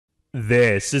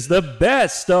This is the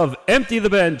best of Empty the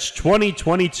Bench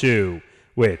 2022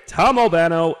 with Tom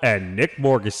Albano and Nick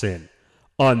Morgasen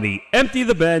on the Empty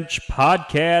the Bench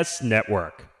Podcast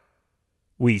Network.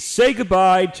 We say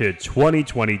goodbye to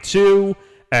 2022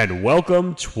 and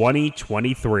welcome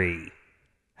 2023.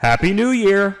 Happy New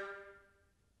Year!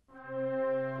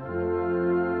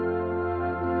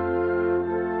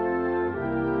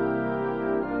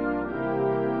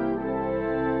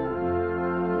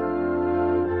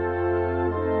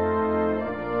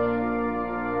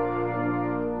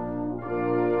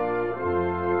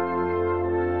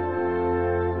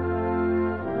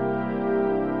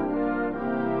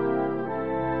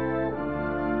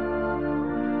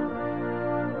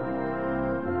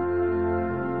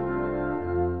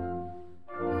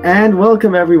 And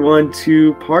welcome everyone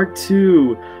to part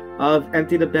 2 of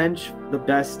Empty the Bench, the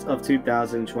best of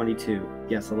 2022.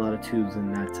 Yes, a lot of twos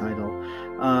in that title.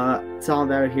 Tom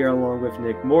Albano here along with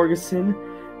Nick Morgasen,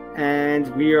 and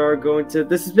we are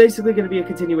this is basically going to be a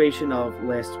continuation of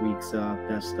last week's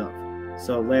best stuff.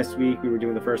 So last week we were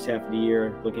doing the first half of the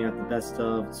year, looking at the best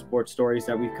of sports stories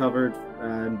that we've covered,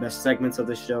 and best segments of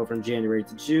the show from January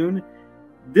to June.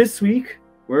 This week,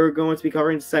 we're going to be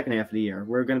covering the second half of the year.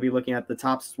 We're going to be looking at the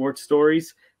top sports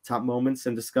stories, top moments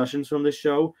and discussions from the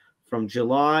show from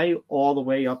July all the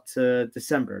way up to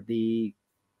December, the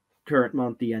current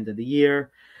month, the end of the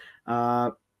year.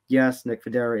 Yes, Nick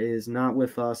Federa is not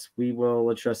with us. We will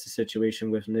address the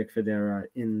situation with Nick Federa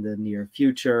in the near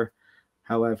future.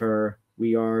 However,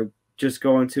 we are just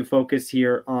going to focus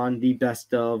here on the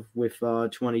best of with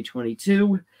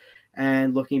 2022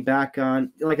 and looking back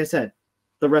on, like I said,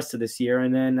 the rest of this year,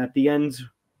 and then at the end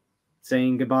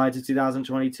saying goodbye to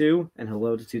 2022 and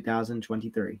hello to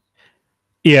 2023.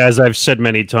 Yeah, as I've said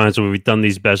many times when we've done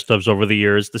these best ofs over the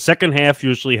years, the second half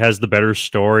usually has the better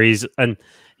stories, and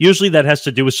usually that has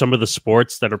to do with some of the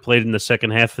sports that are played in the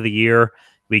second half of the year.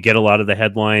 We get a lot of the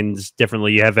headlines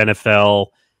differently. You have NFL,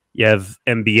 you have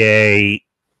NBA,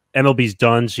 MLB's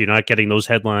done, so you're not getting those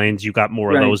headlines. You got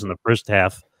more of those in the first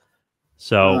half.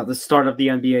 So the start of the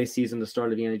NBA season, the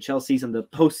start of the NHL season, the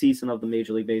postseason of the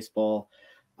Major League Baseball.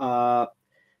 Yeah,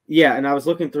 and I was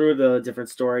looking through the different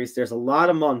stories. There's a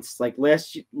lot of months. Like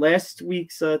last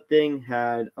week's thing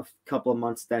had a couple of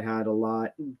months that had a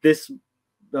lot. This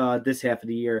half of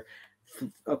the year,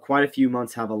 quite a few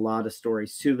months have a lot of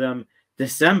stories to them.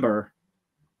 December,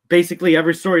 basically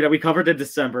every story that we covered in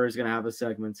December is going to have a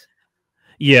segment.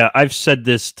 Yeah, I've said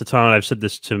this to Tom. I've said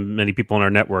this to many people on our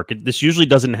network. This usually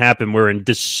doesn't happen where in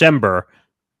December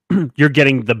you're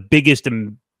getting the biggest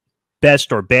and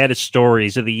best or baddest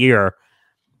stories of the year.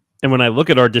 And when I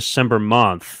look at our December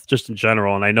month, just in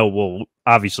general, and I know we'll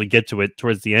obviously get to it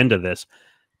towards the end of this,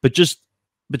 but just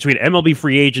between MLB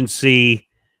free agency,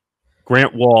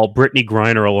 Grant Wall, Brittany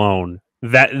Griner alone,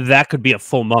 that could be a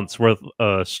full month's worth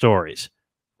of stories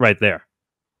right there.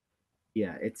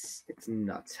 Yeah, it's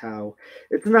nuts how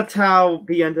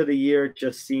the end of the year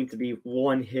just seemed to be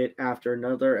one hit after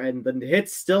another, and the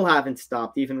hits still haven't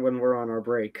stopped even when we're on our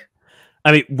break.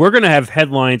 I mean, we're going to have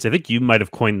headlines. I think you might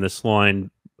have coined this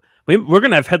line. We're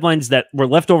going to have headlines that were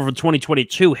left over in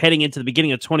 2022 heading into the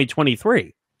beginning of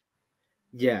 2023.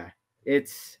 Yeah,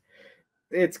 it's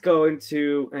going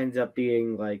to end up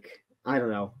being like, I don't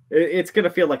know. It's going to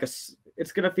feel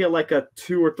like a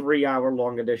 2 or 3 hour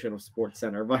long edition of Sports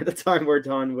Center by the time we're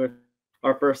done with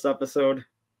our first episode.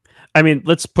 I mean,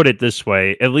 let's put it this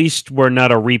way. At least we're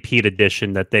not a repeat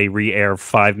edition that they re-air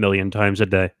 5 million times a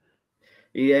day.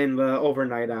 Yeah, and the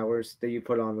overnight hours that you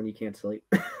put on when you can't sleep.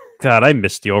 God, I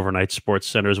miss the overnight Sports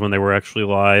Centers when they were actually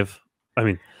live. I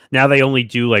mean, now they only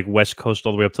do like West Coast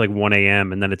all the way up to like 1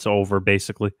 a.m. and then it's over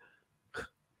basically.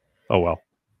 Oh, well.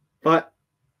 But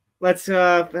let's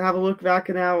have a look back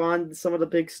now on some of the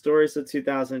big stories of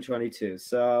 2022.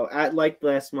 So, like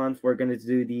last month, we're going to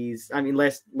do these. I mean,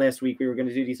 last week we were going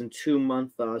to do these in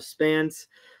 2-month spans.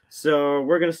 So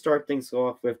we're going to start things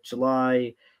off with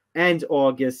July and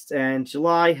August. And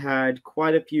July had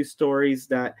quite a few stories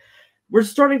that we're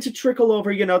starting to trickle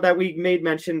over. You know, that we made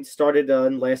mention started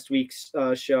in last week's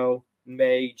show,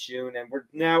 May, June, and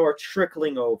we're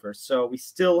trickling over. So we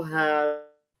still have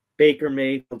Baker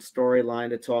Mayfield storyline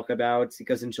to talk about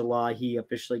because in July he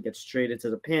officially gets traded to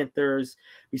the Panthers.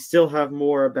 We still have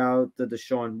more about the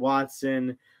Deshaun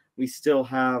Watson. We still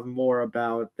have more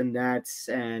about the Nets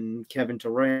and Kevin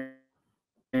Durant,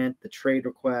 the trade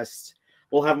request.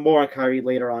 We'll have more on Kyrie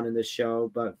later on in this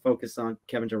show, but focus on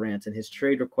Kevin Durant and his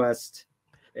trade request.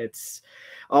 It's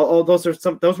all those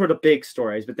were the big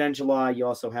stories. But then July, you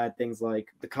also had things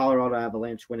like the Colorado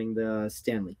Avalanche winning the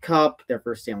Stanley Cup, their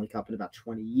first Stanley Cup in about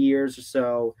 20 years or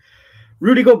so.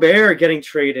 Rudy Gobert getting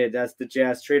traded as the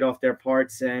Jazz trade off their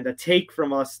parts, and a take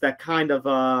from us that kind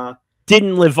of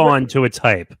didn't live on to its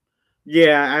hype.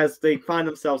 Yeah, as they find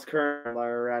themselves currently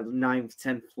at 9th,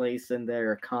 10th place in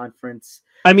their conference.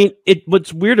 I mean,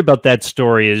 what's weird about that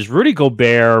story is Rudy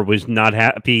Gobert was not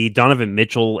happy. Donovan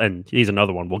Mitchell, and he's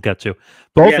another one we'll get to,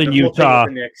 both in Utah.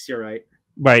 The Knicks, you're right.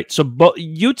 Right. So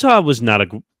Utah was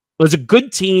was a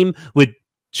good team with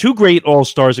two great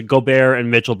all-stars, Gobert and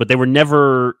Mitchell, but they would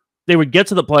get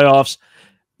to the playoffs.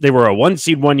 They were a 1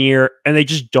 seed 1 year, and they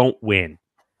just don't win.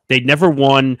 They never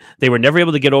won. They were never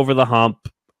able to get over the hump.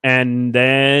 And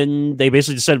then they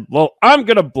basically said, well, I'm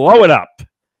going to blow it up.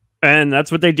 And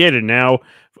that's what they did. And now,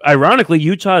 ironically,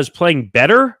 Utah is playing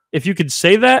better, if you could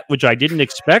say that, which I didn't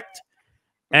expect.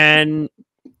 And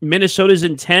Minnesota's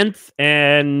in 10th,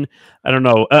 and I don't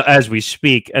know, as we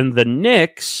speak. And the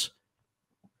Knicks,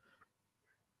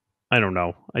 I don't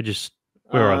know.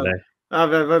 Where are they?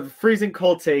 The freezing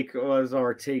cold take was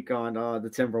our take on the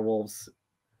Timberwolves.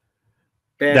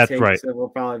 That's right. So we'll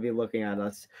probably be looking at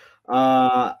us.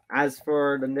 As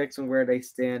for the Knicks and where they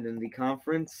stand in the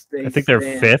conference, I think they're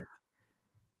 5th.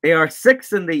 They are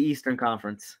 6th in the Eastern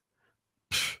Conference.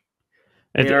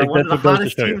 They are one of the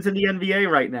hottest teams in the NBA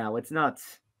right now. It's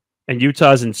nuts. And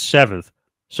Utah's in 7th.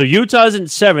 So Utah's in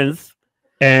 7th,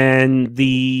 and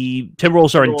the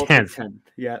Timberwolves are in 10th.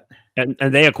 Yeah. And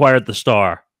they acquired the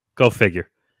star. Go figure.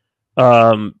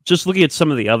 Just looking at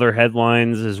some of the other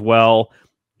headlines as well.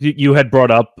 You had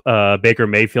brought up Baker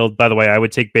Mayfield. By the way, I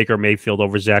would take Baker Mayfield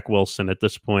over Zach Wilson at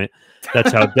this point.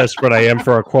 That's how desperate I am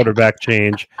for a quarterback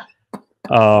change.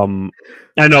 I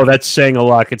know that's saying a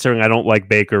lot considering I don't like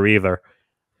Baker either.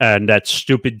 And that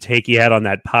stupid take he had on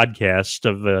that podcast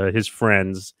of his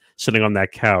friends sitting on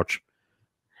that couch.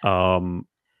 I don't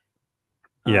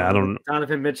know.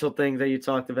 Donovan Mitchell thing that you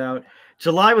talked about.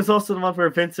 July was also the month where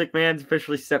Vince McMahon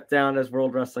officially stepped down as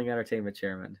World Wrestling Entertainment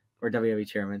Chairman or WWE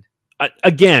Chairman.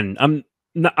 Again, I'm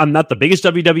not the biggest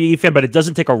WWE fan, but it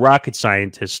doesn't take a rocket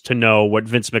scientist to know what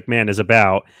Vince McMahon is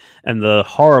about and the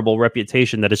horrible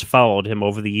reputation that has followed him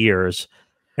over the years.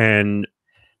 And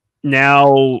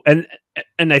now, and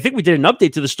I think we did an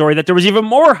update to the story that there was even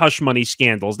more hush money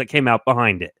scandals that came out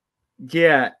behind it.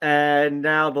 Yeah, and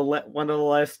now one of the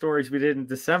last stories we did in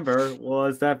December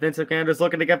was that Vince McMahon is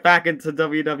looking to get back into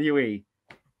WWE.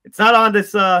 It's not on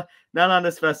this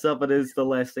best of, but is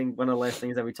one of the last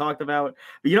things that we talked about.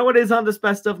 But you know what is on this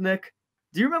best of, Nick?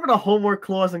 Do you remember the homework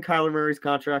clause in Kyler Murray's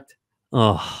contract?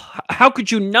 Oh, how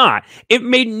could you not? It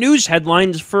made news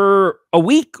headlines for a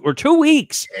week or 2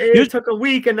 weeks. It took a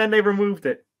week, and then they removed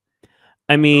it.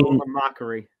 I mean, a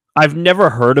mockery. I've never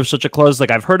heard of such a clause.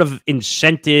 Like, I've heard of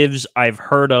incentives. I've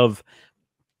heard of,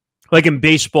 like in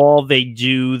baseball, they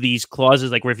do these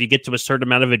clauses, like where if you get to a certain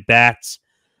amount of at-bats,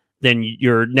 then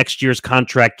your next year's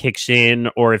contract kicks in,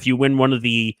 or if you win one of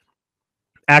the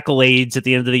accolades at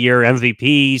the end of the year,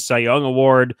 MVP, Cy Young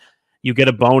Award, you get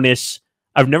a bonus.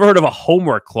 I've never heard of a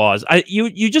homework clause.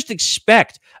 You just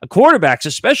expect a quarterback,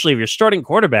 especially if you're starting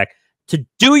quarterback, to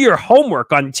do your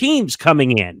homework on teams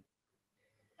coming in.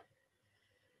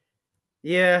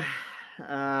 Yeah.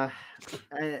 I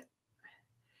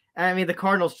mean, the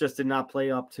Cardinals just did not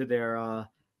play up to their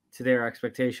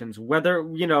expectations. Whether,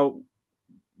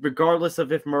 regardless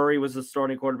of if Murray was the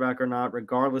starting quarterback or not,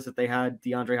 regardless if they had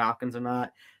DeAndre Hopkins or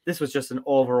not, this was just an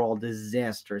overall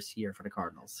disastrous year for the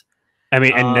Cardinals. I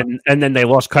mean, and then they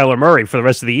lost Kyler Murray for the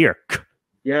rest of the year.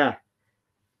 Yeah.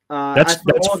 That's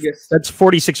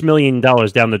 $46 million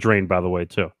down the drain, by the way,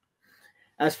 too.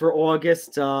 As for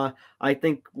August, I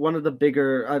think one of the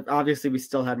bigger, obviously we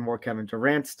still had more Kevin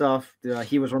Durant stuff.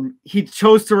 He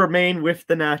chose to remain with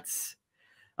the Nets.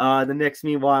 The Knicks,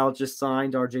 meanwhile, just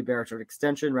signed RJ Barrett an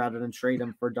extension rather than trade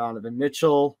him for Donovan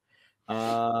Mitchell.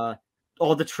 All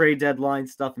the trade deadline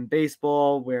stuff in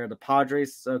baseball, where the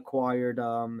Padres acquired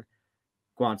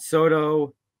Juan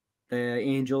Soto. The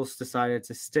Angels decided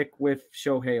to stick with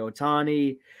Shohei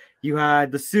Ohtani. You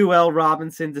had the Sue L.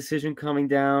 Robinson decision coming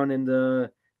down in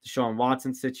the Deshaun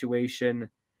Watson situation.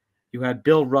 You had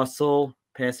Bill Russell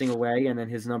passing away and then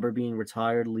his number being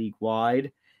retired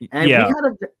league-wide. And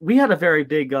we had a very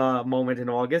big moment in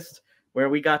August where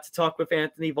we got to talk with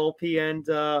Anthony Volpe and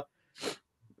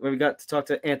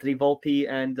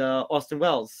Austin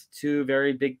Wells, two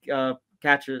very big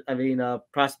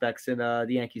prospects in the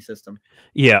Yankee system.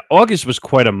 Yeah, August was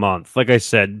quite a month. Like I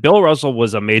said, Bill Russell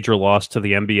was a major loss to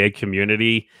the NBA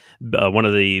community, one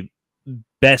of the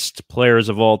best players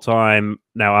of all time.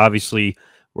 Now, obviously,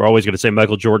 we're always going to say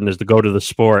Michael Jordan is the GOAT of the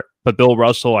sport, but Bill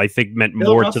Russell, I think, meant more to...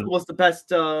 Bill Russell was the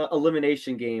best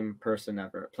elimination game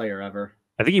player ever.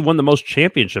 I think he won the most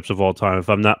championships of all time, if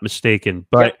I'm not mistaken.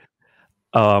 But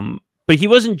but he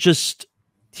wasn't just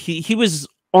he was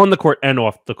on the court and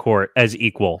off the court as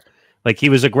equal. Like he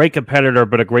was a great competitor,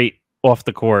 but a great off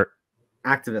the court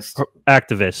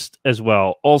activist as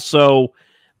well. Also,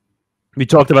 we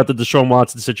talked about the Deshaun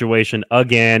Watson situation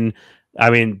again. I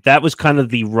mean, that was kind of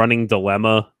the running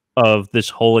dilemma of this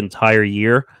whole entire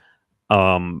year.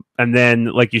 And then,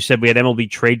 like you said, we had MLB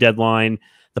trade deadline.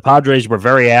 The Padres were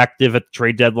very active at the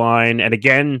trade deadline. And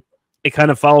again, it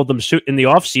kind of followed them suit in the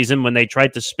offseason when they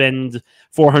tried to spend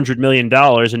 $400 million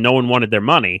and no one wanted their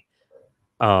money.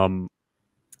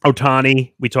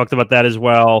 Otani, we talked about that as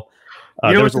well.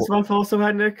 You know what this month also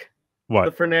had, Nick? What?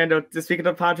 The Fernando, speaking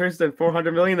of Padres, the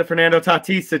 $400 million, the Fernando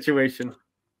Tatis situation.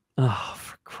 Oh,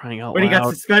 for crying out loud. When he got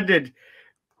suspended.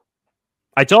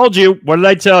 I told you. What did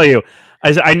I tell you?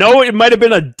 I know it might have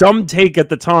been a dumb take at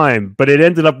the time, but it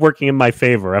ended up working in my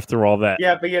favor after all that.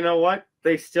 Yeah, but you know what?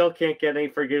 They still can't get any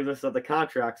forgiveness of the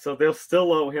contract, so they'll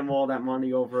still owe him all that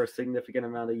money over a significant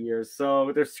amount of years.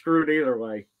 So they're screwed either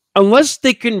way. Unless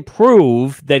they can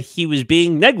prove that he was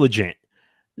being negligent,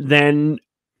 then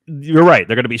you're right.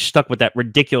 They're going to be stuck with that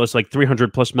ridiculous, like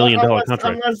 $300+ million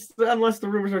contract. Unless the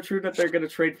rumors are true that they're going to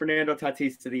trade Fernando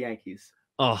Tatis to the Yankees.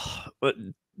 Oh,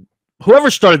 whoever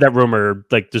started that rumor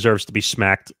deserves to be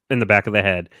smacked in the back of the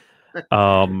head.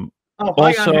 Hang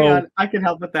on. I can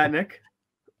help with that, Nick.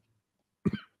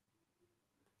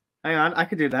 Hang on, I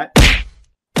could do that.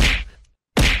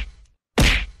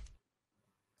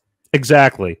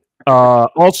 Exactly.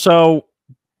 Also,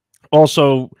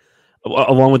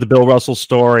 along with the Bill Russell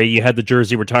story, you had the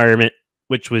jersey retirement,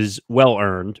 which was well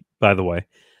earned, by the way.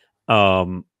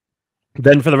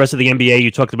 Then for the rest of the NBA,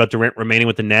 you talked about Durant remaining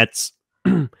with the Nets.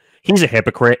 He's a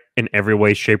hypocrite in every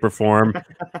way, shape, or form.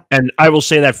 And I will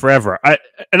say that forever.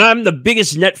 I'm the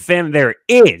biggest Net fan there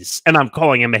is, and I'm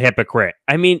calling him a hypocrite.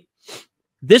 I mean,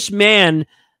 this man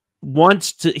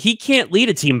he can't lead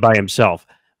a team by himself.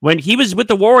 When he was with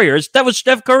the Warriors, that was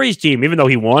Steph Curry's team, even though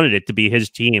he wanted it to be his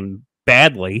team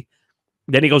badly.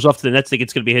 Then he goes off to the Nets, think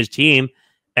it's going to be his team,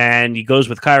 and he goes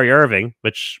with Kyrie Irving,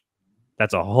 which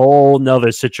that's a whole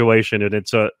nother situation in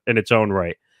its own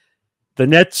right. The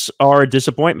Nets are a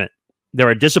disappointment. They're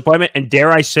a disappointment, and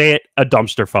dare I say it, a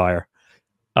dumpster fire.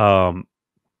 And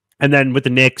then with the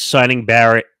Knicks signing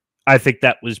Barrett, I think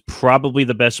that was probably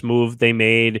the best move they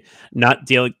made. Not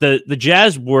dealing the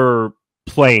Jazz were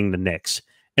playing the Knicks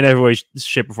in every way,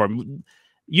 shape, or form.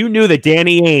 You knew that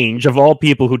Danny Ainge, of all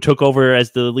people, who took over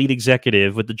as the lead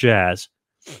executive with the Jazz,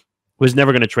 was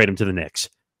never going to trade him to the Knicks.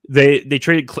 They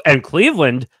traded, and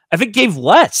Cleveland, I think, gave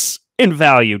less in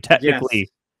value technically.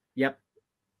 Yes.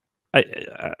 Yep.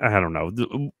 I don't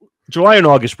know. July and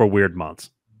August were weird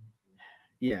months.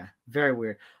 Yeah, very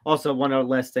weird. Also, one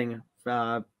last thing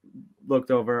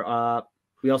looked over.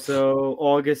 We also,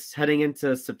 August heading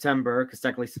into September, because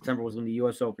technically September was when the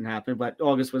U.S. Open happened, but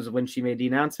August was when she made the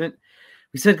announcement.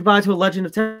 We said goodbye to a legend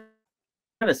of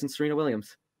tennis and Serena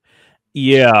Williams.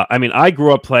 Yeah, I mean, I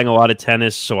grew up playing a lot of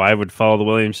tennis, so I would follow the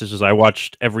Williams sisters. I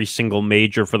watched every single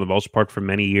major for the most part for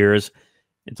many years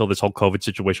until this whole COVID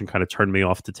situation kind of turned me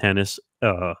off to tennis.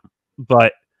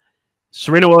 But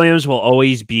Serena Williams will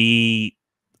always be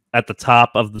at the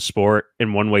top of the sport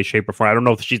in one way, shape, or form. I don't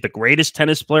know if she's the greatest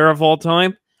tennis player of all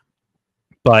time,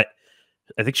 but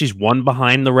I think she's one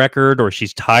behind the record, or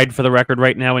she's tied for the record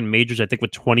right now in majors, I think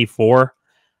with 24.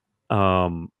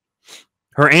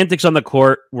 Her antics on the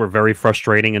court were very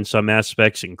frustrating in some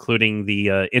aspects, including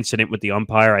the incident with the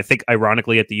umpire, I think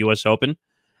ironically at the U.S. Open,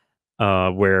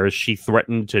 where she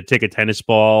threatened to take a tennis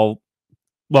ball,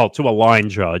 to a line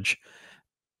judge.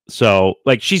 So,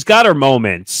 she's got her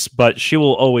moments, but she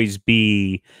will always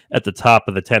be at the top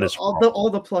of the tennis. All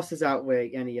the pluses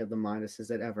outweigh any of the minuses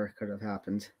that ever could have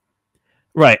happened.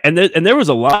 Right, and there was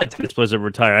a lot of tennis players that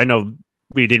retired. I know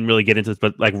we didn't really get into this,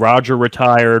 but Roger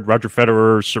retired, Roger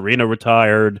Federer, Serena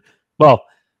retired. Well,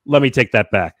 let me take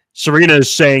that back. Serena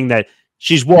is saying that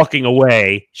she's walking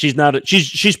away. She's not.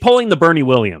 She's pulling the Bernie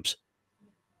Williams,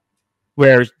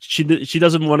 where she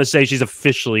doesn't want to say she's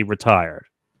officially retired.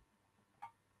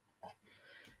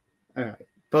 All right,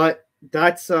 but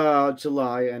that's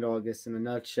July and August in a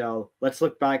nutshell. Let's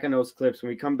look back on those clips. When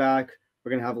we come back, we're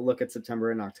going to have a look at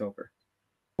September and October.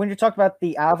 When you talk about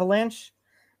the Avalanche,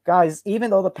 guys, even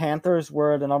though the Panthers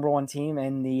were the number one team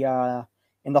in the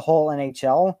whole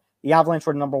NHL, the Avalanche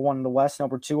were number one in the West,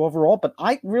 number two overall, but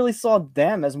I really saw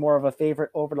them as more of a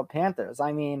favorite over the Panthers.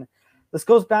 I mean, this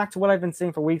goes back to what I've been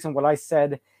saying for weeks and what I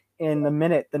said in the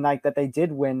night that they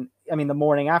did win. I mean, the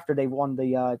morning after they won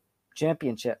the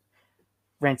championship.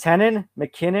 Rantanen,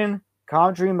 McKinnon,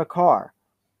 Kadri, Makar,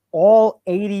 all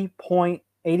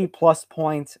 80-plus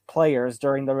point players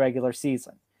during the regular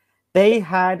season. They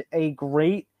had a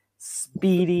great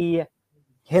speedy,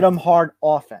 hit 'em hard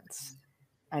offense.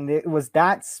 And it was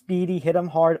that speedy, hit 'em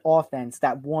hard offense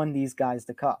that won these guys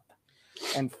the cup.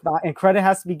 And credit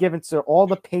has to be given to all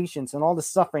the patience and all the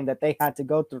suffering that they had to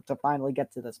go through to finally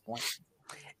get to this point.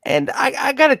 And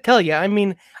I got to tell you, I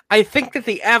mean, I think that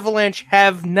the Avalanche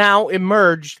have now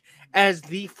emerged as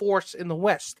the force in the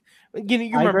West. You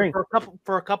remember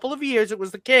for a couple of years it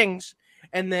was the Kings,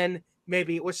 and then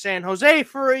maybe it was San Jose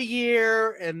for a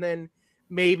year, and then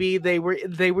maybe they were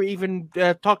even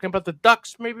talking about the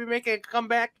Ducks maybe making a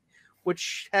comeback,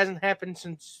 which hasn't happened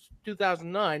since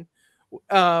 2009.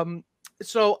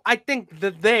 So I think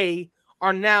that they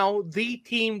are now the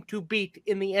team to beat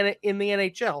in the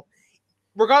NHL,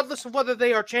 regardless of whether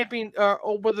they are champion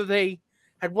or whether they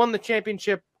had won the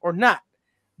championship or not.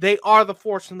 They are the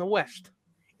force in the West.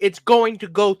 It's going to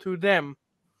go through them,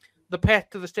 the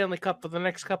path to the Stanley Cup for the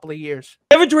next couple of years.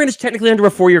 Kevin Durant is technically under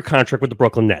a 4-year contract with the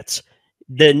Brooklyn Nets.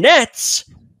 The Nets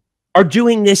are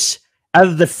doing this out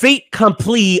of the fait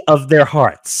accompli of their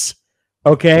hearts.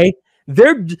 Okay?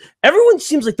 Everyone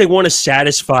seems like they want to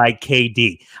satisfy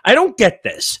KD. I don't get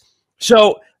this.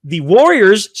 So the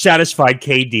Warriors satisfied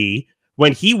KD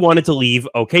when he wanted to leave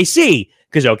OKC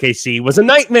because OKC was a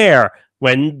nightmare.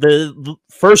 When the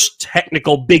first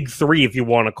technical big three, if you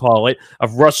want to call it,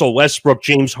 of Russell Westbrook,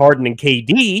 James Harden, and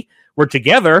KD were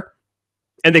together,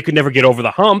 and they could never get over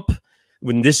the hump,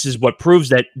 when this is what proves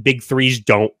that big threes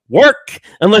don't work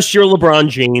unless you're LeBron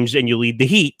James and you lead the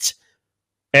Heat,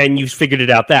 and you figured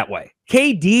it out that way.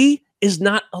 KD is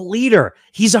not a leader.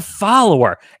 He's a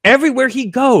follower everywhere he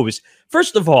goes.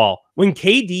 First of all, when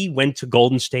KD went to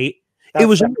Golden State, it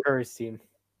was Curry's team.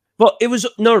 Well, it was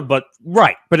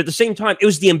but at the same time, it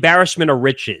was the embarrassment of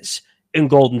riches in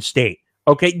Golden State.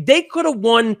 Okay, they could have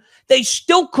won. They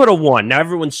still could have won. Now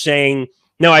everyone's saying.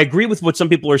 Now I agree with what some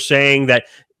people are saying that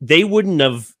they wouldn't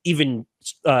have even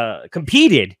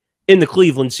competed in the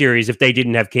Cleveland series if they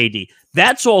didn't have KD.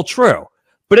 That's all true.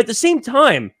 But at the same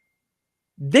time,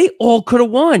 they all could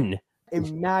have won.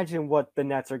 Imagine what the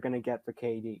Nets are going to get for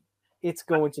KD. It's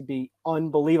going to be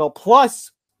unbelievable.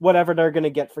 Plus whatever they're going to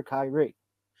get for Kyrie.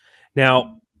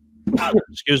 Now,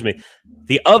 excuse me,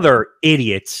 the other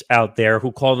idiots out there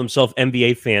who call themselves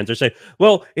NBA fans are saying,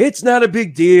 well, it's not a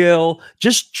big deal.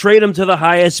 Just trade them to the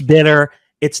highest bidder.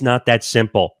 It's not that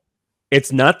simple.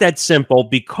 It's not that simple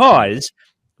because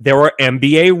there are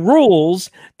NBA rules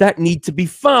that need to be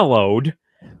followed.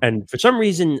 And for some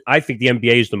reason, I think the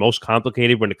NBA is the most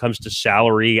complicated when it comes to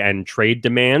salary and trade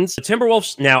demands. The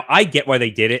Timberwolves, now I get why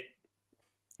they did it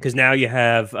because now you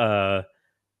have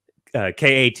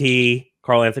KAT,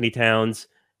 Karl Anthony Towns,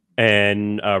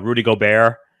 and Rudy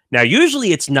Gobert. Now,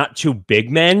 usually it's not two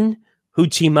big men who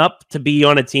team up to be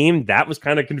on a team. That was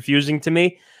kind of confusing to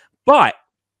me. But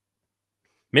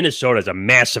Minnesota is a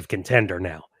massive contender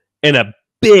now in a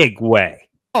big way.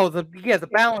 Oh, the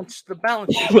balance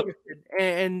shifted.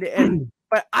 and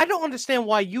but I don't understand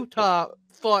why Utah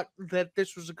thought that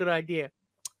this was a good idea.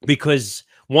 Because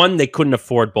one, they couldn't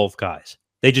afford both guys.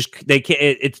 They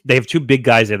can't. They have two big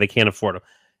guys there. They can't afford them.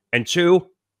 And two,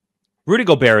 Rudy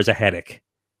Gobert is a headache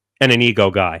and an ego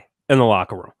guy in the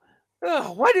locker room.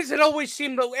 Oh, why does it always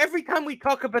seem that every time we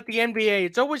talk about the NBA,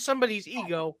 it's always somebody's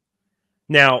ego?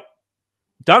 Now,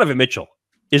 Donovan Mitchell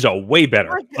is a way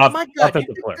better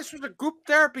offensive player. This was a group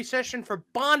therapy session for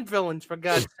Bond villains, for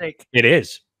God's sake. It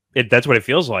is. That's what it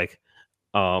feels like.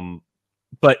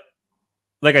 But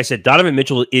like I said, Donovan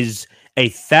Mitchell is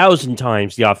 1,000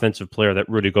 times the offensive player that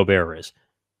Rudy Gobert is.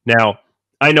 Now,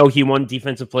 I know he won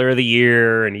Defensive Player of the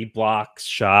Year and he blocks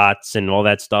shots and all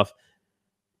that stuff,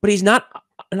 but he's not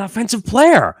an offensive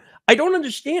player. I don't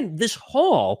understand this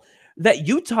haul that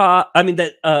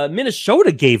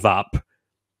Minnesota gave up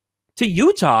to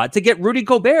Utah to get Rudy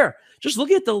Gobert. Just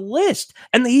look at the list.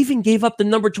 And they even gave up the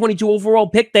number 22 overall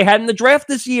pick they had in the draft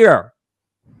this year.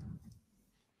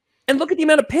 And look at the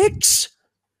amount of picks.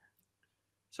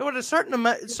 So at a certain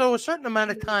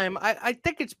amount of time, I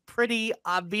think it's pretty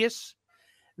obvious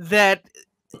that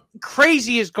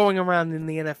crazy is going around in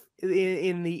the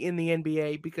in the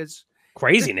NBA because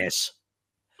craziness.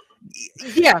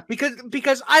 Yeah,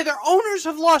 because either owners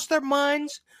have lost their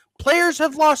minds, players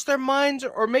have lost their minds,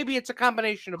 or maybe it's a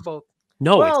combination of both.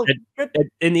 No,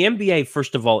 in the NBA,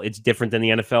 first of all, it's different than the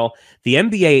NFL. The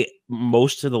NBA,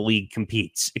 most of the league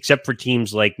competes, except for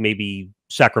teams like maybe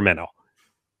Sacramento.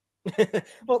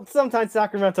 Well, sometimes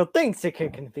Sacramento thinks it can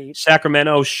compete.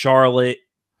 Sacramento, Charlotte,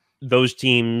 those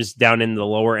teams down in the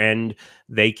lower end,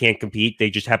 they can't compete. They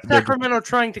just happen. Sacramento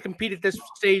trying to compete at this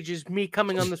stage is me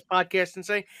coming on this podcast and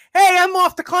saying, "Hey, I'm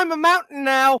off to climb a mountain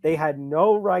now." They had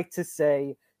no right to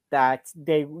say that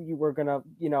you were gonna,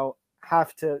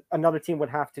 another team would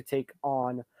have to take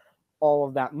on all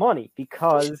of that money,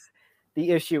 because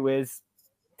the issue is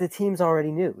the teams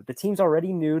already knew. The teams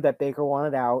already knew that Baker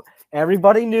wanted out.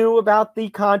 Everybody knew about the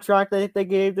contract that they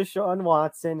gave Deshaun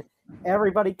Watson.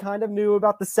 Everybody kind of knew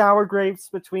about the sour grapes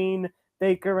between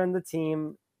Baker and the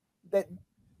team. That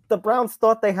the Browns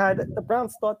thought they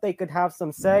could have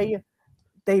some say.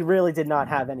 They really did not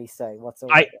have any say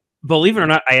whatsoever. Believe it or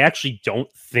not, I actually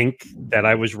don't think that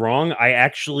I was wrong. I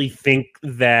actually think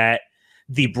that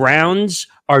the Browns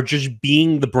are just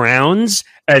being the Browns,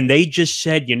 and they just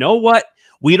said, you know what?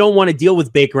 We don't want to deal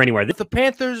with Baker anywhere. The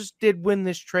Panthers did win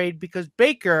this trade because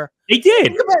Baker. They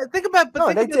did. Think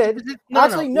about they did.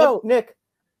 No, Nick,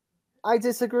 I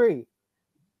disagree.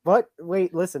 But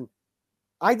wait, listen.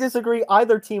 I disagree.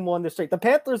 Either team won this trade. The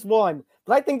Panthers won,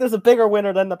 but I think there's a bigger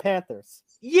winner than the Panthers.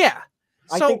 Yeah.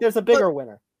 I think there's a bigger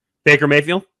winner. Baker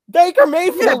Mayfield? Baker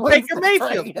Mayfield. Yeah, Baker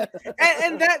Mayfield.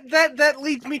 and that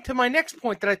leads me to my next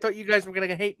point that I thought you guys were going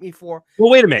to hate me for. Well,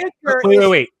 wait a minute.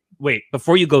 Wait.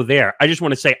 Before you go there, I just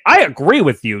want to say I agree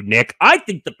with you, Nick. I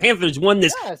think the Panthers won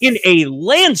this in a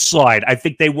landslide. I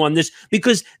think they won this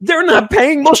because they're not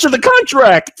paying most of the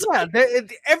contract. Yeah,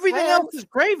 everything else is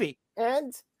gravy.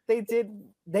 And they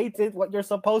did what you're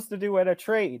supposed to do in a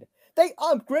trade. They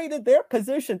upgraded their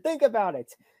position. Think about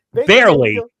it. But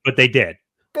they did.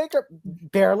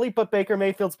 But Baker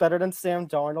Mayfield's better than Sam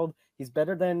Darnold. He's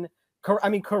better than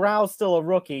Corral's still a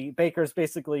rookie. Baker's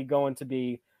basically going to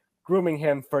be grooming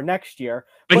him for next year.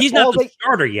 But he's not the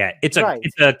starter yet. It's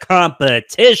a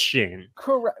competition.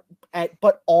 Correct.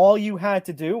 But all you had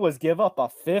to do was give up a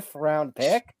 5th round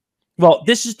pick. Well,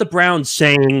 this is the Browns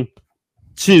saying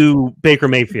to Baker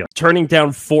Mayfield, turning down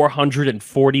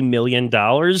 $440 million,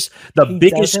 the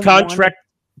biggest contract.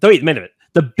 Wait a minute.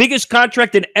 The biggest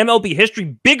contract in MLB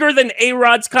history, bigger than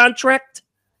A-Rod's contract.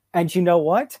 And you know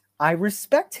what? I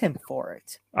respect him for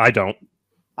it. I don't.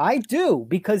 I do,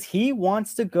 because he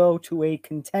wants to go to a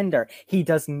contender. He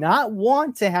does not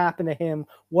want to happen to him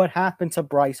what happened to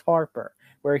Bryce Harper,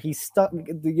 where he's stuck,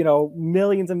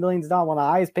 millions and millions of dollars, one of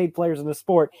the highest paid players in the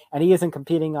sport, and he isn't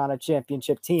competing on a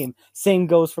championship team. Same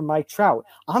goes for Mike Trout.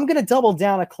 I'm going to double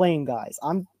down a claim, guys.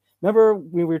 Remember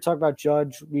we were talking about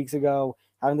Judge weeks ago,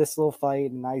 having this little fight,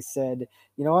 and I said,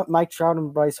 you know what, Mike Trout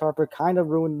and Bryce Harper kind of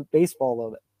ruined baseball a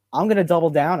little bit. I'm going to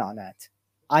double down on that.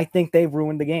 I think they've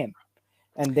ruined the game.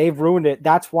 And they've ruined it.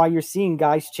 That's why you're seeing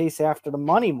guys chase after the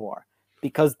money more,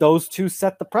 because those two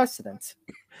set the precedent.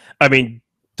 I mean,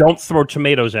 don't throw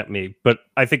tomatoes at me, but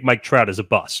I think Mike Trout is a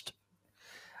bust.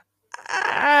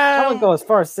 I wouldn't go as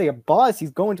far as say a bust.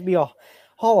 He's going to be a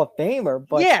Hall of Famer,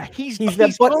 but yeah, he's going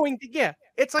to. Yeah,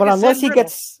 it's like. But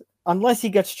unless he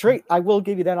gets traded, I will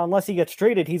give you that. Unless he gets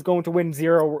traded, he's going to win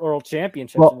 0 world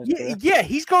championships. Well, yeah,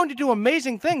 he's going to do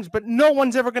amazing things, but no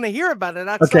one's ever going to hear about it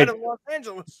outside of Los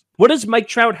Angeles. What does Mike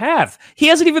Trout have? He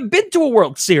hasn't even been to a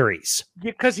World Series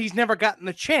because he's never gotten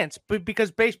the chance. But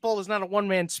because baseball is not a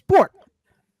one-man sport.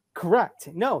 Correct.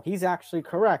 No, he's actually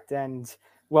correct. And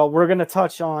well, we're going to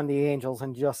touch on the Angels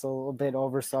in just a little bit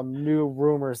over some new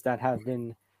rumors that have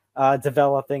been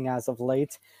developing as of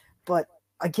late, but.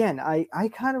 Again, I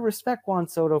kind of respect Juan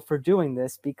Soto for doing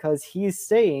this because he's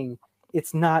saying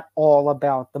it's not all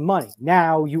about the money.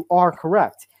 Now, you are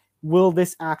correct. Will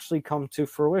this actually come to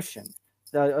fruition,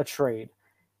 a trade?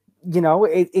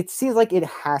 It seems like it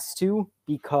has to,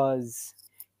 because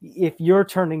if you're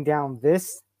turning down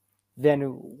this, then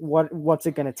what's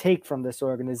it going to take from this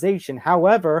organization?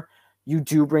 However, you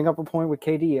do bring up a point with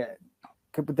KD,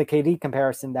 the KD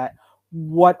comparison, that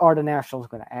what are the Nationals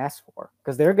going to ask for?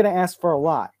 Because they're going to ask for a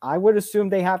lot. I would assume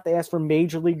they have to ask for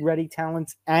major league ready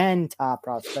talents and top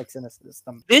prospects in the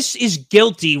system. This is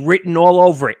guilty written all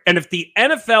over it. And if the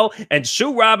NFL and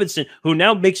Sue Robinson, who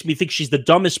now makes me think she's the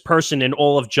dumbest person in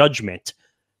all of judgment,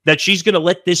 that she's going to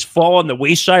let this fall on the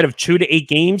wayside of 2 to 8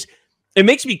 games, it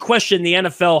makes me question the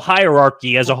NFL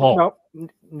hierarchy as a whole.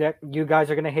 Nope. Nick, you guys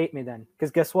are going to hate me then.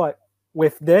 Because guess what?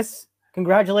 With this,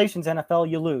 congratulations, NFL,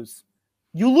 you lose.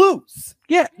 You lose.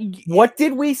 Yeah. What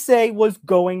did we say was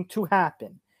going to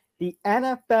happen? The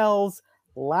NFL's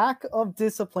lack of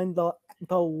discipline,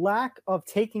 the lack of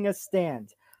taking a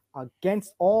stand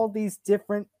against all these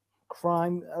different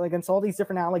crime, against all these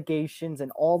different allegations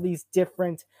and all these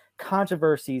different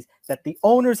controversies that the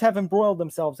owners have embroiled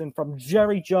themselves in, from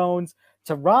Jerry Jones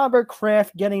to Robert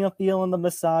Kraft getting a feel in the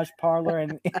massage parlor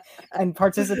and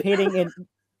participating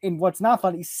in what's not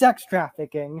funny, sex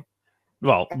trafficking.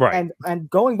 Well, right. And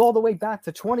going all the way back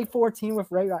to 2014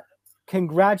 with Ray Rice.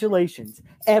 Congratulations.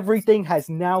 Everything has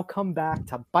now come back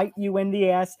to bite you in the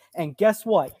ass. And guess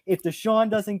what? If Deshaun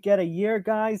doesn't get a year,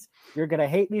 guys, you're going to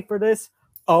hate me for this.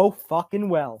 Oh, fucking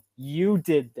well. You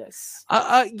did this.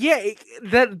 Yeah,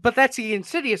 but that's the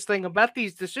insidious thing about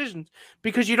these decisions,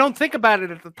 because you don't think about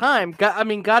it at the time.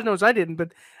 God knows I didn't,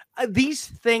 but these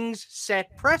things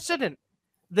set precedent.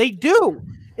 They do,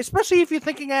 especially if you're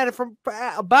thinking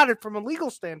about it from a legal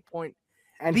standpoint.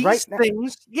 And these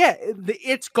things,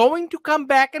 it's going to come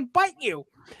back and bite you.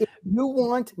 If you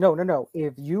want, no.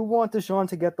 If you want Deshaun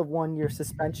to get the 1-year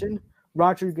suspension,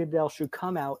 Roger Goodell should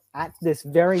come out at this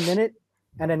very minute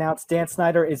and announce Dan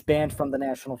Snyder is banned from the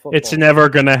National Football. It's never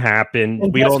going to happen.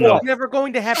 And we don't know. It's never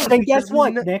going to happen. Then guess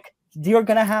what, Nick? You're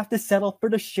going to have to settle for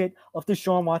the shit of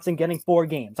Deshaun Watson getting 4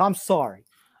 games. I'm sorry.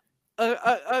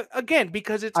 Again,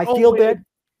 because it's. I feel bad,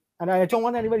 and I don't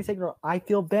want anybody to take it wrong. I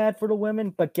feel bad for the women,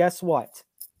 but guess what?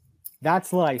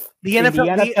 That's life. The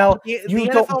NFL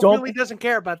really doesn't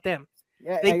care about them.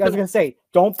 I was going to say,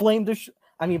 don't blame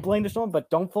blame Deshaun, but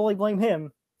don't fully blame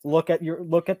him. Look at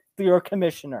your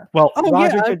commissioner. Well,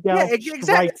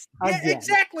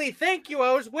 exactly. Thank you.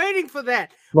 I was waiting for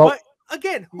that. Well, but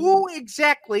again, who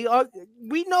exactly?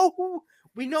 We know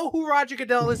who Roger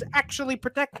Goodell is actually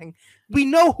protecting. We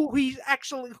know who he's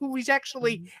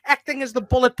actually acting as the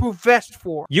bulletproof vest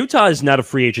for. Utah is not a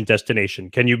free agent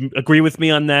destination. Can you agree with me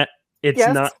on that? It's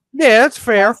not. Yeah, that's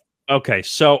fair. Okay,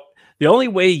 so the only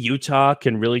way Utah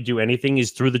can really do anything is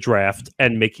through the draft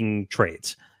and making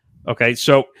trades. Okay,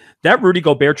 so that Rudy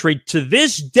Gobert trade, to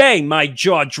this day, my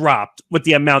jaw dropped with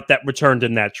the amount that returned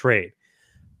in that trade.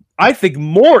 I think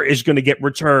more is going to get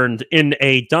returned in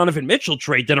a Donovan Mitchell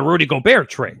trade than a Rudy Gobert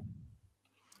trade.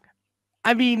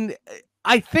 I mean,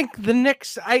 I think the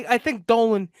Knicks, I think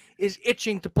Dolan is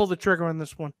itching to pull the trigger on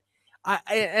this one.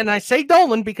 I say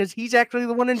Dolan because he's actually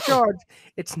the one in charge.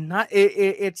 It's not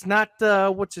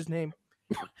what's his name?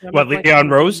 What, Leon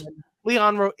Rose?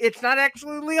 Leon Rose. It's not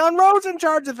actually Leon Rose in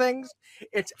charge of things.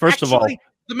 It's First of all,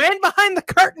 the man behind the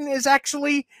curtain is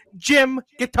actually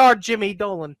Guitar Jimmy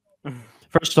Dolan.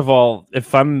 First of all,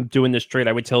 if I'm doing this trade,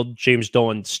 I would tell James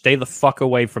Dolan, stay the fuck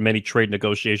away from any trade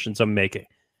negotiations I'm making.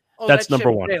 Oh, that's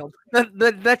number one.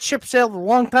 That ship sailed a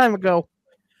long time ago.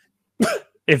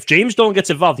 If James Dolan gets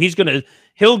involved,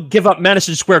 he'll give up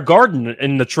Madison Square Garden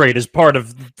in the trade as part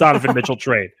of Donovan Mitchell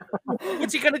trade.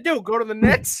 What's he gonna do? Go to the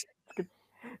Nets?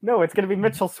 No, it's gonna be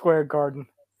Mitchell Square Garden.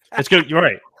 It's good. You're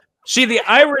right. See, the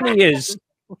irony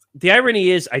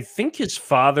is, I think his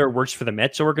father works for the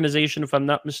Mets organization, if I'm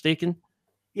not mistaken.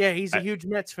 Yeah, he's a huge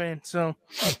Mets fan. So,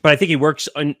 but I think he works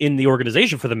in the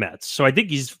organization for the Mets. So I think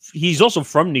he's also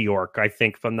from New York, I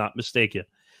think, if I'm not mistaken.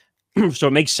 So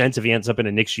it makes sense if he ends up in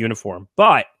a Knicks uniform.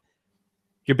 But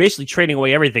you're basically trading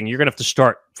away everything. You're going to have to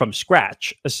start from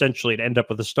scratch, essentially, to end up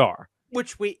with a star.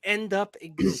 Which we end up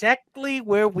exactly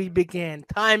where we began.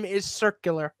 Time is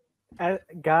circular.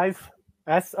 Guys,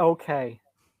 that's okay.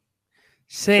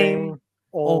 Same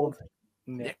old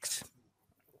Knicks.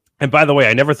 And by the way,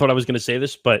 I never thought I was going to say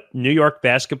this, but New York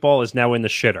basketball is now in the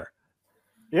shitter.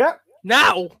 Yeah.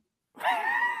 Now.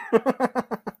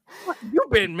 What have you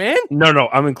been, man? No,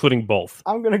 I'm including both.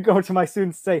 I'm going to go to my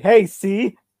students and say, hey,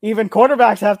 see, even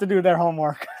quarterbacks have to do their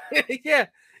homework. Yeah.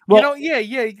 Well,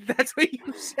 that's what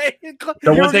you say.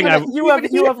 The one thing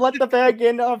you have let the bag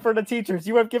in for the teachers.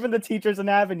 You have given the teachers an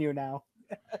avenue now.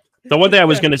 The one thing I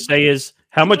was going to say is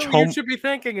how much you should be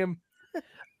thanking him.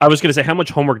 I was going to say, how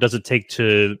much homework does it take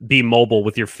to be mobile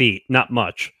with your feet? Not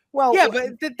much. Well, yeah,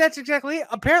 but that's exactly it.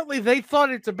 Apparently, they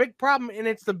thought it's a big problem, and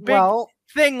it's the big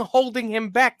thing holding him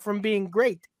back from being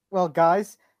great. Well,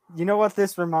 guys, you know what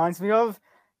this reminds me of?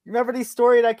 Remember the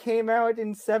story that came out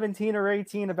in 17 or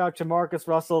 18 about Jamarcus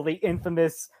Russell, the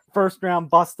infamous first-round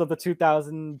bust of the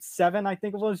 2007, I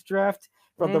think it was, draft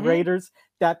from the Raiders,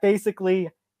 that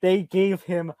basically they gave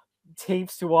him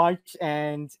tapes to watch,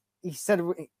 and he said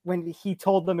when he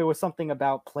told them it was something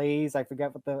about plays, I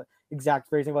forget what the exact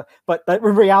phrasing was, but in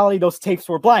reality, those tapes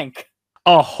were blank.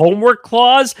 A homework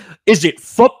clause? Is it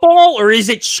football or is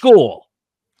it school?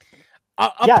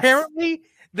 Yes. Apparently,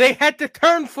 they had to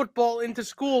turn football into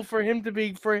school for him to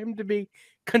be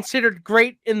considered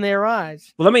great in their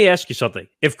eyes. Well, let me ask you something.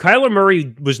 If Kyler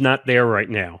Murray was not there right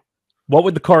now, what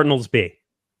would the Cardinals be?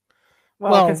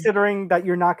 Well, considering that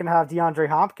you're not going to have DeAndre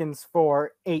Hopkins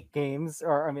for 6 games.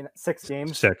 6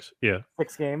 games. 6, yeah.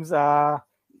 6 games. Backwards.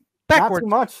 Not too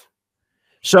much.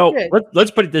 So let's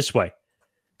put it this way.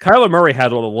 Kyler Murray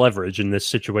had a little leverage in this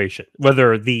situation.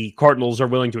 Whether the Cardinals are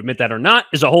willing to admit that or not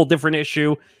is a whole different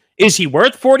issue. Is he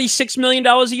worth $46 million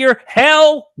a year?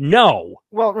 Hell no.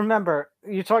 Well, remember,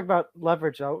 you talk about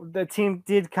leverage, though. The team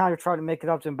did kind of try to make it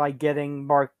up to him by getting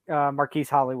Marquise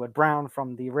Hollywood Brown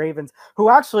from the Ravens, who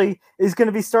actually is going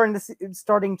to be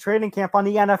starting training camp on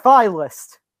the NFI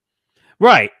list.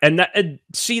 Right. And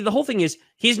see, the whole thing is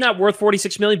he's not worth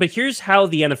 46 million, but here's how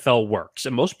the NFL works.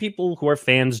 And most people who are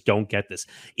fans don't get this.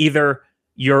 Either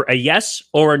you're a yes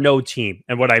or a no team.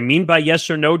 And what I mean by yes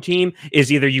or no team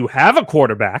is either you have a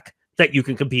quarterback that you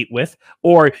can compete with,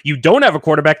 or you don't have a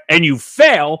quarterback and you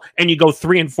fail and you go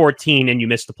 3-14 and you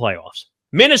miss the playoffs.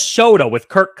 Minnesota with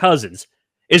Kirk Cousins.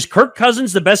 Is Kirk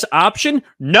Cousins the best option?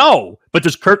 No. But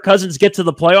does Kirk Cousins get to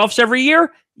the playoffs every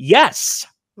year? Yes.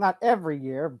 Not every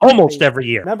year. Almost every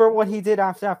year. Remember what he did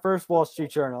after that first Wall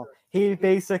Street Journal? He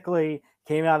basically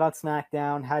came out on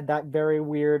SmackDown, had that very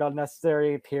weird,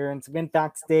 unnecessary appearance, went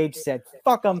backstage, said,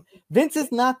 fuck him. Vince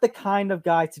is not the kind of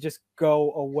guy to just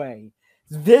go away.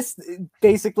 This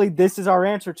is our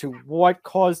answer to what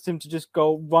caused him to just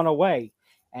go run away.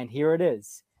 And here it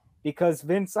is. Because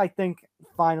Vince, I think,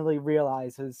 finally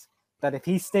realizes that if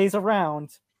he stays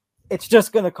around, it's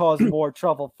just going to cause more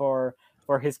trouble for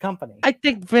his company. I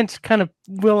think Vince kind of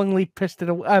willingly pissed it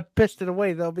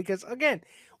away, though, because, again,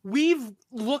 we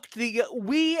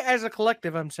as a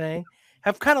collective, I'm saying,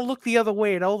 have kind of looked the other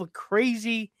way at all the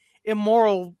crazy,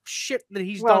 immoral shit that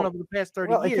he's done over the past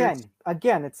 30 years.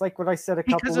 Again, it's like what I said a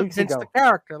couple weeks ago. Because of Vince the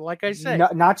character, like I said.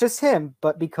 Not just him,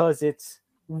 but because it's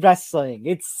wrestling.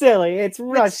 It's silly. It's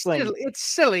wrestling. It's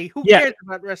silly. Who cares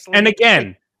about wrestling? And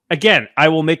again, I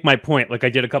will make my point like I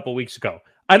did a couple weeks ago.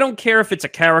 I don't care if it's a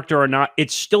character or not.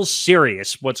 It's still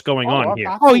serious what's going on here.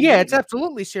 Absolutely. Oh, yeah, it's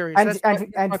absolutely serious. That's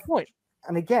my point.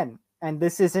 And again, and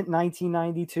this isn't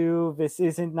 1992. This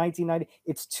isn't 1990.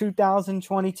 It's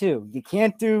 2022. You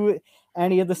can't do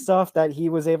any of the stuff that he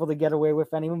was able to get away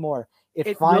with anymore.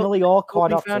 It finally all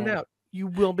caught up to him. You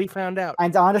will be found out.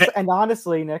 And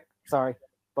honestly, Nick, sorry,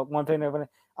 but one thing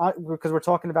because we're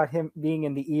talking about him being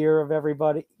in the ear of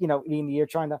everybody, being the ear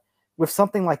trying to, with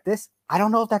something like this, I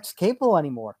don't know if that's capable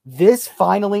anymore. This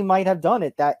finally might have done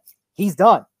it, that he's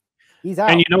done. He's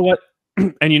out. And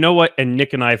you know what? And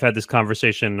Nick and I have had this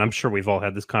conversation, and I'm sure we've all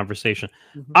had this conversation.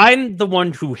 Mm-hmm. I'm the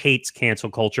one who hates cancel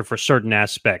culture for certain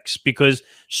aspects, because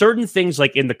certain things,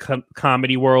 like in the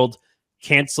comedy world,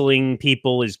 canceling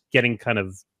people is getting kind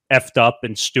of effed up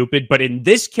and stupid. But in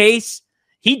this case,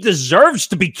 he deserves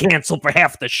to be canceled for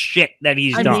half the shit that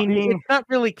he's done. I mean,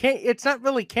 it's not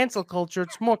really cancel culture.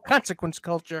 It's more consequence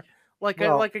culture. Like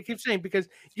I keep saying, because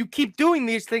you keep doing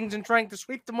these things and trying to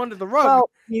sweep them under the rug.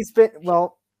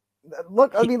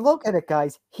 Look at it,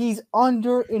 guys. He's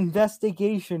under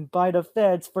investigation by the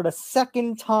feds for the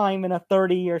second time in a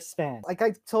 30-year span. Like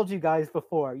I told you guys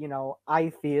before, I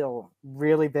feel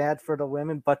really bad for the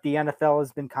women, but the NFL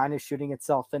has been kind of shooting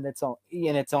itself in its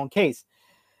own case.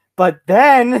 But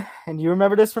then, and you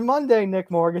remember this from Monday, Nick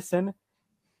Morgasen,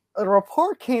 a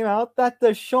report came out that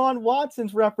Deshaun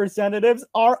Watson's representatives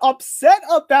are upset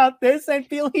about this and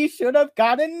feel he should have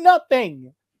gotten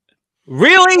nothing.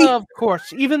 Really? Of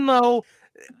course. Even though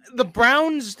the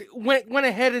Browns went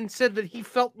ahead and said that he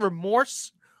felt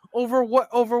remorse over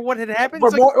what had happened.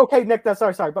 Okay, Nick,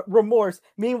 sorry, but remorse.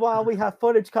 Meanwhile, we have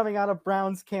footage coming out of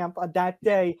Browns camp on that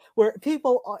day where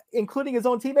people, including his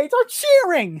own teammates, are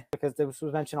cheering. Because this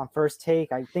was mentioned on First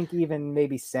Take. I think even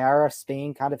maybe Sarah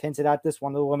Spain kind of hinted at this,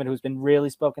 one of the women who's been really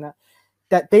spoken at,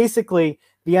 that basically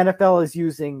the NFL is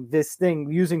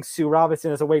using Sue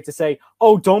Robinson as a way to say,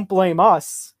 oh, don't blame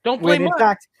us. Don't blame us.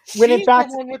 When in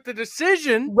fact, the one with the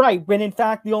decision, right? When in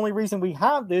fact, the only reason we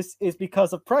have this is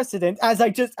because of precedent, as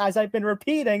I've been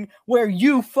repeating, where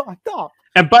you fucked up.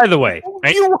 And by the way,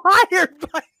 you hired.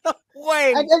 By the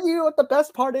way, and you know what the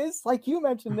best part is? Like you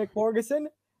mentioned, Nick Morgasen,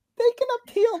 they can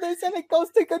appeal this, and it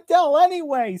goes to Goodell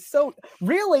anyway. So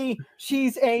really, she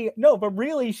is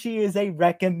a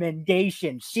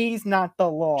recommendation. She's not the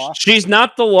law. She's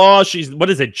not the law. She's, what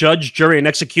is it, judge, jury, and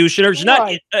executioner? She's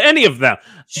not any of them.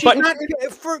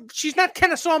 She's not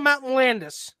Kennesaw Mountain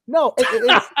Landis. No,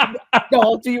 no,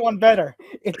 I'll do you one better.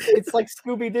 It's like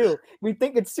Scooby-Doo. We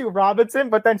think it's Sue Robinson,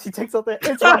 but then she takes out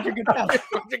it's Roger Goodell.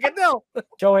 Roger Goodell.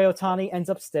 Shohei Ohtani ends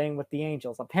up staying with the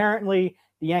Angels. Apparently,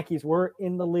 the Yankees were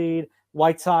in the lead.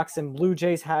 White Sox and Blue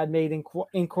Jays had made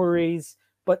inquiries,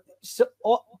 but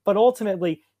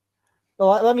ultimately,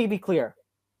 let me be clear.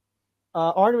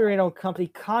 Art Moreno Company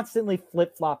constantly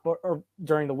flip-flop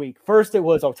during the week. First, it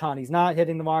was Ohtani's not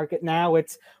hitting the market. Now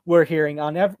we'll hear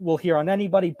on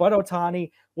anybody but Ohtani.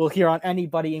 We'll hear on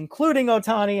anybody, including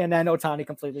Ohtani, and then Ohtani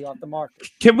completely off the market.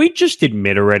 Can we just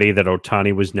admit already that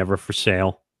Ohtani was never for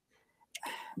sale?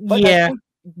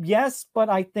 Yes, but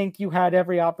I think you had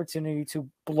every opportunity to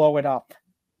blow it up.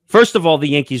 First of all, the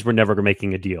Yankees were never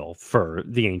making a deal for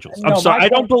the Angels. I'm sorry, I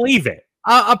don't believe it.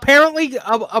 Apparently,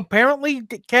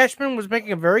 Cashman was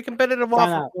making a very competitive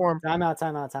offer for him. Time out.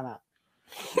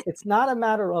 It's not a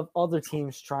matter of other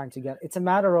teams trying to get. It's a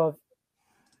matter of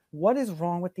what is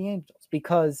wrong with the Angels?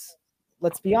 Because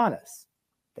let's be honest,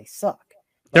 they suck.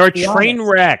 They're a train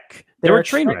wreck. They're a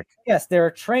train wreck. Yes, they're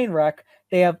a train wreck.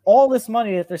 They have all this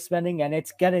money that they're spending, and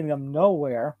it's getting them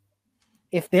nowhere.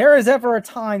 If there is ever a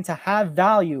time to have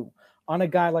value on a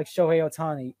guy like Shohei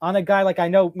Ohtani, on a guy like, I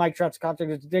know Mike Trout's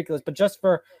contract is ridiculous, but just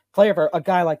for a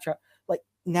guy like Trout, like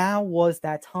now was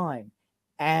that time.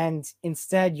 And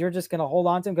instead, you're just going to hold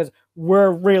on to him because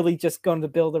we're really just going to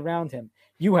build around him.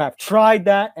 You have tried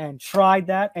that, and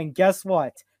guess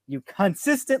what? You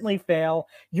consistently fail.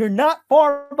 You're not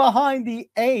far behind the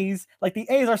A's. Like, the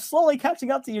A's are slowly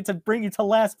catching up to you to bring you to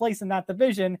last place in that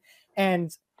division.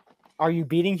 And are you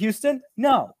beating Houston?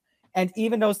 No. And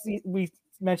even though we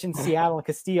mentioned Seattle and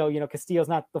Castillo, Castillo's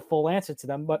not the full answer to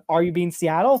them, but are you beating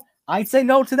Seattle? I'd say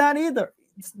no to that either.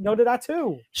 No to that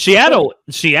too. Seattle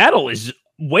is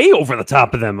way over the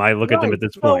top of them. I look at them at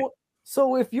this point.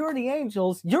 So if you're the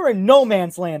Angels, you're in no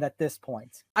man's land at this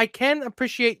point. I can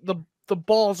appreciate the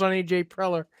balls on AJ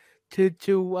Preller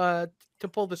to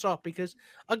pull this off, because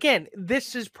again,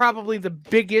 this is probably the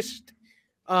biggest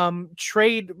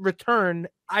trade return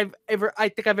I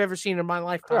think I've ever seen in my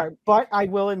lifetime. Right, but I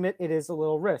will admit it is a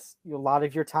little risk. A lot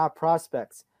of your top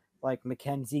prospects like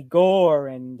Mackenzie Gore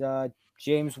and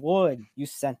James Wood, you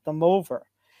sent them over.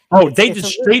 Oh, they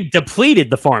just straight depleted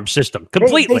the farm system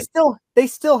completely. They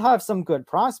still have some good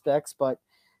prospects, but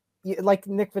like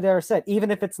Nick Videra said, even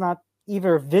if it's not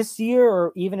either this year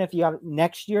or even if you got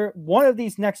next year, one of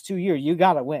these next 2 years, you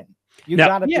got to win. You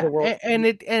got to be the world.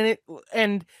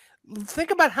 And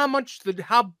think about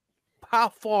how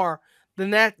far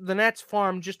the Nats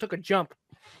farm just took a jump.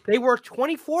 They were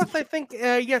 24th, I think,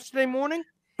 yesterday morning.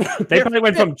 They probably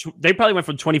went from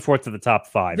 24th to the top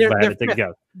 5.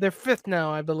 They're fifth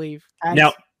now, I believe.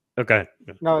 Okay.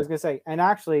 No, I was gonna say, and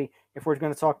actually, if we're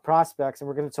going to talk prospects and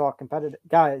we're going to talk competitive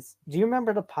guys, do you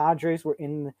remember the Padres were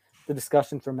in the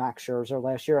discussion for Max Scherzer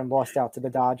last year and lost out to the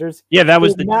Dodgers? Yeah, that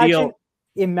was the deal.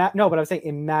 No, but I was saying,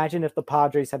 imagine if the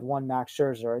Padres had won Max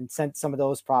Scherzer and sent some of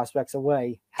those prospects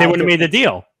away. They would have made the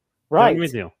deal. Right.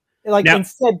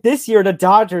 Instead this year, the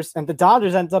Dodgers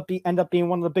end up being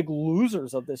one of the big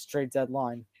losers of this trade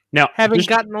deadline. Now, having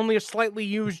gotten only a slightly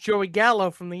used Joey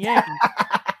Gallo from the Yankees.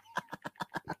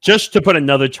 Just to put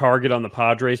another target on the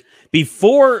Padres,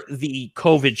 before the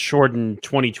COVID-shortened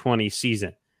 2020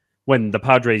 season, when the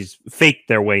Padres faked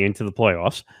their way into the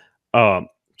playoffs, do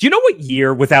you know what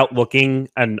year, without looking,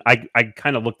 and I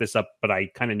kind of looked this up, but I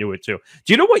kind of knew it too.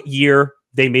 Do you know what year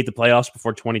they made the playoffs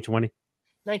before 2020?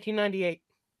 1998.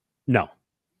 No.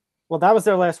 Well, that was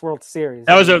their last World Series.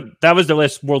 That was their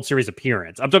last World Series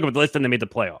appearance. I'm talking about the last time they made the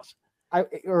playoffs.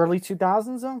 Early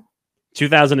 2000s, though?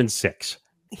 2006.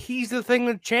 He's the thing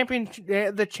that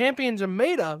the champions are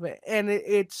made of, and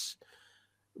it's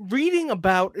reading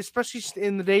about, especially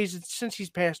in the days since he's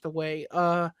passed away,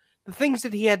 the things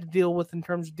that he had to deal with in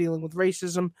terms of dealing with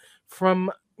racism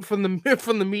from the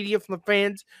media, from the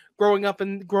fans, growing up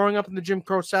in the Jim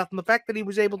Crow South, and the fact that he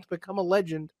was able to become a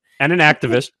legend and an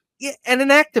activist. Yeah, and an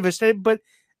activist, but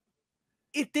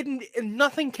it didn't.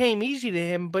 Nothing came easy to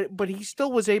him, but he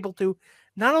still was able to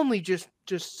not only just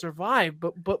survive,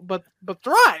 but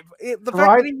thrive. The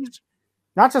fact that he was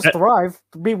not just thrive,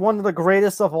 be one of the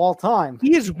greatest of all time.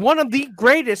 He is one of the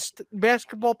greatest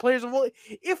basketball players of all.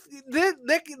 If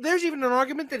there's even an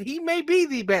argument that he may be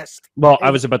the best. Well,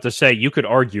 I was about to say, you could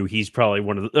argue he's probably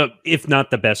one of the, if not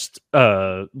the best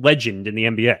legend in the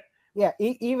NBA. Yeah,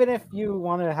 even if you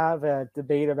want to have a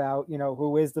debate about,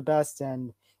 who is the best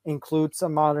and include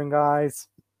some modern guys,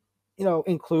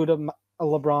 include a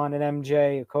LeBron, an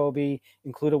MJ, a Kobe,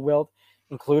 include a Wilt,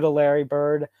 include a Larry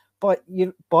Bird. But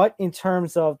in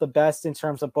terms of the best, in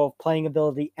terms of both playing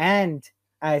ability and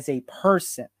as a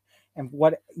person, and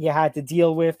what you had to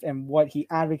deal with and what he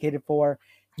advocated for,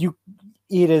 it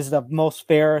is the most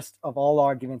fairest of all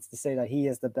arguments to say that he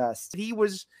is the best. He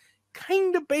was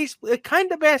kind of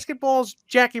basketball's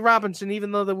Jackie Robinson,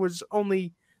 even though there was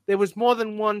more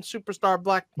than one superstar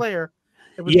black player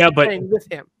that was playing with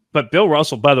him. But Bill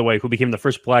Russell, by the way, who became the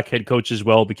first black head coach as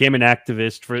well, became an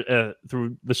activist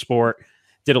through the sport,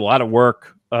 did a lot of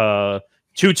work.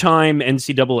 2-time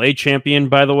NCAA champion,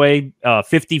 by the way,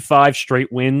 55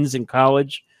 straight wins in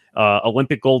college,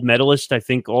 Olympic gold medalist, I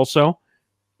think, also.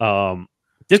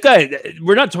 This guy,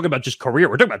 we're not talking about just career.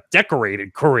 We're talking about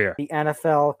decorated career. The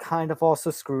NFL kind of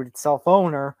also screwed itself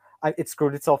over. It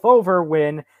screwed itself over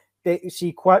when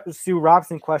Sue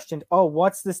Robinson questioned,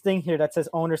 what's this thing here that says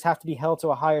owners have to be held to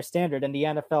a higher standard? And the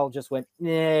NFL just went,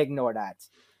 ignore that.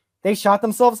 They shot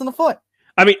themselves in the foot.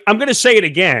 I mean, I'm going to say it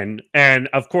again. And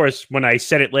of course, when I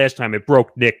said it last time, it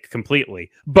broke Nick completely.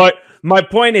 But my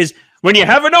point is, when you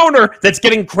have an owner that's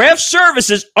getting craft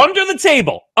services under the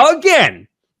table again,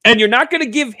 and you're not going to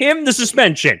give him the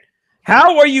suspension.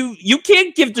 How are you? You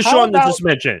can't give Deshaun the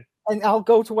suspension. And I'll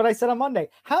go to what I said on Monday.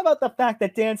 How about the fact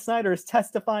that Dan Snyder is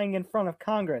testifying in front of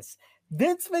Congress?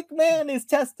 Vince McMahon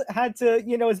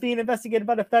is being investigated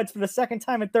by the feds for the second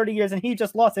time in 30 years, and he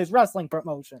just lost his wrestling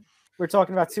promotion. We're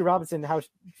talking about Sue Robinson, how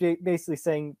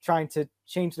basically trying to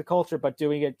change the culture, but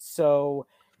doing it so,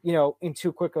 in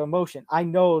too quick of a motion. I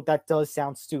know that does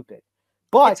sound stupid,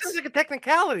 but it sounds like a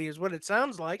technicality is what it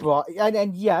sounds like. Well,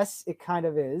 and yes, it kind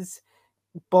of is,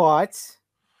 but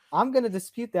I'm going to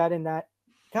dispute that in that,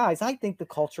 guys, I think the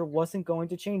culture wasn't going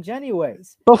to change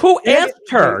anyways. But who asked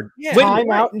her?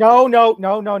 Time out. No.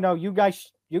 You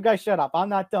guys shut up. I'm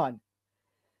not done.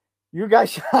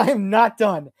 I'm not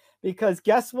done. Because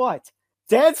guess what?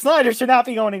 Dan Snyder should not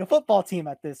be owning a football team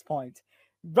at this point.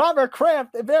 Robert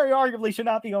Kraft very arguably should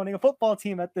not be owning a football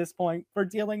team at this point for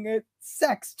dealing with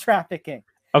sex trafficking.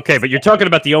 Okay, but you're talking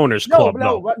about the owners club,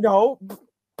 No.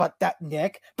 But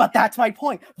that's my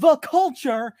point. The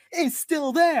culture is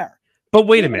still there. But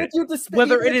wait a minute.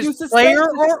 Whether it is player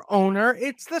or owner,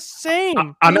 it's the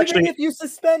same. If you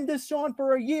suspend Deshaun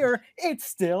for a year, it's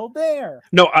still there.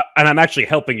 No, and I'm actually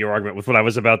helping your argument with what I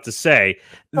was about to say.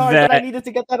 Sorry, but I needed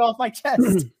to get that off my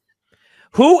chest.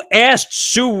 Who asked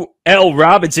Sue L.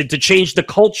 Robinson to change the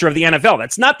culture of the NFL?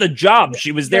 That's not the job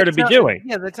she was there to be doing.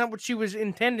 Yeah, that's not what she was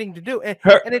intending to do. And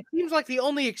it seems like the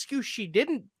only excuse she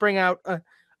didn't bring out a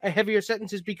heavier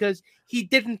sentence is because he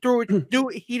didn't do it.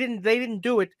 They didn't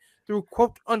do it through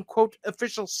quote unquote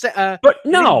official but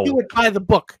no, do it by the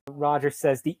book. Roger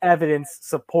says the evidence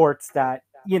supports that,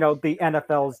 the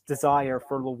NFL's desire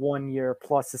for the 1 year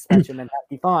plus suspension and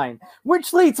hefty fine,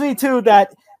 which leads me to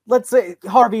that. Let's say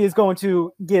Harvey is going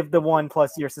to give the 1+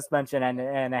 year suspension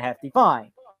and a hefty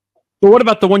fine. But what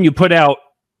about the one you put out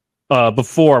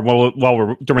before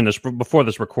before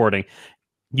this recording?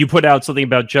 You put out something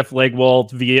about Jeff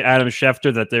Legwold via Adam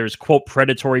Schefter that there's, quote,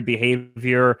 predatory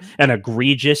behavior and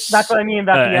egregious. That's what I mean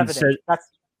about the evidence.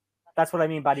 That's what I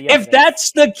mean by the evidence. If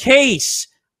that's the case,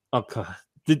 oh God,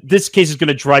 this case is going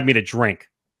to drive me to drink.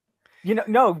 You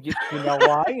know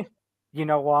why? You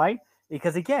know why?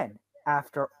 Because again,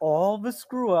 after all the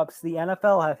screw-ups the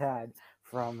NFL have had,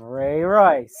 from Ray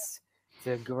Rice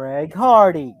to Greg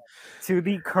Hardy to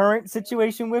the current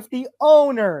situation with the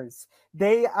owners,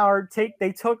 they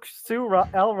took Sue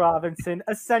L. Robinson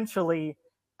essentially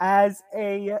as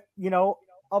a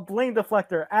blame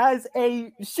deflector, as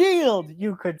a shield,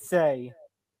 you could say.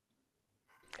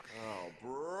 Oh,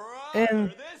 brother, and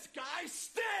this guy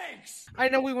stinks. I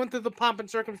know we went through the pomp and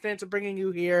circumstance of bringing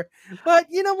you here, but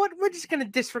you know what? We're just going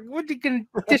to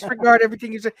disregard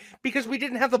everything you said because we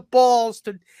didn't have the balls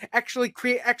to actually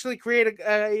create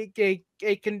a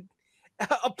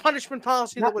punishment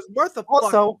policy that was worth a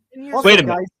also wait a minute.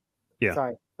 Guys, yeah.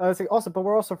 Sorry. But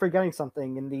we're also forgetting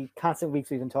something in the constant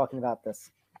weeks we've been talking about this.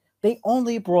 They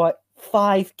only brought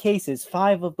 5 cases,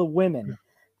 5 of the women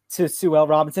to Sue L.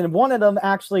 Robinson. And one of them,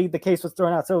 actually, the case was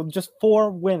thrown out. So just 4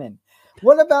 women.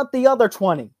 What about the other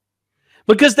 20?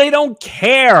 Because they don't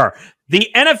care. The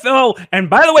NFL, and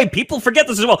by the way, people forget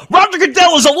this as well. Roger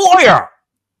Goodell is a lawyer.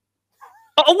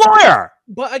 A lawyer.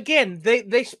 But again,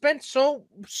 they spent so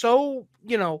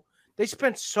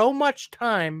much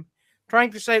time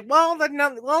trying to say, well,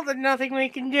 there's nothing we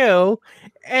can do,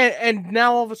 and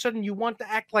now all of a sudden you want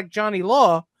to act like Johnny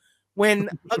Law, when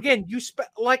again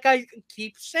like I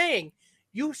keep saying,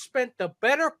 you spent the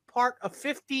better part of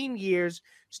 15 years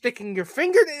sticking your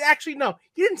finger. Actually, no,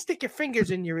 you didn't stick your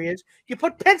fingers in your ears. You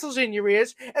put pencils in your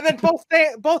ears, and then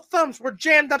both thumbs were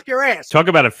jammed up your ass. Talk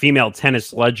about a female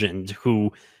tennis legend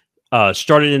who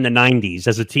started in the 90s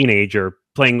as a teenager,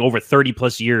 playing over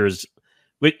 30+ years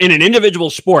in an individual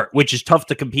sport, which is tough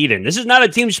to compete in. This is not a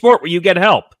team sport where you get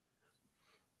help.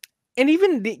 And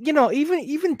even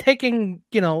taking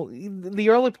the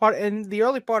early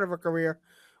part of her career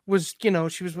was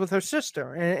she was with her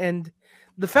sister, and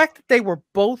the fact that they were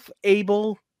both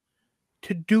able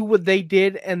to do what they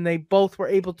did, and they both were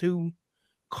able to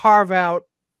carve out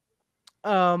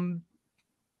an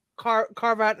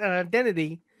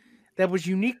identity that was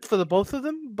unique for the both of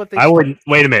them. But I wouldn't.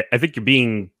 Wait a minute. I think you're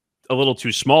being a little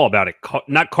too small about it.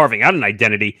 Not carving out an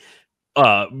identity,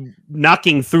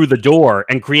 knocking through the door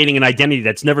and creating an identity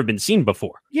that's never been seen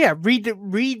before. Yeah,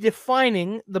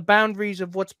 redefining the boundaries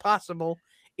of what's possible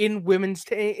in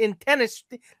in tennis,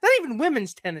 not even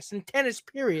women's tennis, in tennis,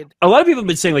 period. A lot of people have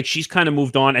been saying like she's kind of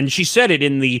moved on, and she said it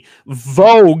in the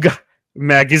Vogue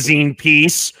magazine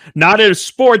piece, not a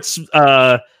sports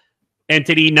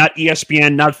entity, not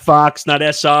ESPN, not Fox, not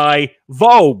SI,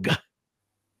 Vogue.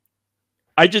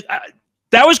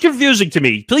 That was confusing to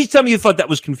me. Please tell me you thought that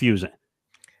was confusing.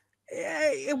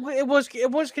 It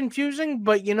was confusing,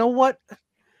 but you know what?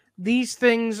 These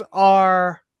things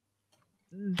are.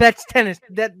 That's tennis.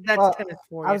 That's tennis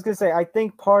for you. I was gonna say, I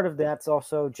think part of that's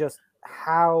also just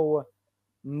how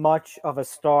much of a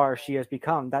star she has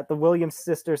become. That the Williams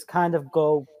sisters kind of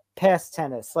go past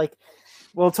tennis. Like,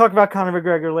 we'll talk about Conor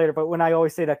McGregor later, but when I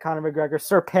always say that Conor McGregor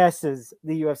surpasses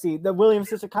the UFC, the Williams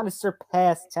sisters kind of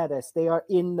surpass tennis. They are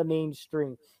in the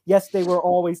mainstream. Yes, they were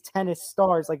always tennis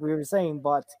stars, like we were saying,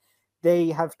 but they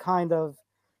have kind of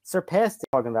surpassed it.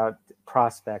 Talking about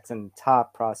prospects and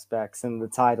top prospects and the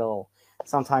title.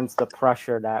 Sometimes the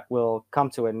pressure that will come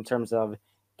to it in terms of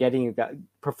getting you guys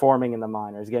performing in the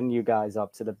minors, getting you guys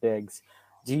up to the bigs.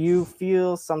 Do you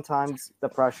feel sometimes the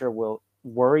pressure will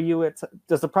worry you?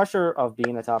 Does the pressure of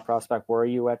being a top prospect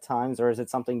worry you at times, or is it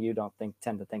something you don't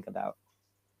tend to think about?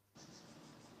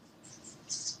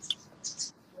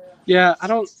 Yeah, I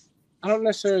don't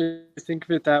necessarily think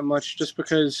of it that much, just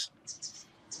because,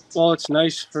 while it's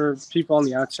nice for people on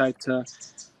the outside to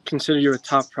consider you a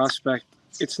top prospect,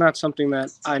 it's not something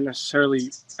that I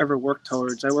necessarily ever work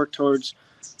towards. I work towards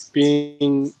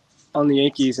being on the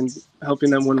Yankees and helping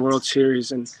them win World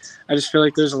Series. And I just feel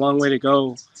like there's a long way to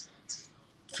go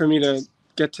for me to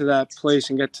get to that place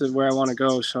and get to where I want to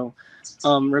go. So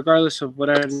regardless of what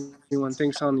anyone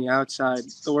thinks on the outside,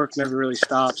 the work never really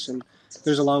stops. And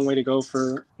there's a long way to go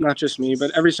for not just me,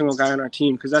 but every single guy on our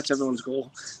team, because that's everyone's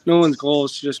goal. No one's goal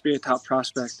is to just be a top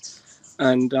prospect.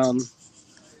 And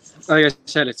like I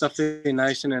said, it's definitely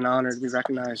nice and an honor to be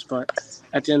recognized. But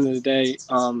at the end of the day,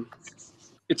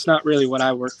 it's not really what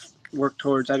I work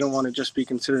towards. I don't want to just be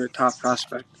considered a top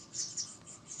prospect.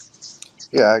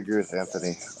 Yeah, I agree with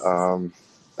Anthony.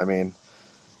 I mean,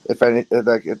 if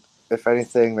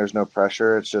anything, there's no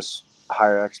pressure. It's just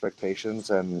higher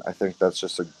expectations, and I think that's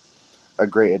just a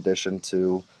great addition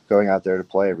to going out there to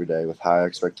play every day with high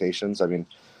expectations. I mean,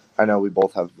 I know we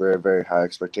both have very, very high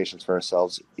expectations for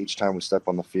ourselves each time we step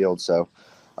on the field. So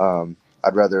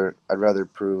I'd rather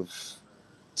prove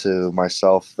to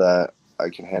myself that I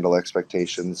can handle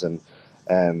expectations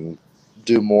and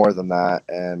do more than that.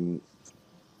 And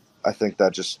I think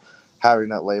that just having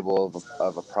that label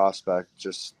of a prospect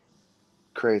just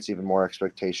creates even more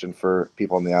expectation for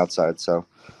people on the outside. So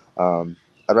I'd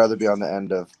rather be on the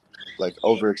end of like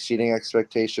over exceeding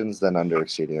expectations than under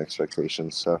exceeding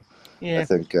expectations. So yeah. I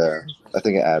think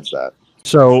it adds that.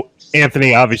 So,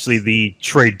 Anthony, obviously the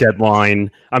trade deadline,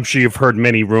 I'm sure you've heard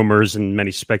many rumors and many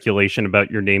speculation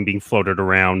about your name being floated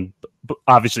around, but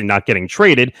obviously not getting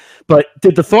traded. But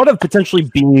did the thought of potentially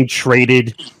being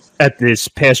traded at this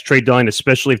past trade deadline,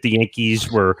 especially if the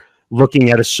Yankees were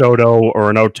looking at a Soto or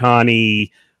an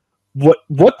Ohtani,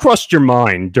 what crossed your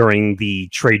mind during the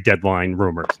trade deadline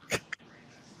rumors?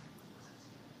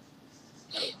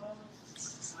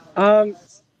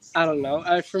 I don't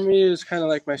know. For me, it was kind of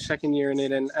like my second year in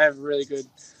it, and I have a really good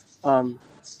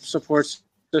support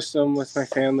system with my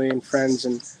family and friends,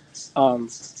 and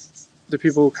the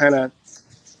people who kind of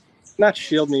not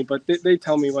shield me, but they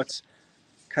tell me what's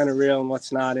kind of real and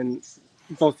what's not. And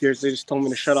both years, they just told me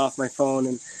to shut off my phone,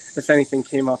 and if anything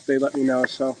came up, they let me know.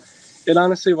 So it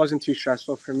honestly wasn't too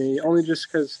stressful for me, only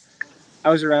just because I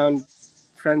was around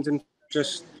friends and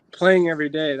just playing every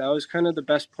day. That was kind of the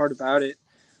best part about it,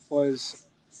 was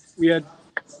we had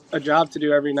a job to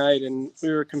do every night, and we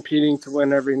were competing to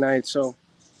win every night. So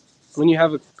when you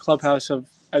have a clubhouse of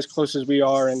as close as we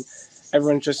are and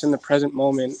everyone's just in the present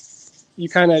moment, you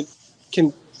kind of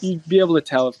can be able to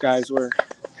tell if guys were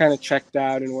kind of checked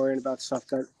out and worrying about stuff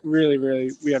that really,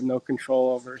 really we have no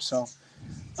control over. So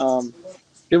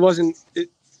it wasn't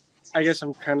 – I guess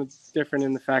I'm kind of different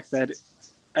in the fact that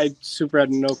I super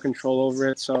had no control over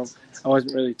it, so I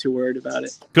wasn't really too worried about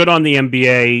it. Good on the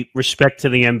NBA. Respect to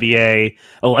the NBA.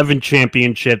 11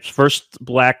 championships. First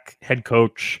black head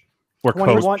coach or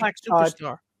coach. Black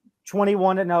superstar.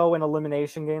 21-0 in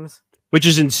elimination games. Which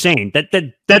is insane.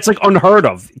 That's like unheard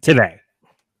of today.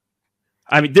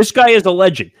 I mean, this guy is a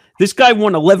legend. This guy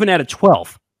won 11 out of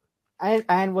 12.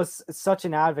 And was such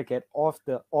an advocate off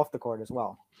the court as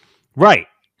well. Right.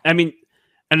 I mean,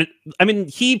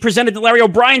 he presented the Larry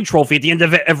O'Brien Trophy at the end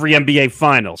of every NBA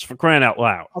Finals, for crying out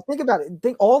loud. I think about it.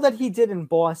 Think all that he did in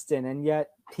Boston, and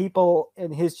yet people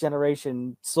in his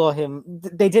generation saw him.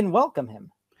 They didn't welcome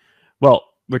him. Well,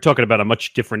 we're talking about a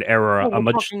much different era.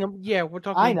 We're talking.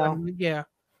 I know.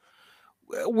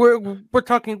 We're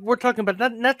talking about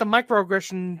not the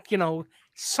microaggression.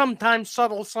 Sometimes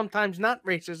subtle, sometimes not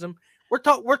racism.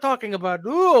 We're talking about.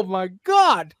 Oh my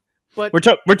God. But we're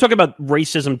talking about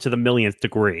racism to the millionth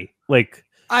degree. Like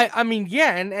I mean,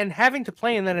 yeah, and having to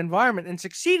play in that environment and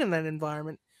succeed in that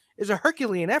environment is a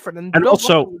Herculean effort, and And Bill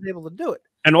also- Buffalo was able to do it.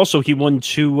 And also, he won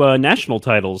 2 national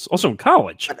titles, also in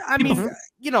college. But, I mean,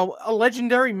 a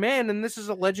legendary man, and this is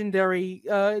a legendary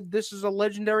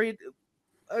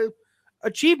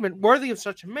achievement worthy of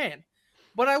such a man.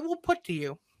 But I will put to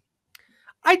you,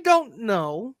 I don't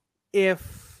know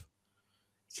if.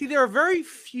 See, there are very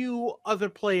few other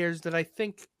players that I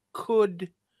think could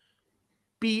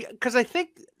be, because I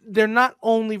think they're not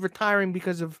only retiring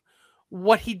because of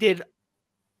what he did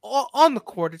on the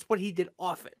court, it's what he did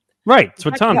off it. Right. That's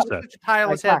what Tom He was said. such a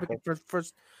tireless advocate for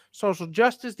social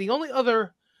justice. The only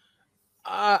other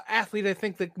athlete I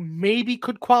think that maybe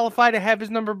could qualify to have his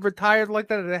number retired like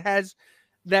that has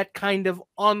that kind of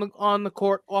on the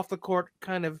court, off the court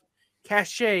kind of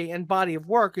cachet and body of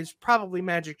work is probably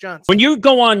Magic Johnson. When you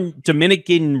go on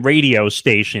Dominican radio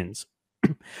stations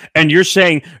and you're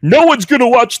saying, no one's going to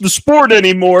watch the sport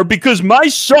anymore because my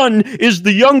son is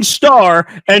the young star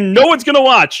and no one's going to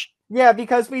watch. Yeah,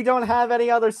 because we don't have any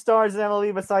other stars in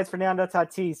MLB besides Fernando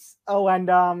Tatis. Oh, and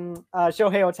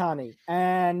Shohei Ohtani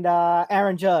and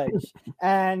Aaron Judge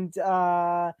and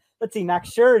let's see,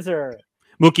 Max Scherzer,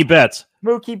 Mookie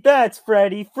Betts,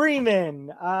 Freddie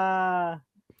Freeman,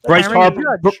 Bryce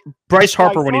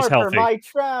Harper when he's healthy. Mike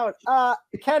Trout.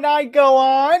 Can I go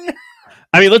on?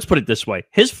 I mean, let's put it this way.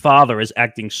 His father is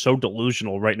acting so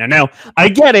delusional right now. Now, I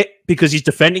get it because he's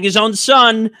defending his own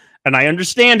son, and I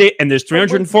understand it, and there's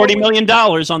 $340 million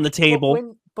on the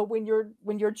table. But when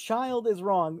your child is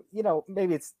wrong,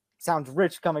 maybe it sounds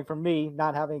rich coming from me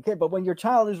not having a kid, but when your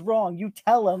child is wrong, you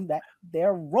tell them that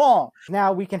they're wrong.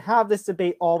 Now, we can have this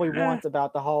debate all we want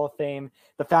about the Hall of Fame,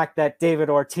 the fact that David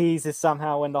Ortiz is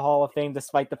somehow in the Hall of Fame,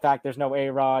 despite the fact there's no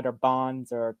A-Rod or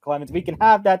Bonds or Clemens. We can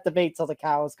have that debate till the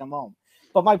cows come home.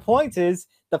 But my point is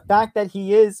the fact that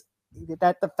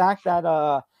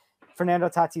Fernando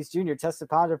Tatis Jr. tested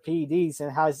positive PEDs and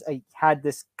has had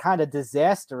this kind of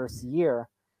disastrous year.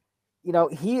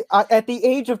 He at the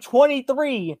age of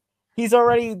 23, he's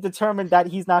already determined that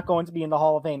he's not going to be in the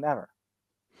Hall of Fame ever.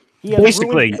 He has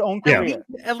basically his own career.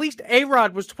 At least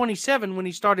A-Rod was 27 when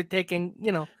he started taking.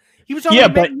 He was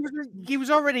already. He was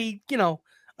already.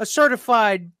 A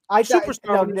certified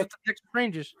superstar with the Texas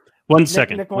Rangers. One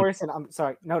second. Nick Morgasen, I'm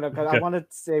sorry. No, because I want to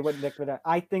say what Nick Vidal.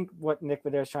 I think what Nick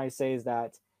Vidal is trying to say is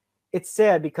that it's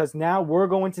sad because now we're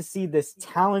going to see this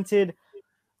talented,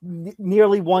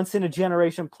 nearly once in a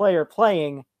generation player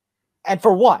playing, and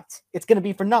for what? It's going to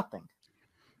be for nothing.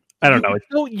 I don't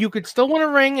know. You could still win a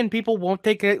ring, and people won't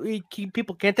take it.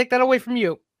 People can't take that away from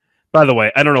you. By the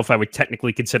way, I don't know if I would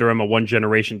technically consider him a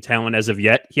one-generation talent as of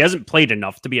yet. He hasn't played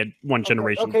enough to be a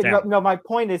one-generation talent. No, my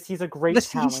point is he's a great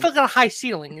talent. He's still got a high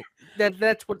ceiling.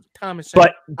 That's what Tom is saying.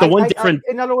 But the one different...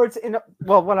 in other words,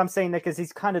 what I'm saying, Nick, is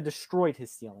he's kind of destroyed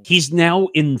his ceiling. He's now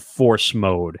in force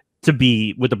mode to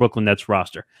be with the Brooklyn Nets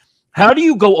roster. How do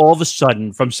you go all of a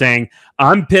sudden from saying,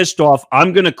 I'm pissed off,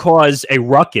 I'm going to cause a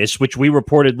ruckus, which we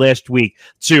reported last week,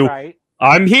 to... Right.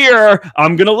 I'm here.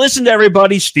 I'm going to listen to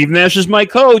everybody. Steve Nash is my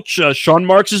coach. Sean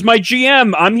Marks is my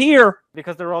GM. I'm here.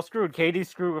 Because they're all screwed. KD's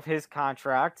screwed with his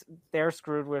contract. They're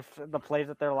screwed with the plays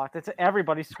that they're locked into.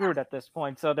 Everybody's screwed at this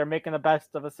point. So they're making the best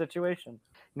of a situation.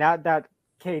 Now that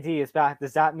KD is back,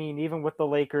 does that mean even with the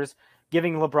Lakers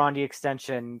giving LeBron the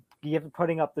extension,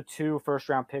 putting up the 2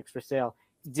 first-round picks for sale,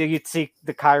 do you see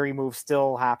the Kyrie move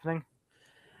still happening?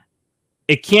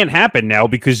 It can't happen now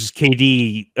because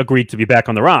KD agreed to be back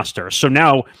on the roster. So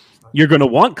now you're going to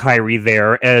want Kyrie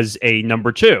there as a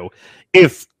number 2.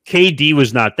 If KD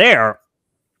was not there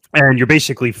and you're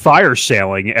basically fire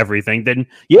sailing everything, then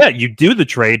yeah, you do the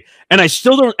trade. And I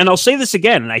still don't, and I'll say this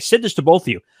again, and I said this to both of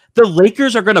you, the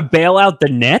Lakers are going to bail out the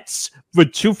Nets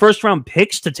with 2 first-round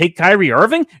picks to take Kyrie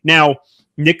Irving? Now,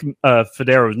 Nick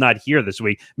Federo is not here this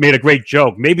week, made a great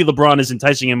joke. Maybe LeBron is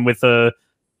enticing him with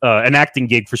an acting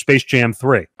gig for Space Jam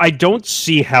 3. I don't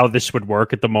see how this would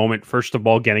work at the moment, first of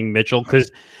all, getting Mitchell,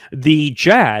 because the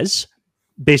Jazz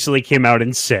basically came out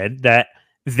and said that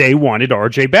they wanted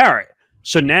RJ Barrett.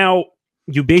 So now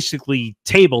you basically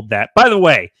tabled that. By the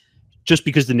way, just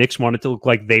because the Knicks wanted to look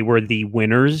like they were the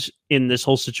winners in this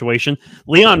whole situation,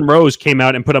 Leon Rose came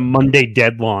out and put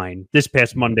a this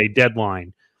past Monday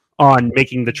deadline, on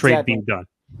making the trade being done.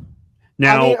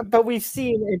 Now, we've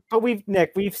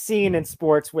seen in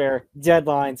sports where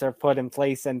deadlines are put in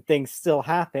place and things still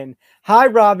happen. Hi,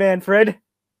 Rob Manfred.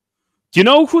 Do you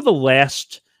know who the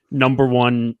last number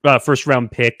 1 first round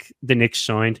pick the Knicks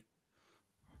signed?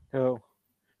 Who?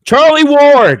 Charlie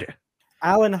Ward.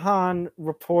 Alan Hahn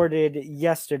reported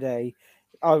yesterday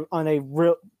on a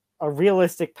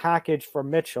realistic package for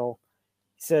Mitchell.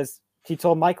 He says he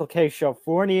told Michael Kay show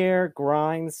Fournier,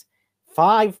 Grimes,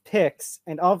 5 picks,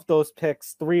 and of those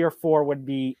picks, 3 or 4 would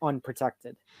be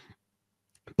unprotected.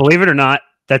 Believe it or not,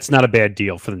 that's not a bad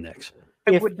deal for the Knicks.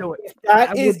 I would do it. If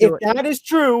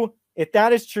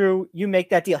that is true, you make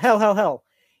that deal. Hell.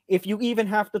 If you even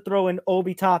have to throw in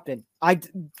Obi Toppin,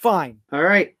 fine. All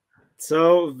right.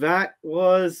 So that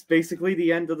was basically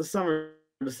the end of the summer,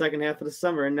 the second half of the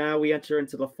summer, and now we enter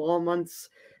into the fall months.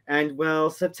 And well,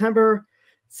 September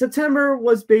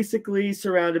was basically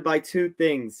surrounded by 2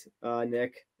 things,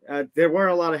 Nick. There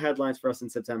weren't a lot of headlines for us in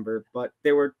September, but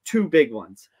there were 2 big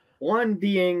ones. One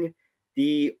being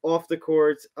the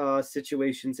off-the-court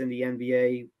situations in the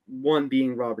NBA, one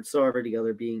being Robert Sarver, the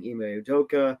other being Ime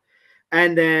Udoka,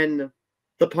 and then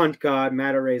the punt god,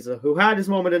 Matt Araiza, who had his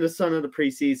moment in the sun in the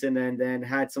preseason and then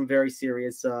had some very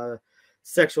serious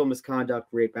sexual misconduct,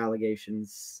 rape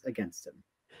allegations against him.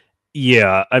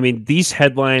 Yeah, I mean, these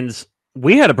headlines,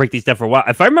 we had to break these down for a while.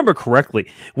 If I remember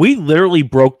correctly, we literally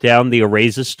broke down the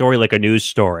Araiza story like a news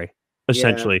story.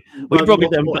 Essentially, we broke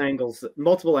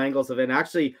multiple angles of it. And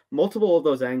actually, multiple of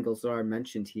those angles are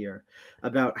mentioned here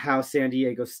about how San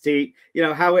Diego State,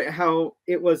 how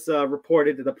it was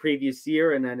reported the previous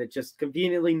year, and then it just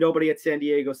conveniently nobody at San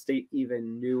Diego State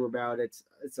even knew about it.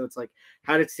 So it's like,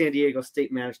 how did San Diego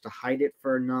State manage to hide it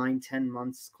for 9-10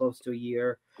 months, close to a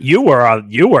year? You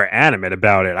were animate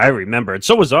about it. I remember it.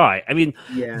 So was I. I mean,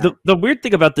 the weird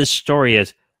thing about this story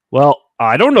is, well,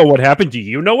 I don't know what happened. Do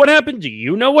you know what happened? Do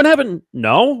you know what happened?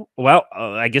 No? Well,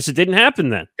 I guess it didn't happen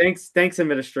then. Thanks,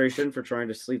 administration, for trying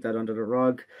to sweep that under the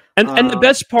rug. And the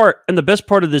best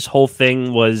part of this whole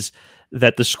thing was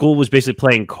that the school was basically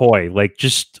playing coy, like,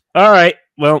 just, all right,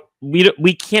 well,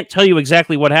 we can't tell you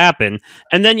exactly what happened.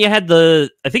 And then you had I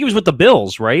think it was with the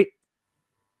Bills, right?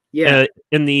 Yeah.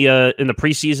 In the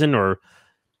preseason,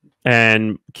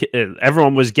 and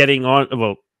everyone was getting on.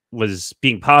 Well, was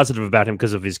being positive about him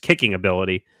because of his kicking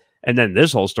ability, and then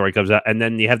this whole story comes out, and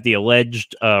then you have the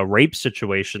alleged rape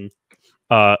situation.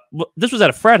 This was at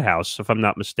a frat house, if I'm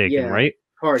not mistaken, right?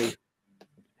 Party.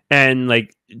 And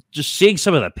like, just seeing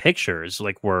some of the pictures,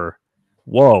 like, were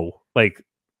like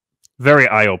very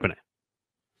eye opening.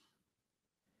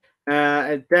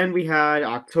 And then we had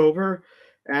October,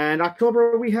 and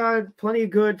October we had plenty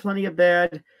of good, plenty of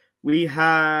bad. We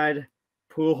had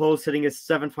Pujols hitting his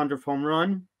 700th home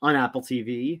run on Apple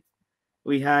TV.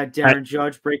 We had Darren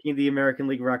Judge breaking the American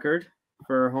League record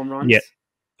for home runs. Yeah,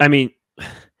 I mean,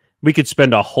 we could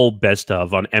spend a whole best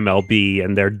of on MLB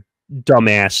and their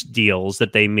dumbass deals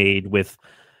that they made with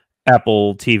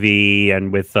Apple TV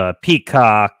and with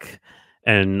Peacock,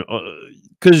 and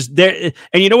because and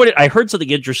you know what? I heard something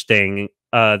interesting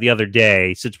the other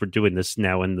day, since we're doing this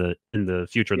now in the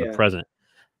future and the present,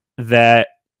 that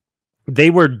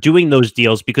they were doing those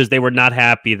deals because they were not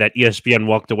happy that ESPN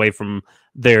walked away from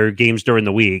their games during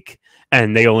the week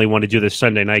and they only want to do the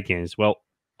Sunday night games. Well,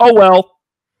 oh well.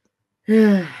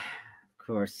 Of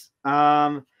course.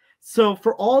 So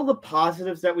for all the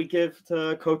positives that we give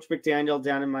to Coach McDaniel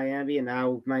down in Miami, and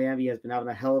now Miami has been having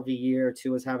a hell of a year,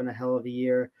 Tua is having a hell of a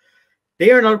year, they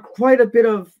earned quite a bit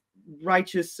of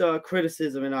righteous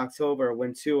criticism in October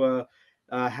when Tua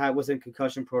was in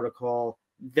concussion protocol,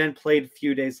 then played a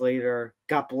few days later,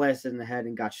 got blasted in the head,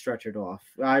 and got stretchered off.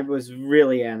 I was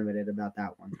really animated about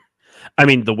that one. I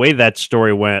mean, the way that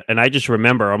story went, and I just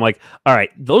remember, I'm like, all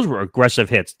right, those were aggressive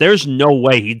hits. There's no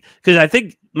way because I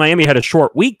think Miami had a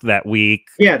short week that week.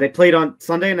 Yeah, they played on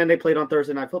Sunday, and then they played on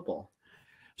Thursday Night Football.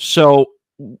 So,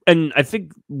 and I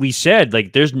think we said,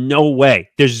 like, there's no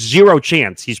way. There's zero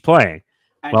chance he's playing.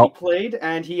 And he played,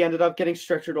 and he ended up getting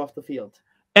stretchered off the field.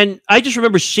 And I just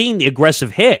remember seeing the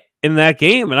aggressive hit in that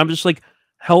game, and I'm just like,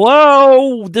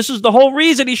 hello, this is the whole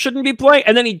reason he shouldn't be playing.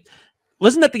 And then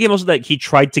wasn't that the game also that he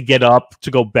tried to get up to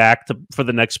go back for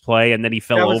the next play, and then he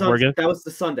fell over again? That was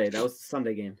the Sunday. That was the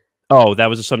Sunday game. Oh, that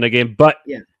was a Sunday game. But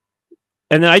yeah.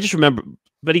 And then I just remember,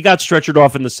 but he got stretchered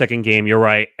off in the second game. You're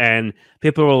right. And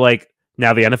people were like,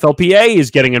 now the NFLPA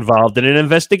is getting involved in an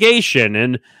investigation.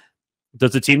 And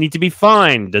does the team need to be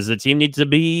fined? Does the team need to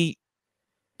be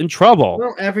in trouble?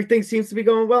 Well, everything seems to be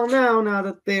going well now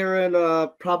that they're in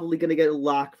probably going to get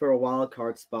locked for a wild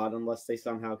card spot unless they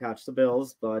somehow catch the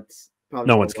Bills. But probably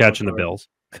no one's catching the Bills.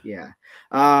 Yeah.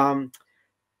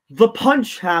 The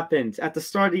punch happened at the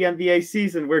start of the NBA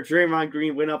season where Draymond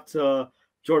Green went up to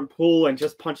Jordan Poole and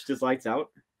just punched his lights out.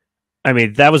 I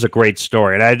mean, that was a great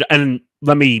story. And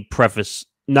let me preface,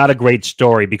 not a great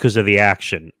story because of the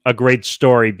action. A great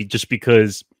story just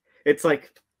because it's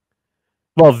like,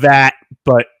 well,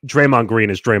 but Draymond Green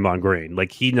is Draymond Green.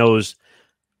 Like, he knows,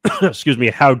 excuse me,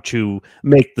 how to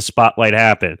make the spotlight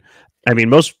happen. I mean,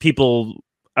 most people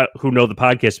who know the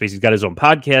podcast space, he's got his own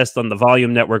podcast on the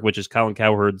Volume Network, which is Colin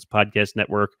Cowherd's podcast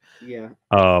network. Yeah.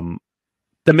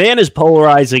 The man is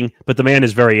polarizing, but the man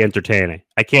is very entertaining.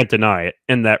 I can't deny it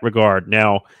in that regard.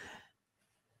 Now,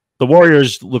 the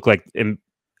Warriors look like,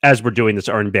 as we're doing this,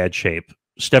 are in bad shape.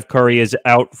 Steph Curry is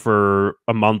out for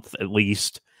a month at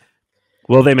least.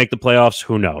 Will they make the playoffs?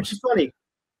 Who knows?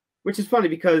 Which is funny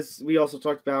because we also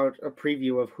talked about a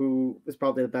preview of who is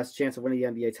probably the best chance of winning the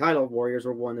NBA title. Warriors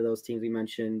were one of those teams we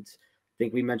mentioned. I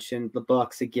think we mentioned the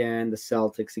Bucks again, the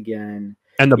Celtics again.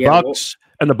 And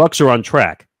the Bucks are on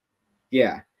track.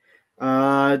 Yeah.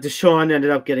 Deshaun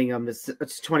ended up getting a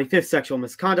 25th sexual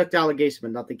misconduct allegation,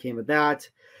 but nothing came of that.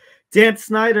 Dan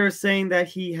Snyder is saying that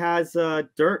he has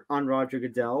dirt on Roger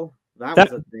Goodell. That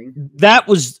was a thing. That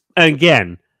was,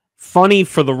 again, funny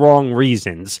for the wrong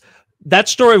reasons. That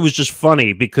story was just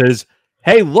funny because,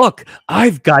 hey, look,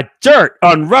 I've got dirt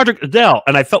on Roger Goodell.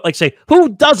 And I felt like saying, who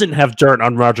doesn't have dirt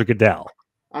on Roger Goodell?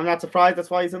 I'm not surprised. That's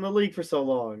why he's in the league for so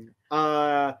long.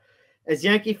 As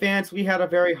Yankee fans, we had a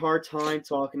very hard time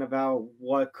talking about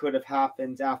what could have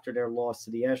happened after their loss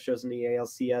to the Astros in the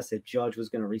ALCS, if Judge was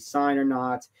going to resign or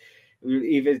not. We were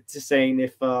even to saying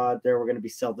if there were going to be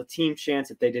sell the team chance,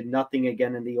 if they did nothing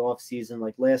again in the offseason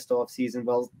like last offseason.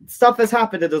 Well, stuff has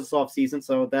happened in this offseason,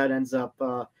 so that ends up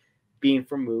being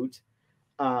for moot.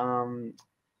 And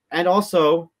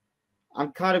also,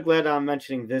 I'm kind of glad I'm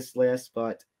mentioning this list,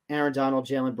 but Aaron Donald,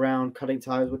 Jaylen Brown cutting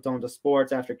ties with Donda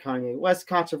Sports after Kanye West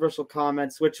controversial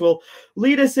comments, which will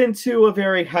lead us into a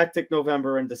very hectic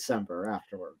November and December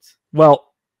afterwards. Well,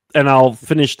 and I'll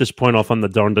finish this point off on the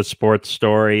Donda Sports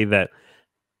story that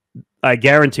I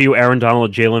guarantee you Aaron Donald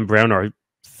and Jaylen Brown are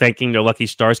thanking their lucky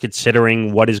stars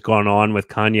considering what has gone on with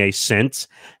Kanye since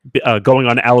going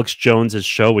on Alex Jones's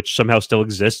show, which somehow still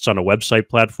exists on a website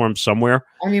platform somewhere.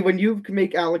 I mean, when you can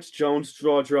make Alex Jones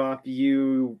draw drop,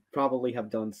 you probably have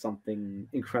done something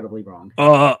incredibly wrong.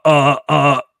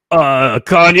 Kanye,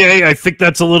 I think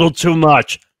that's a little too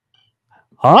much.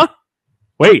 Huh?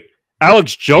 Wait,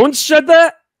 Alex Jones said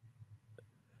that?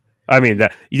 I mean,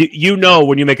 that you know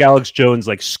when you make Alex Jones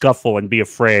like scuffle and be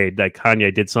afraid that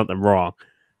Kanye did something wrong.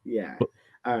 Yeah.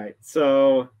 All right.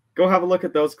 So go have a look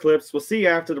at those clips. We'll see you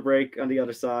after the break on the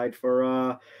other side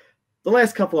for the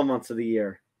last couple of months of the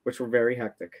year, which were very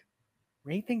hectic.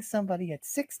 Raping somebody at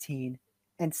 16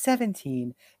 and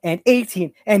 17 and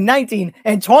 18 and 19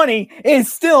 and 20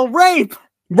 is still rape.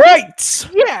 Right.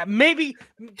 Yeah, maybe.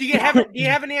 Do you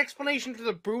have any explanation for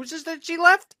the bruises that she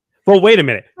left? Well, wait a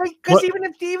minute. Because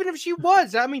even if she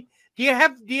was, I mean, do you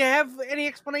have any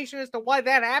explanation as to why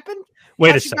that happened?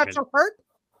 Wait How a she second. got so hurt?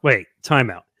 Wait,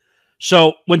 time out.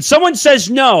 So when someone says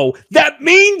no, that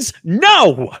means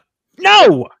no.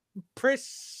 No.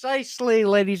 Precisely,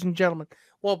 ladies and gentlemen.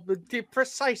 Well,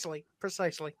 precisely.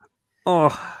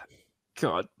 Oh,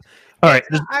 God. All right.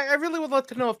 I really would love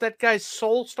to know if that guy's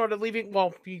soul started leaving.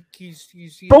 Well, he's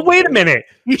but wait a minute.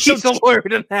 He's a lawyer. He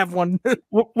doesn't have one.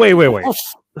 Wait.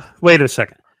 Wait a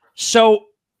second. So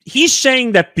he's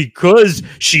saying that because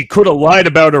she could have lied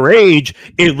about her age,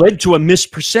 it led to a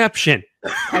misperception.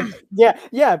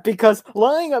 Yeah, because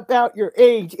lying about your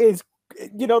age is,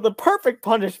 the perfect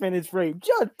punishment is rape.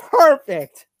 Just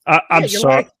perfect. I'm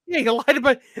sorry. You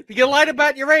lied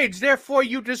about your age, therefore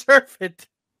you deserve it.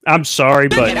 I'm sorry,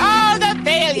 but Look at all the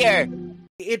failure.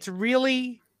 It's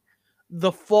really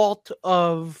the fault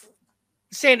of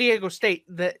San Diego State,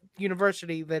 the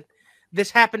university, that this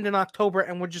happened in October,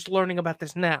 and we're just learning about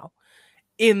this now.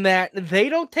 In that they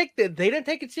don't take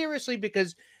it seriously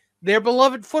because their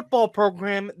beloved football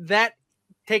program that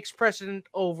takes precedent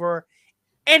over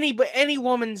any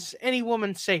woman's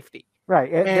safety. Right.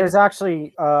 There's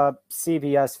actually a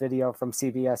CBS video from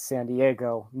CBS San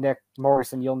Diego. Nick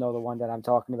Morgasen, you'll know the one that I'm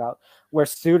talking about, where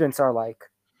students are like,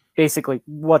 basically,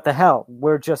 what the hell?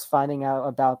 We're just finding out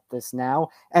about this now.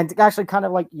 And actually, kind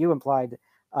of like you implied,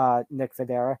 Nick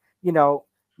Federa,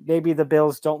 maybe the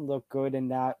Bills don't look good in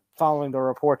that. Following the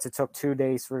reports, it took 2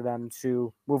 days for them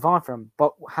to move on from.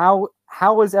 But how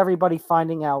is everybody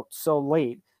finding out so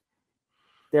late?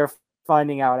 They're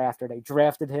finding out after they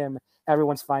drafted him.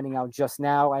 Everyone's finding out just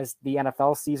now as the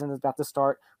NFL season is about to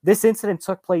start. This incident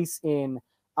took place in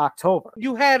October.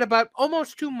 You had about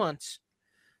almost 2 months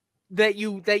that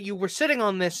you were sitting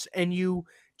on this, and you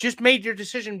just made your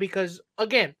decision because,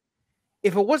 again,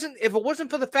 if it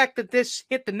wasn't for the fact that this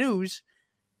hit the news,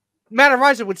 Matt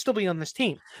Araiza would still be on this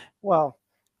team. Well,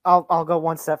 I'll go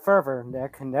one step further,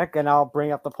 Nick, and I'll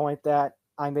bring up the point that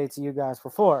I made to you guys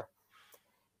before.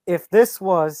 If this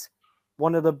was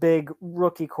one of the big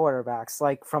rookie quarterbacks,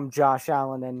 like from Josh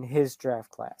Allen and his draft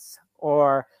class,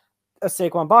 or a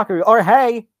Saquon Barkley, or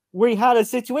hey, We had a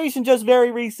situation just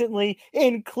very recently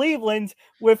in Cleveland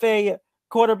with a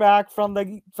quarterback from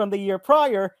the year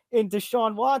prior in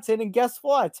Deshaun Watson, and guess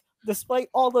what? Despite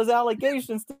all those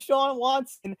allegations, Deshaun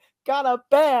Watson got a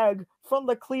bag from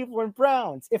the Cleveland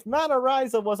Browns. If Matt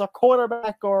Araiza was a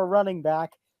quarterback or a running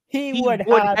back, he would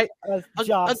have a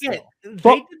job. Again,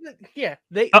 still.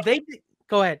 they did.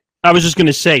 Go ahead. I was just going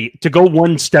to say, to go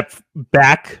one step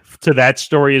back to that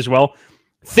story as well,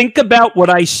 think about what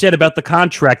I said about the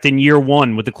contract in year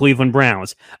one with the Cleveland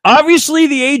Browns. Obviously,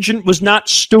 the agent was not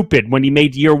stupid when he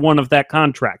made year one of that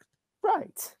contract.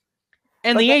 Right.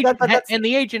 And the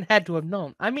agent had to have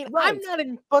known. I mean, right. I'm not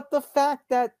in. But the fact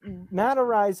that Matt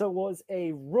Araiza was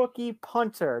a rookie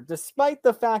punter, despite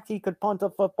the fact he could punt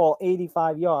a football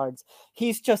 85 yards,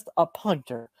 he's just a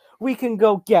punter. We can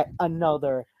go get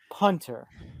another punter.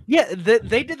 Yeah,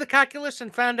 they did the calculus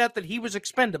and found out that he was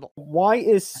expendable. Why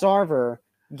is Sarver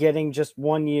getting just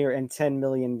 1 year and $10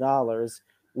 million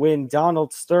when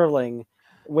Donald Sterling,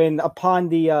 when upon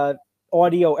the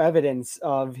audio evidence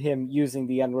of him using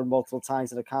the N-word multiple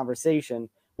times in a conversation,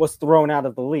 was thrown out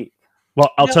of the league? Well,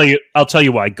 I'll tell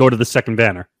you why. Go to the second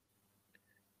banner.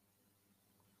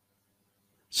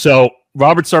 So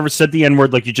Robert Sarver said the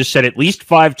N-word, like you just said, at least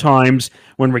 5 times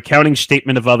when recounting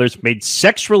statement of others, made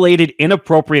sex-related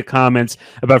inappropriate comments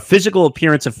about physical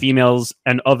appearance of females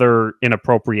and other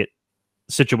inappropriate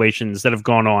situations that have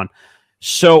gone on.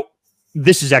 So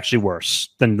this is actually worse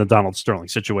than the Donald Sterling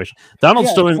situation. Donald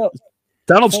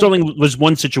Sterling was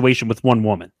one situation with one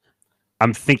woman.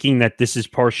 I'm thinking that this is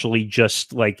partially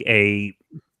just like a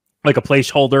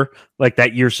placeholder, like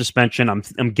that year suspension.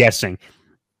 I'm guessing,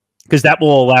 because that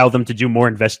will allow them to do more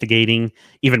investigating,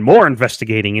 even more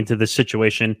investigating into this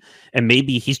situation. And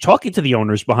maybe he's talking to the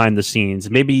owners behind the scenes.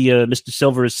 Maybe Mr.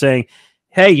 Silver is saying,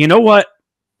 hey, you know what?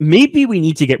 Maybe we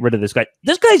need to get rid of this guy.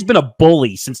 This guy's been a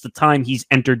bully since the time he's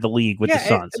entered the league with the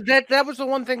Suns. That was the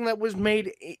one thing that was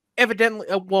made evidently,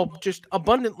 just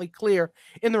abundantly clear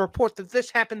in the report, that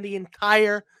this happened the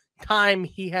entire time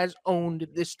he has owned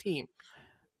this team.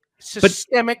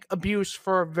 Systemic abuse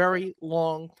for a very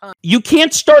long time. You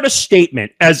can't start a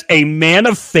statement as a man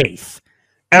of faith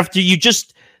after you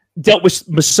just dealt with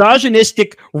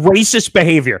misogynistic, racist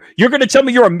behavior. You're going to tell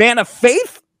me you're a man of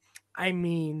faith? I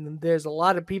mean, there's a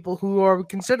lot of people who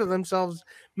consider themselves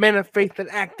men of faith that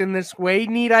act in this way.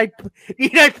 Need I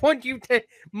point you to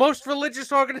most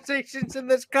religious organizations in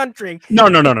this country?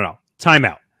 No. Time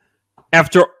out.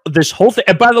 After this whole thing,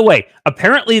 and by the way,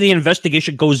 apparently the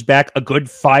investigation goes back a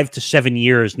good 5 to 7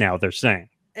 years now, they're saying.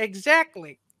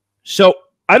 Exactly. So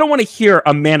I don't want to hear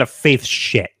a man of faith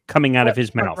shit coming out of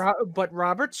his mouth. But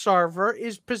Robert Sarver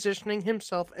is positioning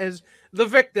himself as the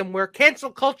victim, where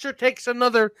cancel culture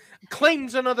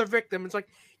claims another victim. It's like,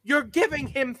 you're giving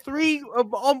him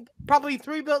probably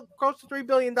close to $3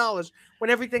 billion when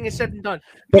everything is said and done.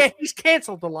 Yeah, he's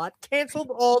canceled a lot, canceled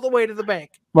all the way to the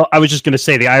bank. Well, I was just going to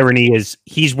say the irony is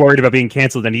he's worried about being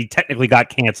canceled, and he technically got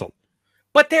canceled.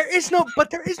 But there is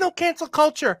no cancel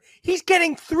culture. He's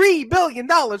getting $3 billion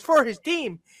for his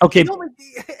team. Okay,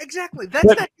 exactly. That's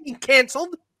not being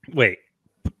canceled. Wait.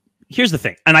 Here's the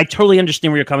thing, and I totally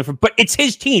understand where you're coming from, but it's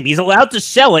his team. He's allowed to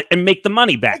sell it and make the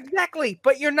money back. Exactly,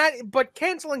 but you're not. But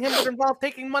canceling him would involve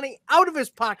taking money out of his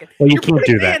pocket. Well, you can't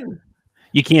do that.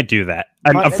 You can't do that.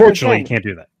 Unfortunately, you can't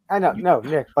do that. I know, no,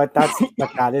 Nick, but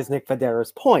that is Nick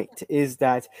Federer's point, is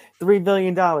that $3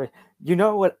 billion. You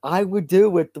know what I would do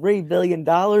with $3 billion?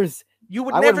 You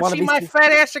would never see my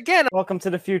fat ass again. Welcome to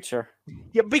the future.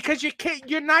 Yeah, because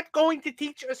you're not going to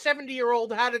teach a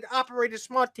 70-year-old how to operate a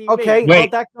smart TV. Okay, well,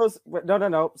 that goes.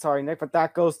 No. Sorry, Nick, but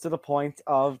that goes to the point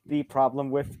of the problem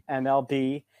with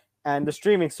MLB and the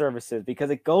streaming services, because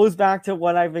it goes back to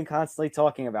what I've been constantly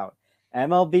talking about.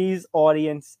 MLB's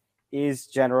audience is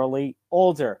generally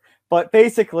older, but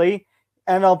basically,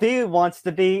 MLB wants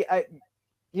to be.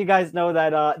 You guys know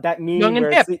that meme young and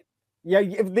where hip.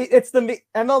 It's the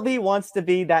MLB wants to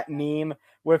be that meme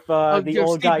with the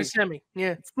old Steve guy. Buscemi.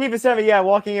 Yeah, Steve Buscemi,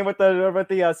 walking in with the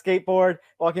skateboard,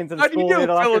 walking into the school.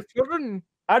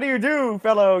 How do you do,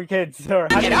 fellow kids? Or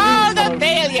how do you do, all the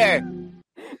failure.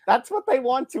 That's what they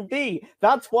want to be.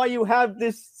 That's why you have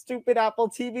this stupid Apple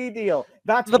TV deal.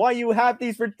 That's why you have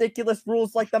these ridiculous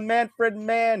rules like the Manfred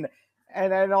Man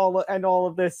and all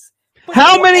of this.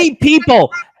 How many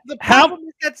people? The problem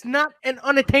is that's not an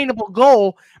unattainable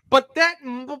goal, but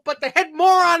the head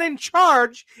moron in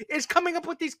charge is coming up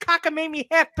with these cockamamie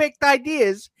half-baked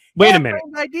ideas. Wait a minute.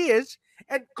 Ideas,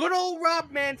 and good old Rob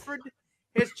Manfred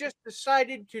has just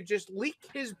decided to just leak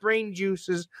his brain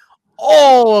juices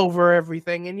all over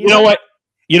everything. And you know what?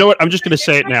 You know what? I'm just going to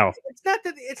say it now. It's not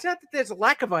that there's a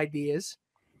lack of ideas.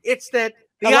 It's that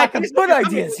I like the good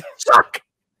ideas. Suck.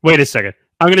 Wait a second.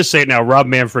 I'm going to say it now. Rob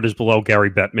Manfred is below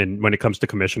Gary Bettman when it comes to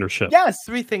commissionership. Yes.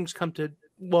 Three things come to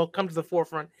the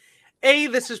forefront. A,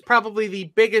 this is probably the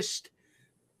biggest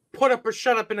put up or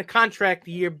shut up in a contract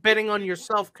year, betting on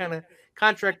yourself kind of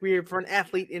contract year for an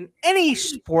athlete in any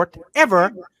sport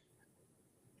ever.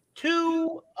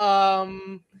 Two,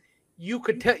 you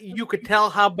could tell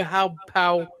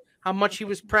how much he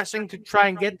was pressing to try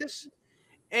and get this.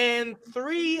 And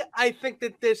three, I think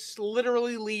that this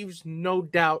literally leaves no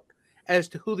doubt as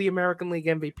to who the American League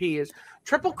MVP is.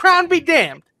 Triple Crown be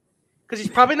damned, because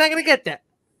he's probably not going to get that.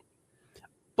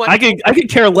 But I could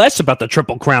care less about the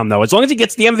Triple Crown, though. As long as he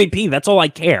gets the MVP, that's all I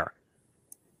care.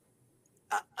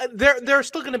 There's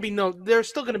still going to be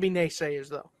naysayers,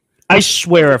 though. I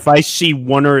swear, if I see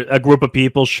one or a group of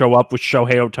people show up with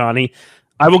Shohei Ohtani,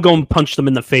 I will go and punch them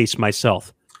in the face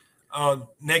myself.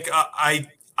 Nick,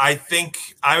 I think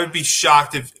I would be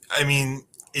shocked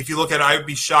if you look at it, I would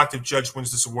be shocked if Judge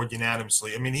wins this award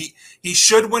unanimously. I mean, he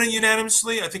should win it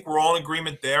unanimously. I think we're all in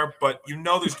agreement there, but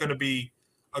there's going to be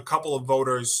a couple of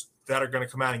voters that are going to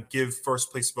come out and give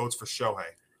first place votes for Shohei.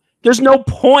 There's no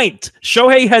point.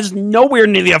 Shohei has nowhere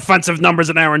near the offensive numbers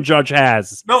that Aaron Judge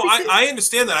has. No, I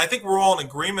understand that. I think we're all in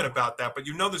agreement about that, but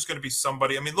there's going to be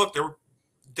somebody. I mean, look,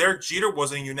 Derek Jeter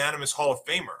wasn't a unanimous Hall of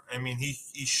Famer. I mean, he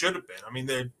should have been. I mean,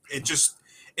 it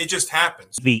just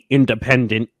happens. The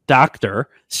independent doctor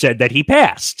said that he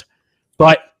passed,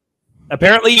 but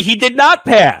apparently he did not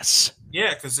pass.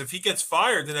 Yeah, because if he gets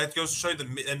fired, then that goes to show you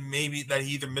that maybe that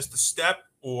he either missed a step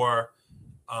or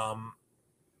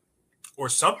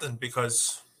something.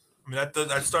 Because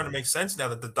that's starting to make sense now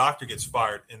that the doctor gets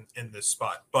fired in this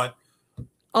spot. But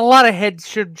a lot of heads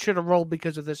should have rolled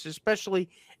because of this, especially,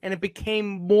 and it became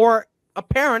more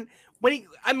apparent when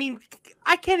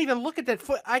I can't even look at that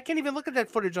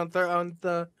footage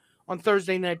on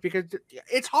Thursday night because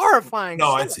it's horrifying.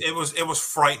 No, it was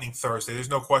frightening Thursday. There's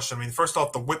no question. I mean, first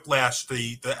off, the whiplash,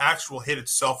 the actual hit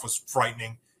itself was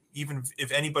frightening, even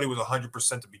if anybody was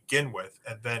 100% to begin with,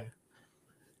 and then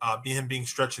him being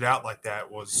stretched out like that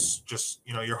was just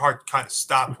your heart kind of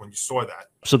stopped when you saw that.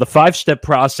 So the 5-step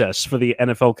process for the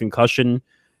NFL concussion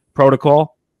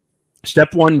protocol: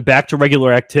 step 1, back to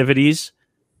regular activities.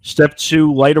 Step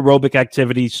 2, light aerobic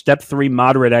activity. Step 3,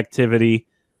 moderate activity.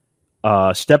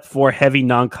 Step 4, heavy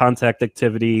non-contact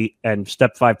activity. And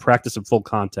step 5, practice of full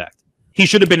contact. He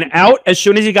should have been out as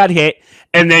soon as he got hit,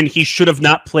 and then he should have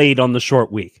not played on the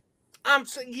short week.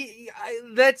 That's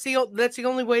the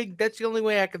only way. That's the only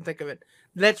way I can think of it.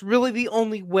 That's really the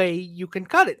only way you can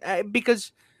cut it,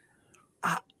 because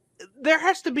there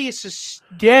has to be a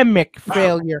systemic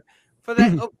failure for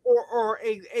that, or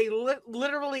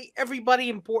literally everybody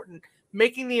important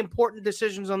making the important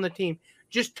decisions on the team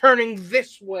just turning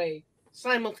this way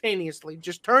simultaneously,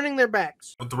 just turning their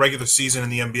backs. With the regular season in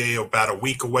the NBA about a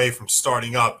week away from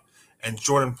starting up, and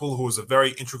Jordan Poole, who was a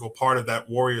very integral part of that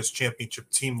Warriors championship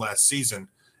team last season,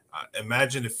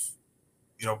 imagine if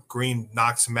Green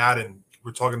knocks him out, and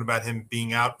we're talking about him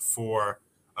being out for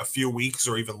a few weeks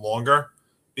or even longer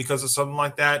because of something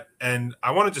like that. And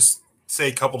I want to just say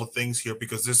a couple of things here,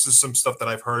 because this is some stuff that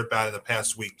I've heard about in the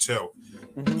past week too.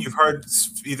 Mm-hmm.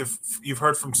 You've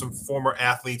heard from some former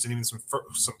athletes and even some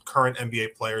current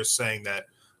NBA players saying that,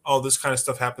 oh, this kind of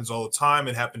stuff happens all the time.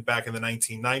 It happened back in the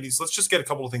 1990s. Let's just get a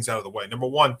couple of things out of the way. Number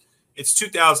one, it's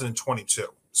 2022.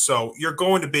 So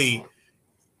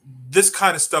this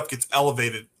kind of stuff gets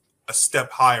elevated a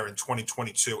step higher in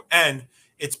 2022. And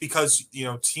it's because,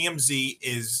 TMZ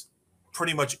is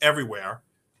pretty much everywhere,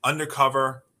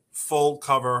 undercover, full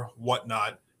cover,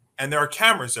 whatnot. And there are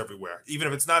cameras everywhere, even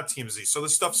if it's not TMZ. So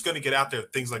this stuff's going to get out there.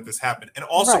 Things like this happen. And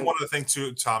also One other thing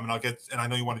too, Tom, and I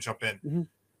know you want to jump in. Mm-hmm.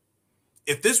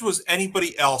 If this was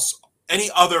anybody else, any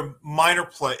other minor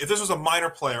player, if this was a minor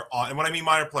player and when I mean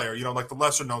minor player, like the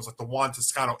lesser knowns, like the Juan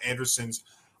Toscano Andersons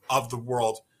of the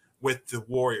world with the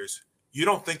Warriors, you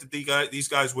don't think that these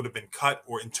guys would have been cut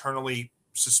or internally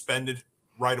suspended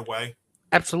right away?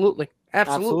 Absolutely.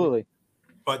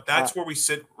 But that's where we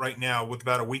sit right now with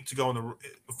about a week to go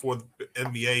before the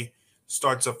NBA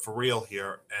starts up for real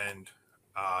here. And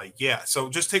so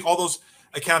just take all those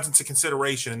accounts into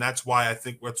consideration, and that's why I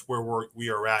think that's where we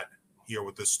are at here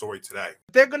with this story today.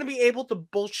 They're going to be able to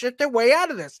bullshit their way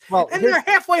out of this. And they're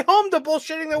halfway home to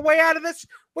bullshitting their way out of this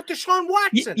with Deshaun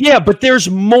Watson. Yeah, but there's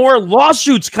more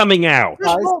lawsuits coming out.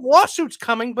 There's more lawsuits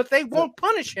coming, but they won't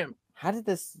punish him. How did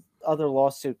this other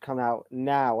lawsuit come out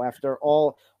now after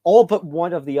all but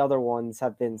one of the other ones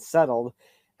have been settled?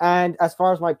 And as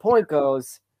far as my point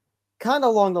goes, kind of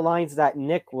along the lines that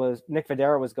Nick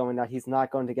Federa was going, that he's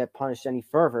not going to get punished any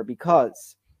further,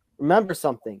 because remember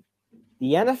something,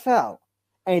 the NFL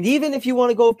And even if you want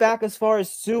to go back as far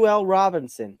as Sue L.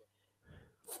 Robinson,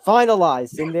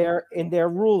 finalized in their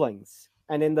rulings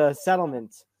and in the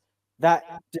settlement that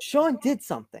Deshaun did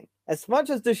something. As much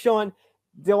as Deshaun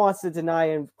wants to deny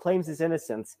and claims his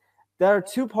innocence, there are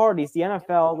two parties, the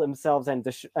NFL themselves and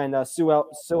Sue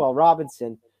L.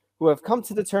 Robinson, who have come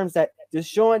to the terms that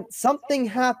Deshaun, something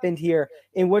happened here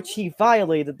in which he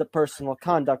violated the personal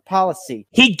conduct policy.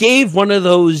 He gave one of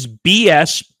those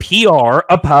BS PR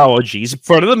apologies in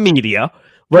front of the media.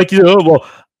 Like, well,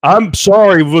 I'm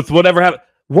sorry with whatever happened.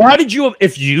 Why did you,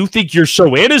 if you think you're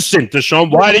so innocent,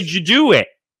 Deshaun, why did you do it?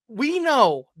 We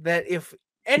know that if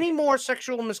any more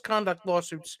sexual misconduct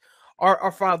lawsuits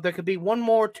are filed, there could be 1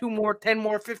 more, 2 more, 10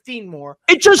 more, 15 more.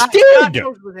 It just God did.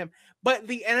 knows with him. But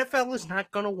the NFL is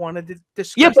not going to want to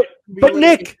discuss. Yeah, but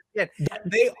Nick,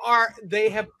 they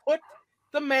have put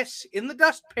the mess in the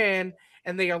dustpan,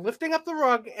 and they are lifting up the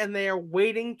rug, and they are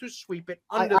waiting to sweep it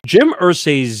under. Jim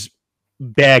Irsay's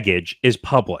baggage is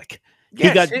public.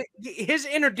 Yes, his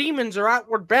inner demons are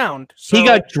outward bound. So. He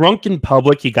got drunk in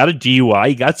public. He got a DUI.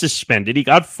 He got suspended. He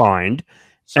got fined.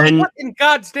 So what in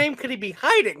God's name could he be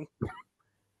hiding?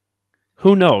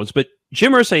 Who knows? But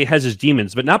Jim Irsay has his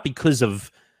demons, but not because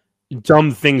of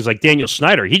dumb things like Daniel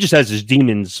Snyder. He just has his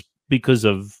demons because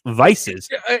of vices.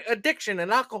 Addiction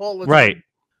and alcoholism. Right.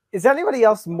 Is anybody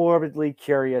else morbidly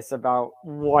curious about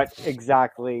what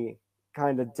exactly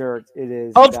kind of dirt it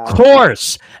is? Of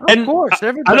course. Of course.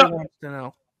 Everybody wants to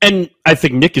know. And I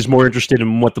think Nick is more interested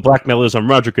in what the blackmail is on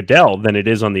Roger Goodell than it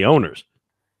is on the owners.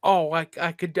 Oh, I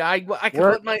could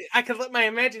let my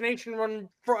imagination run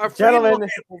for a gentlemen.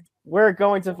 We're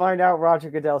going to find out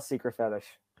Roger Goodell's secret fetish.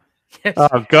 Yes.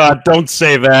 Oh God! Don't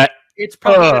say that. It's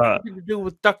probably nothing to do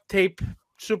with duct tape,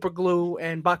 super glue,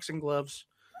 and boxing gloves.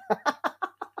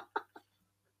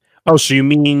 Oh, so you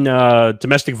mean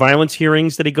domestic violence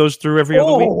hearings that he goes through every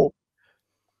other week?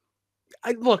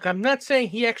 Look, I'm not saying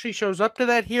he actually shows up to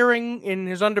that hearing in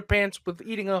his underpants with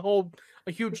eating a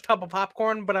huge tub of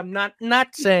popcorn, but I'm not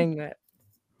saying that.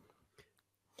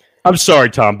 I'm sorry,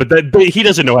 Tom, but he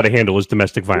doesn't know how to handle his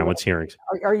domestic violence hearings.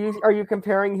 Are you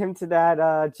comparing him to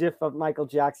that GIF of Michael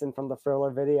Jackson from the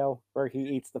Thriller video where he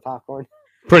eats the popcorn?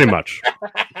 Pretty much.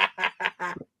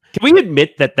 Can we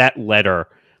admit that letter?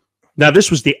 Now, this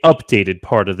was the updated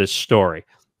part of this story.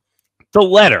 The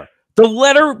letter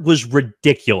was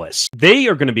ridiculous. They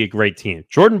are going to be a great team.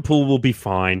 Jordan Poole will be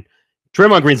fine.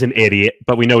 Draymond Green's an idiot,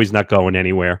 but we know he's not going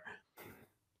anywhere.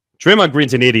 Draymond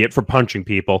Green's an idiot for punching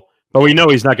people, but we know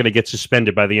he's not going to get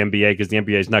suspended by the NBA because the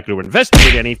NBA is not going to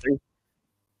investigate anything.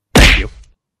 Thank you.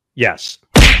 Yes.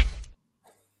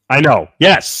 I know.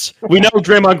 Yes. We know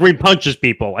Draymond Green punches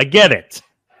people. I get it.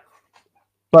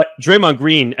 But Draymond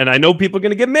Green, and I know people are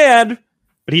going to get mad,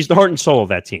 but he's the heart and soul of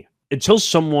that team. Until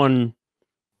someone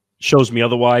shows me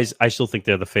otherwise, I still think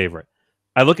they're the favorite.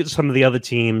 I look at some of the other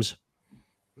teams.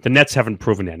 The Nets haven't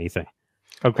proven anything.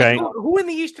 Okay. Who in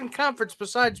the Eastern Conference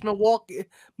besides Milwaukee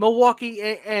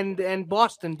and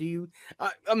Boston do you?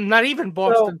 Not even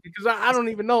Boston, because I don't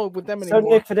even know with them anymore. So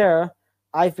Nick Federa,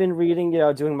 I've been reading,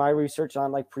 doing my research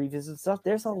on like previews and stuff.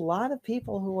 There's a lot of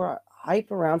people who are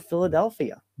hype around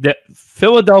Philadelphia.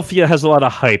 Philadelphia has a lot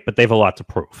of hype, but they have a lot to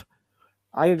prove.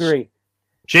 I agree.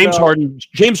 James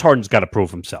Harden's got to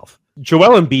prove himself.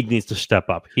 Joel Embiid needs to step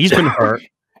up. He's been hurt.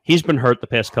 He's been hurt the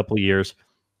past couple of years.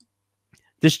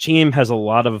 This team has a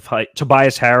lot of hype.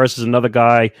 Tobias Harris is another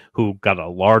guy who got a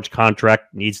large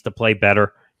contract, needs to play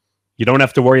better. You don't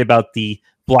have to worry about the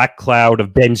black cloud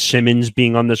of Ben Simmons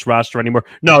being on this roster anymore.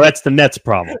 No, that's the Nets'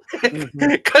 problem.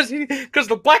 Because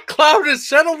the black cloud has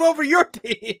settled over your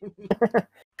team.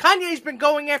 Kanye's been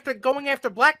going after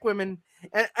black women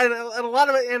and a lot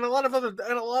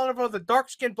of other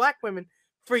dark-skinned black women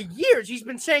for years. He's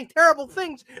been saying terrible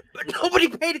things, but nobody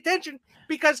paid attention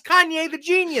because Kanye the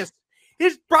genius.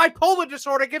 His bipolar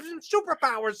disorder gives him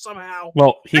superpowers somehow.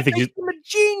 Well, he thinks he's him a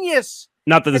genius.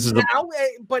 Not that this is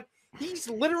but he's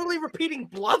literally repeating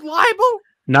blood libel.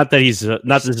 Not that he's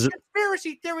not this is a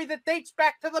conspiracy theory that dates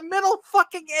back to the Middle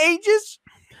fucking Ages,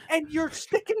 and you're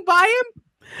sticking by him.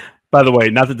 By the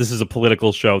way, not that this is a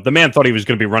political show. The man thought he was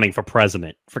going to be running for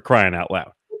president, for crying out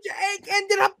loud.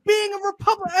 Ended up being a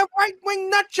right-wing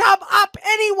nut job up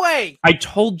anyway.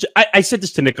 I said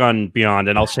this to Nick on Beyond,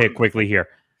 and I'll say it quickly here.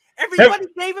 Everybody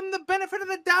gave him the benefit of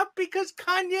the doubt because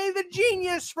Kanye the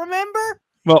genius, remember?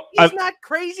 Well, he's not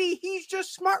crazy. He's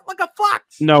just smart like a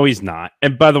fox. No, he's not.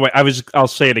 And by the way, I'll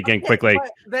say it again quickly.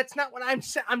 That's not what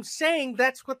I'm saying.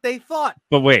 That's what they thought.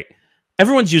 But wait,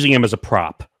 everyone's using him as a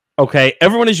prop. Okay,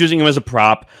 everyone is using him as a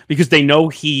prop because they know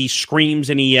he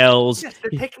screams and he yells. Yes,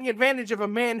 they're taking advantage of a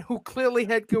man who clearly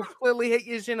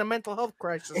is in a mental health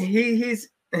crisis.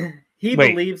 he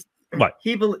Wait, believes what?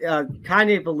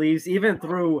 Kanye believes even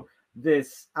through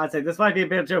this. I'd say this might be a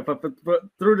bit of a joke, but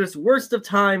through this worst of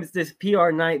times, this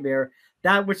PR nightmare,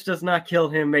 that which does not kill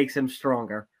him makes him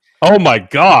stronger. Oh my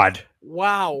God!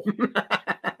 Wow.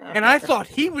 And I thought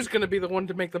he was going to be the one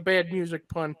to make the bad music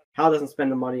pun. Hal doesn't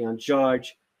spend the money on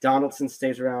Judge. Donaldson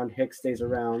stays around. Hicks stays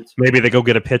around. Maybe they go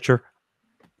get a pitcher.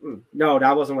 No,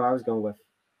 that wasn't what I was going with.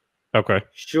 Okay.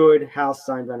 Should Hal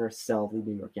Steinbrenner sell the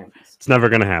New York Yankees? It's never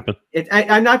going to happen.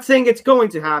 I'm not saying it's going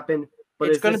to happen, but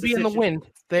it's going to be in the wind.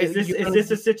 Is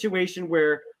this a situation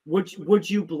where would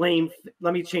you blame?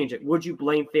 Let me change it. Would you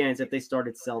blame fans if they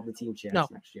started sell the team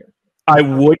chance next year? I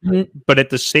wouldn't, but at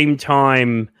the same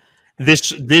time,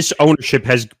 this ownership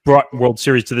has brought World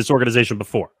Series to this organization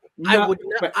before. No, I would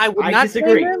not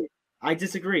disagree. I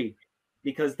disagree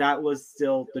because that was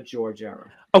still the George era.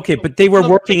 Okay, but they were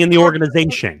working in the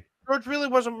organization. George really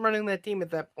wasn't running that team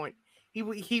at that point. He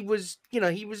was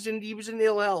in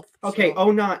ill health. Okay,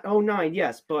 so. 09,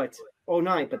 yes, but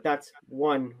 09, but that's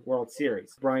one World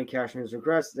Series. Brian Cashman has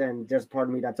regressed, and there's a part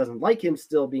of me that doesn't like him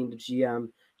still being the GM.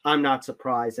 I'm not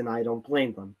surprised, and I don't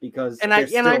blame them because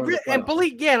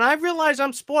I realize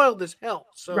I'm spoiled as hell.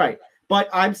 So. Right, but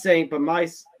I'm saying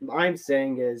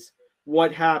is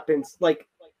what happens. Like,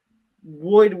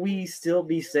 would we still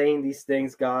be saying these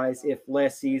things, guys, if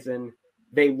last season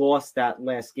they lost that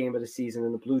last game of the season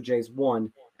and the Blue Jays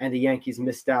won, and the Yankees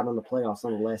missed out on the playoffs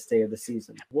on the last day of the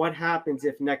season? What happens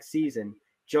if next season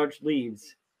Judge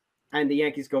leaves and the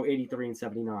Yankees go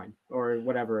 83-79 or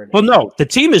whatever it is? Well, no, the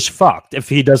team is fucked if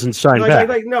he doesn't sign back.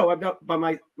 But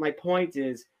my point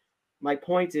is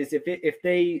if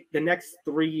they the next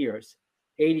 3 years,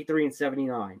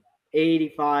 83-79,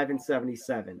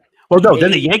 85-77. Well, no,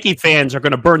 then the Yankee fans are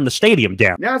going to burn the stadium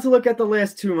down. Now to look at the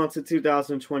last 2 months of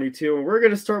 2022, and we're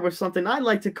going to start with something I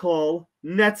like to call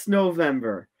Nets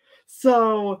November.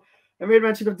 So, I made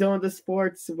mention of doing the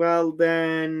sports. Well,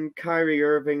 then Kyrie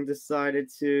Irving decided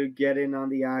to get in on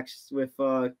the action with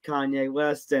Kanye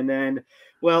West, and then,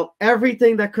 well,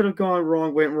 everything that could have gone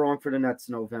wrong went wrong for the Nets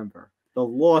November. The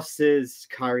losses,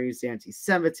 Kyrie's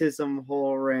anti-Semitism,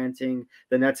 whole ranting,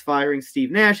 the Nets firing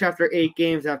Steve Nash after 8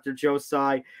 games after Joe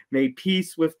Tsai made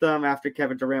peace with them after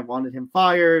Kevin Durant wanted him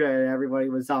fired and everybody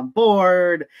was on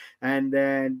board. And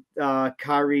then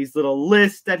Kyrie's little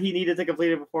list that he needed to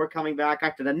complete before coming back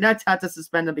after the Nets had to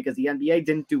suspend him because the NBA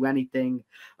didn't do anything.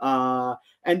 And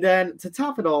then to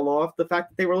top it all off, the fact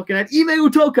that they were looking at Ime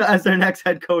Udoka as their next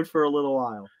head coach for a little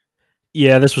while.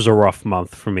 Yeah, this was a rough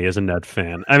month for me as a Net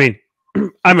fan. I mean,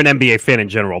 I'm an NBA fan in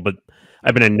general, but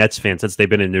I've been a Nets fan since they've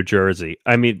been in New Jersey.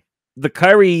 I mean, the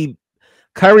Kyrie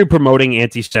promoting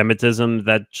anti-Semitism,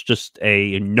 that's just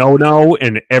a no-no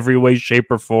in every way, shape,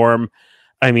 or form.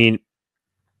 I mean,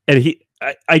 and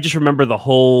I just remember the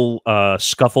whole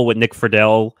scuffle with Nick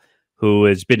Friedel, who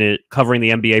has been covering the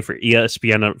NBA for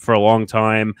ESPN for a long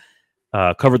time,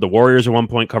 covered the Warriors at one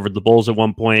point, covered the Bulls at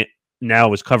one point,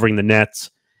 now is covering the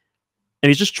Nets. And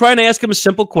he's just trying to ask him a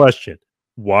simple question.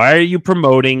 Why are you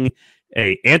promoting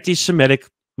a anti-Semitic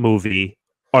movie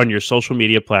on your social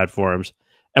media platforms?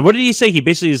 And what did he say? He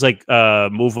basically is like,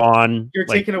 move on. You're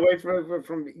taking away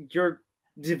from you're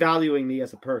devaluing me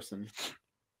as a person.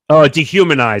 Oh,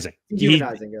 dehumanizing.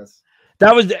 Dehumanizing, yes.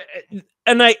 That was,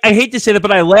 and I hate to say that,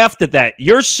 but I laughed at that.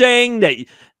 You're saying that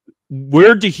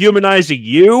we're dehumanizing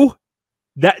you?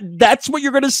 That's what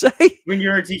you're going to say? When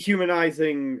you're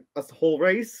dehumanizing a whole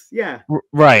race? Yeah.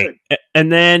 Right. Good.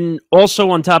 And then also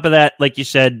on top of that, like you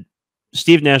said,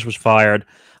 Steve Nash was fired.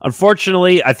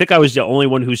 Unfortunately, I think I was the only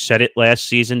one who said it last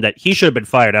season that he should have been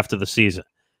fired after the season.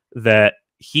 That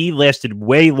he lasted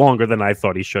way longer than I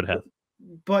thought he should have.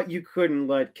 But you couldn't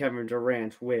let Kevin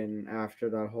Durant win after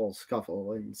that whole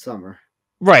scuffle in summer.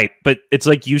 Right. But it's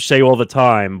like you say all the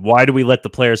time, why do we let the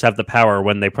players have the power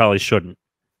when they probably shouldn't?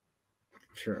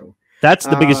 True. That's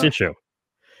the biggest issue.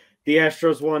 The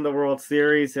Astros won the World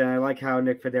Series, and I like how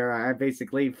Nick Federa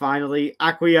basically finally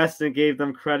acquiesced and gave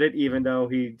them credit, even though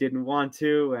he didn't want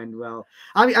to. And well,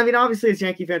 I mean, obviously, as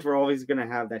Yankee fans, we're always going to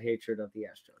have that hatred of the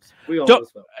Astros. We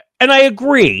always will. And I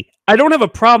agree. I don't have a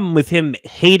problem with him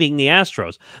hating the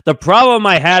Astros. The problem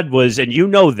I had was, and you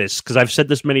know this because I've said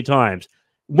this many times,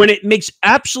 when it makes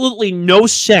absolutely no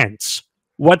sense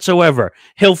whatsoever,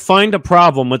 he'll find a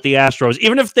problem with the Astros,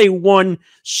 even if they won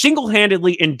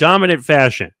single-handedly in dominant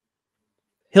fashion.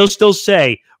 He'll still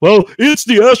say, well, it's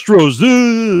the Astros.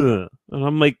 And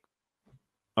I'm like,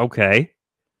 okay.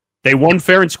 They won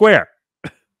fair and square.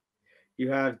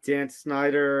 You have Dan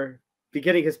Snyder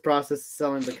beginning his process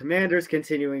selling the Commanders,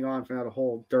 continuing on from that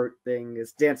whole dirt thing.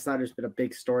 Dan Snyder's been a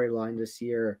big storyline this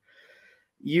year.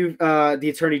 The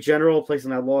Attorney General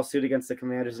placing that lawsuit against the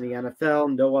Commanders in the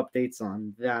NFL. No updates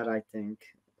on that, I think.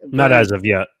 Not as of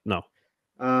yet, no.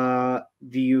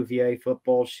 The UVA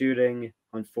football shooting,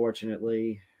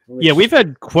 unfortunately. Yeah, we've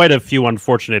had quite a few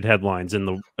unfortunate headlines in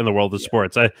the world of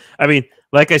sports. I mean,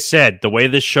 like I said, the way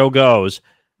this show goes,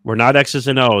 we're not X's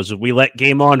and O's. We let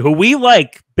Game On, who we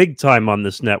like big time on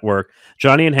this network.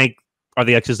 Johnny and Hank are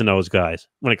the X's and O's guys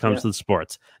when it comes to the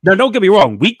sports. Now, don't get me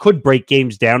wrong. We could break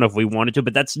games down if we wanted to,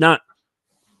 but that's not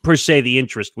per se the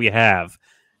interest we have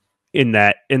in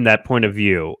that point of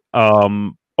view.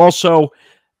 Also,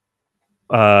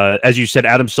 as you said,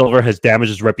 Adam Silver has damaged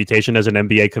his reputation as an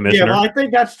NBA commissioner. Yeah, well, I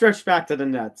think that stretched back to the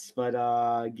Nets, but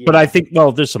But I think,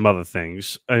 well, there's some other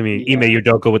things. I mean, Ime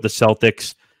Udoka with the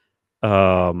Celtics.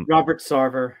 Robert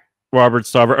Sarver,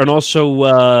 and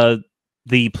also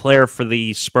the player for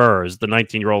the Spurs, the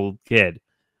 19-year-old kid.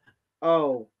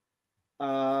 Oh,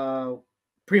 Primo,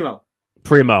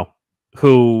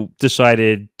 who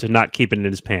decided to not keep it in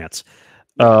his pants.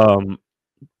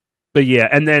 But yeah,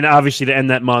 and then obviously to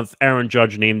end that month, Aaron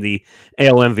Judge named the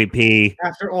AL MVP.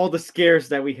 After all the scares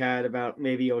that we had about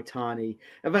maybe Ohtani,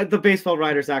 but the baseball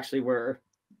writers actually were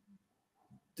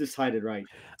decided right.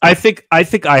 I think I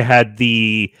had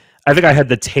the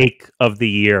take of the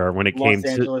year when it came to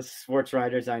Los Angeles sports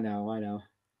writers. I know.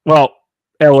 Well,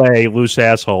 LA loose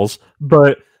assholes,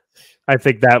 but I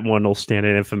think that one will stand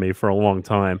in infamy for a long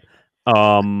time.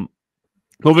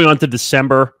 Moving on to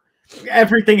December.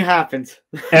 Everything happened.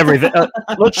 Everything.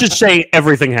 Let's just say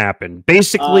everything happened.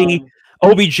 Basically,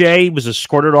 OBJ was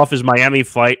escorted off his Miami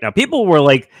flight. Now, people were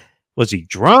like, was he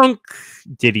drunk?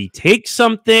 Did he take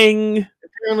something?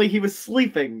 Apparently, he was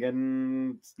sleeping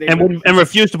and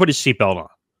refused to put his seatbelt on.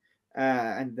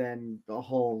 And then the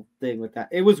whole thing with that.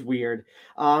 It was weird.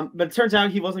 But it turns out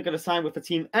he wasn't going to sign with the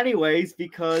team anyways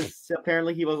because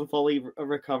apparently he wasn't fully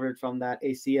recovered from that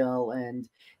ACL and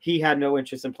he had no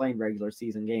interest in playing regular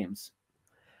season games.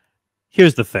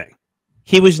 Here's the thing.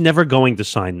 He was never going to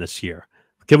sign this year.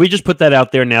 Can we just put that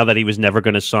out there now that he was never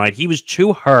going to sign? He was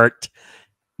too hurt.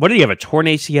 What did he have, a torn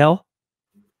ACL?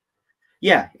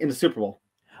 Yeah, in the Super Bowl.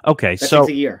 Okay, that so takes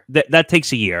a year. That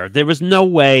takes a year. There was no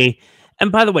way.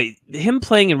 And by the way, him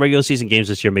playing in regular season games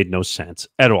this year made no sense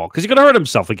at all because he could hurt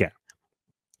himself again.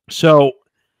 So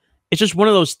it's just one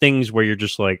of those things where you're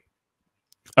just like,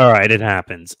 all right, it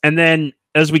happens. And then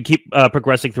as we keep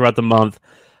progressing throughout the month,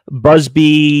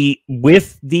 Busby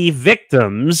with the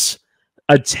victims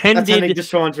attending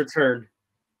Deshaun's return.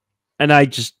 And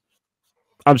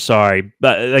I'm sorry,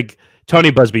 but like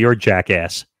Tony Busby, you're a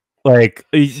jackass. Like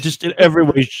just in every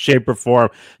way, shape, or form.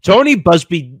 Tony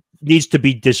Busby needs to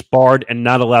be disbarred and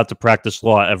not allowed to practice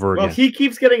law ever again. Well, he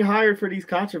keeps getting hired for these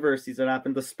controversies that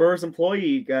happened. The Spurs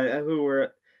employee who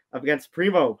were up against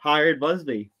Primo hired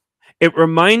Busby. It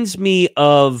reminds me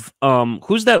of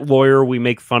who's that lawyer we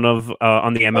make fun of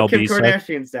on the MLB Kim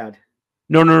Kardashian's dad.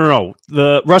 No.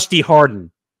 The Rusty Hardin.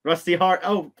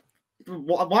 Oh,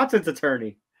 Watson's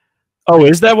attorney. Oh,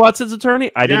 is that Watson's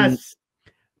attorney? I didn't.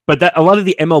 But that a lot of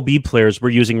the MLB players were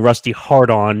using Rusty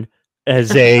Hardin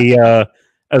as a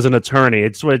as an attorney.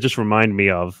 It's what it just reminded me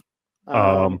of.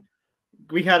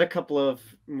 We had a couple of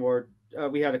more.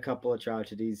 We had a couple of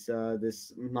tragedies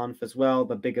this month as well.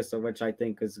 The biggest of which I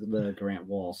think is the Durant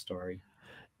Wall story.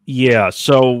 Yeah.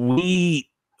 So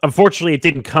unfortunately,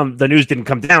 the news didn't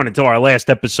come down until our last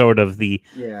episode of the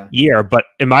year. But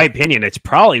in my opinion, it's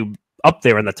probably up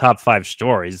there in the top 5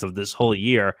 stories of this whole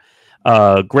year.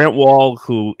 Grant Wall,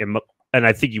 who, and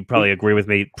I think you probably agree with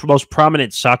me, most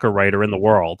prominent soccer writer in the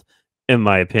world, in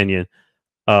my opinion,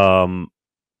 had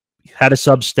a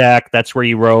Substack. That's where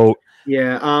he wrote.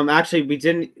 Yeah. Actually, we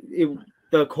didn't.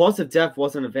 The cause of death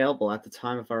wasn't available at the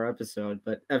time of our episode,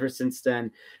 but ever since then,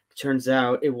 it turns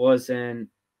out it was an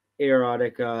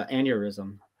aortic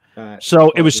aneurysm.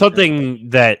 So it was something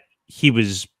that he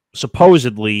was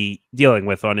supposedly dealing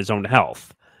with on his own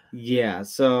health. Yeah,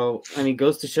 so I mean,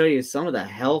 goes to show you some of the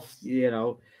health,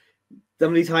 some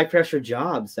of these high pressure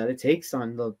jobs that it takes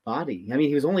on the body. I mean,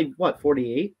 he was only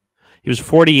 48? He was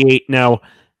 48. Now,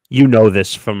 you know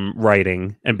this from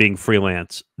writing and being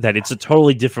freelance, that it's a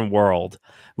totally different world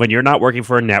when you're not working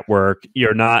for a network,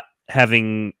 you're not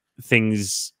having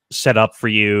things set up for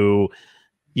you,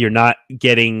 you're not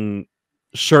getting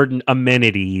certain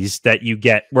amenities that you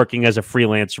get working as a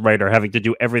freelance writer, having to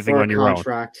do everything on your own.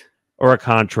 Or a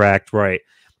contract, right?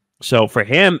 So for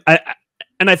him,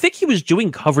 I think he was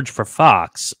doing coverage for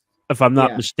Fox, if I'm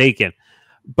not mistaken.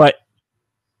 But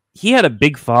he had a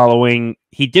big following.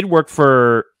 He did work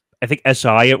for, I think,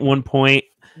 SI at one point.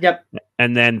 Yep.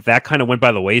 And then that kind of went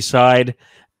by the wayside.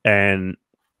 And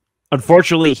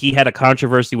Unfortunately, he had a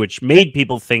controversy which made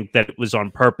people think that it was on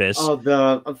purpose. Oh,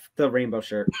 the rainbow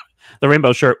shirt. The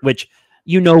rainbow shirt, which,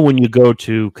 when you go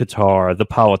to Qatar, the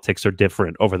politics are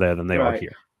different over there than they are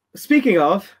here. Speaking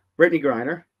of Brittany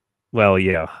Griner. Well,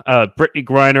 yeah. Brittany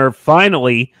Griner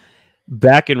finally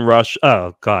back in Russia.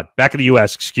 Oh, God. Back in the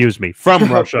U.S., excuse me.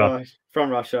 From Russia. Gosh, from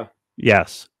Russia.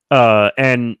 Yes.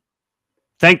 And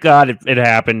thank God it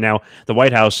happened. Now, the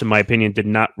White House, in my opinion, did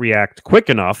not react quick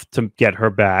enough to get her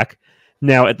back.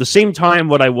 Now, at the same time,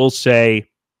 what I will say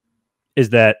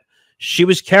is that she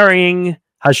was carrying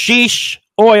hashish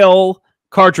oil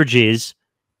cartridges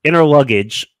in her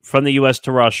luggage from the U.S.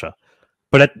 to Russia,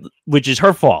 which is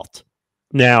her fault.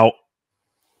 Now,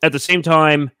 at the same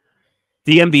time,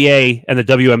 the NBA and the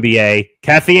WNBA,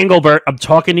 Kathy Engelbert, I'm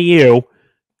talking to you,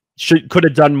 could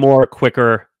have done more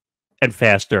quicker and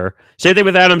faster. Same thing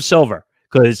with Adam Silver,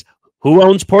 because who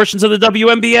owns portions of the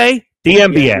WNBA? The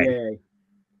NBA.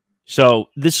 So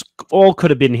this all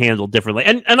could have been handled differently.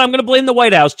 And I'm going to blame the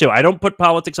White House, too. I don't put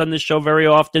politics on this show very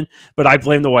often, but I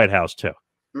blame the White House, too.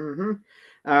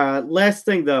 Last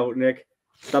thing, though, Nick.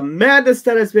 The madness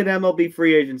that has been MLB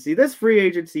free agency. This free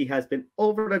agency has been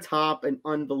over the top and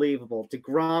unbelievable.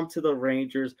 DeGrom to the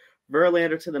Rangers,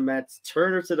 Verlander to the Mets,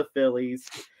 Turner to the Phillies,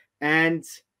 and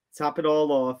top it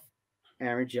all off,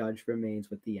 Aaron Judge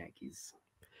remains with the Yankees.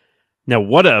 Now,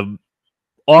 what a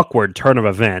awkward turn of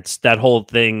events that whole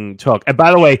thing took. And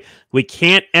by the way, we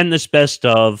can't end this best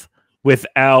of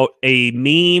without a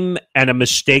meme and a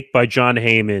mistake by John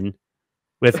Heyman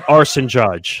with Arson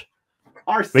Judge.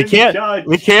 We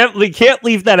can't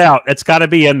leave that out. It's got to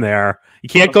be in there. You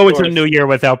can't go into the new year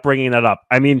without bringing that up.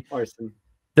 I mean,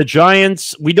 the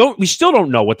Giants, we still don't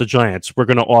know what the Giants were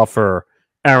going to offer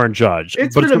Aaron Judge.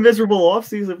 It's been a miserable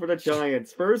offseason for the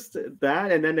Giants. First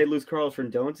that, and then they lose Carlos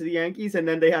Rendon to the Yankees, and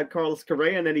then they had Carlos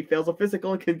Correa, and then he fails a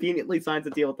physical and conveniently signs a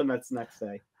deal with the Mets next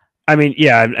day. I mean,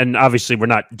 yeah, and obviously we're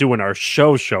not doing our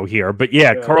show here, but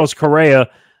yeah, Carlos Correa,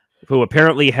 who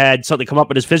apparently had something come up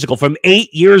with his physical from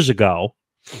 8 years ago,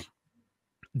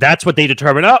 that's what they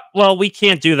determined. Oh, well, we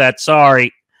can't do that.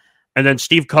 Sorry. And then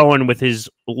Steve Cohen, with his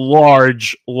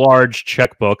large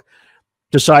checkbook,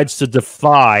 decides to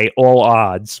defy all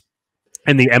odds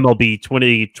in the MLB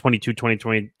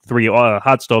 2022-2023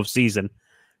 hot stove season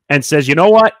and says, you know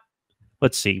what?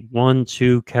 Let's see. 1,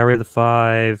 2, carry the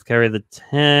 5, carry the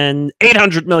 10,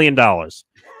 $800 million.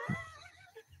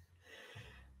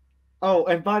 Oh,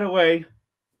 and by the way,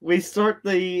 we start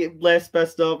the last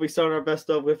best of. We start our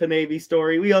best of with an AV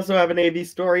story. We also have an AV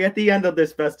story at the end of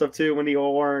this best of too, when the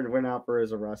warrant went out for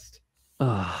his arrest.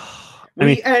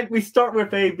 We start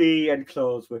with AB and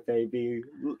close with AB.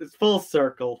 It's full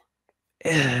circle.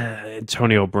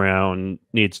 Antonio Brown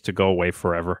needs to go away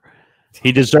forever.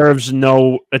 He deserves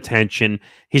no attention.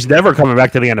 He's never coming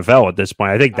back to the NFL at this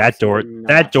point. I think that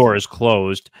door is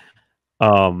closed.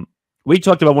 We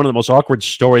talked about one of the most awkward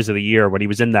stories of the year when he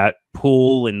was in that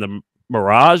pool in the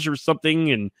Mirage or something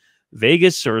in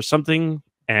Vegas or something.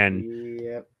 And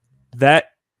that,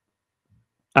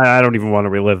 I don't even want to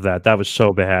relive that. That was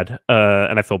so bad.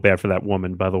 And I feel bad for that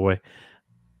woman, by the way.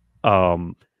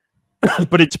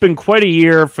 But it's been quite a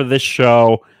year for this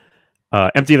show.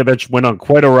 Empty the Bench went on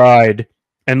quite a ride.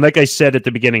 And like I said at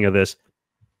the beginning of this,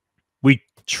 we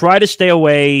try to stay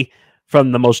away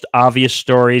from the most obvious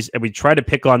stories, and we try to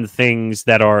pick on things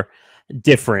that are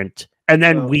different, and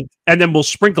then we'll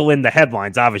sprinkle in the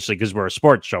headlines, obviously, because we're a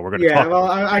sports show. We're going to talk.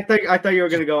 Well, I thought you were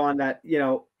going to go on that. You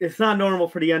know, it's not normal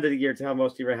for the end of the year to have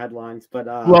most of your headlines, but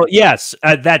well, yes,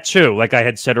 that too. Like I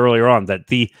had said earlier on, that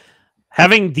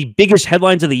having the biggest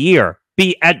headlines of the year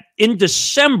be in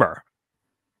December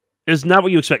is not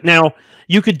what you expect. Now,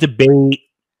 you could debate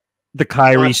the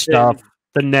Kyrie stuff,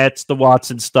 the Nets, the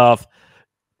Watson stuff.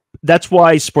 That's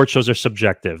why sports shows are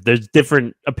subjective. There's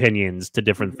different opinions to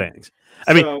different things.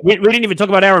 I mean, we didn't even talk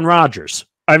about Aaron Rodgers.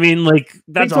 I mean, like,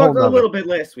 that's we talked a little bit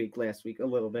last week, a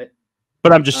little bit.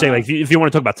 But I'm just saying, like, if you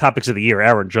want to talk about topics of the year,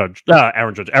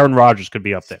 Aaron Rodgers could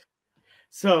be up there.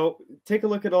 So take a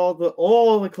look at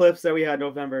all the clips that we had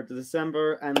November to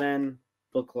December, and then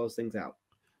we'll close things out.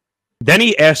 Then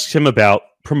he asks him about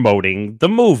promoting the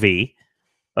movie,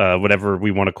 whatever we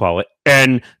want to call it,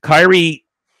 and Kyrie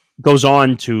goes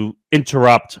on to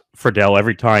interrupt Friedel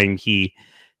every time he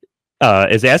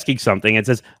is asking something and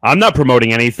says, "I'm not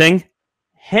promoting anything."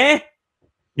 Huh?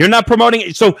 You're not promoting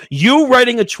it. So you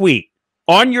writing a tweet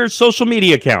on your social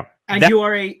media account, and you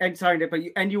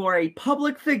are a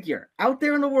public figure out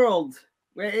there in the world,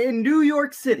 in New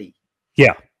York City.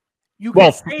 Yeah.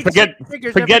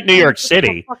 Forget New York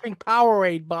City. A fucking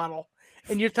Powerade bottle,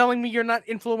 and you're telling me you're not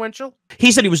influential?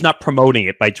 He said he was not promoting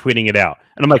it by tweeting it out,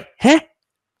 and I'm like, huh?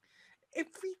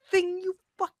 Everything you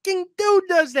fucking do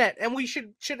does that, and we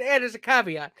should add as a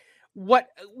caveat. What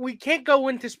we can't go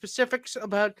into specifics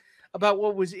about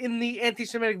what was in the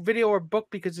anti-Semitic video or book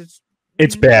because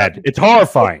it's bad. It's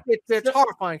horrifying. It's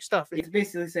horrifying stuff. It's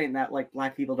basically saying that like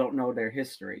black people don't know their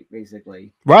history,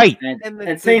 basically. Right.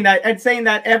 And saying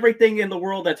that everything in the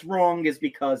world that's wrong is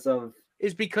because of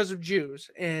Jews,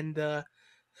 and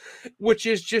which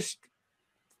is just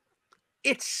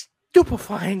it's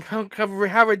stupefying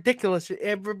how ridiculous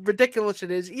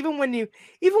it is. Even when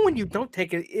you don't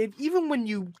take it, even when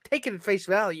you take it at face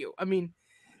value. I mean.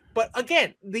 But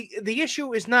again, the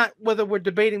issue is not whether we're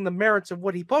debating the merits of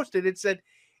what he posted. It's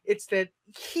that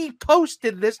he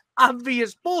posted this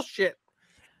obvious bullshit,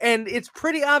 and it's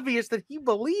pretty obvious that he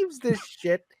believes this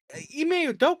shit.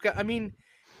 Ime Udoka, I mean,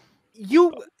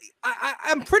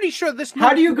 I'm pretty sure this.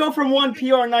 How do you go from one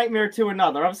PR nightmare to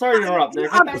another? I'm sorry to interrupt.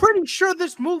 I'm pretty sure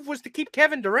this move was to keep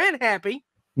Kevin Durant happy.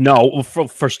 No,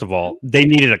 first of all, they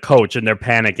needed a coach, and they're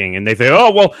panicking, and they say,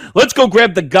 "Oh well, let's go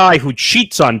grab the guy who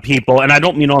cheats on people." And I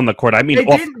don't mean on the court; I mean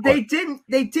off the court.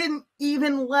 They didn't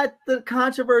even let the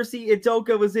controversy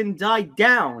Udoka was in die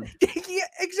down. Yeah,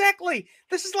 exactly.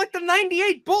 This is like the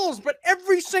 '98 Bulls, but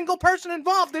every single person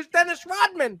involved is Dennis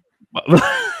Rodman.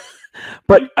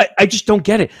 But I just don't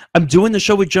get it. I'm doing the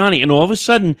show with Johnny, and all of a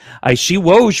sudden, I see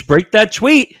Woj break that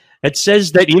tweet that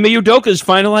says that Ime Udoka is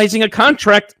finalizing a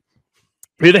contract.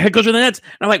 Who the heck goes with the Nets?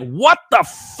 And I'm like, what the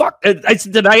fuck?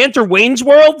 Did I enter Wayne's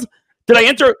World? Did I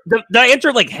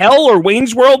enter like hell or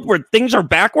Wayne's World where things are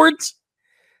backwards?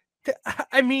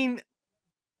 I mean,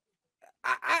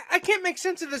 I can't make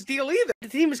sense of this deal either. The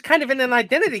team is kind of in an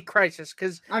identity crisis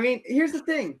because I mean, here's the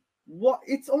thing.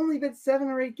 It's only been 7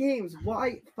 or 8 games.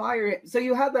 Why fire him? So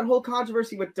you had that whole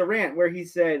controversy with Durant where he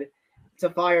said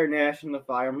to fire Nash and to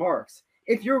fire Marks.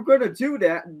 If you're going to do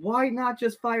that, why not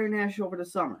just fire Nash over the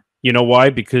summer? You know why?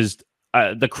 Because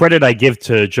the credit I give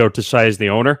to Joe Tsai as the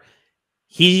owner,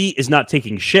 he is not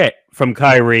taking shit from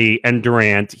Kyrie and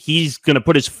Durant. He's going to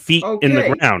put his feet in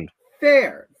the ground.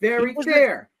 Fair. Very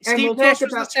fair. Steve Nash was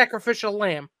the sacrificial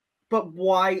lamb. But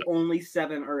why only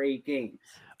 7 or 8 games?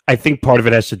 I think part of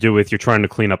it has to do with you're trying to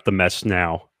clean up the mess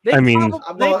now. I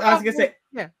was going to say...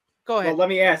 Yeah, go ahead. Well, let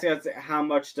me ask you, how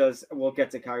much we'll get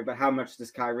to Kyrie, but how much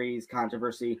does Kyrie's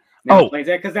controversy play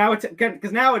that? Because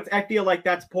now it's I feel like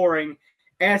that's pouring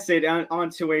acid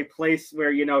onto a place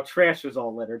where trash was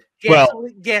all littered.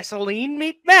 Gasoline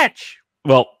meat match.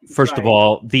 Well, first of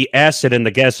all, the acid and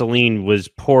the gasoline was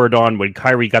poured on when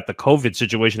Kyrie got the COVID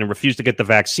situation and refused to get the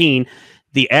vaccine.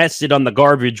 The acid on the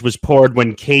garbage was poured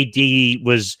when KD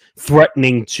was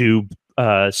threatening to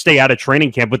stay out of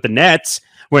training camp with the Nets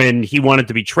when he wanted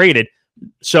to be traded.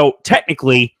 So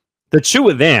technically, the two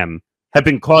of them have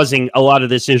been causing a lot of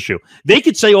this issue. They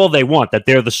could say all they want, that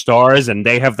they're the stars and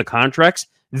they have the contracts.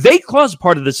 They cause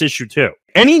part of this issue too.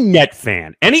 Any Net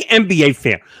fan, any NBA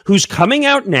fan who's coming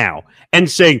out now and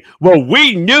saying, well,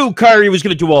 we knew Kyrie was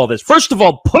going to do all this. First of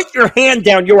all, put your hand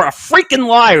down. You're a freaking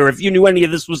liar if you knew any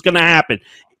of this was going to happen.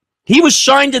 He was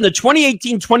signed in the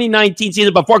 2018-2019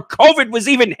 season before COVID was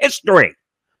even history.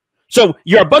 So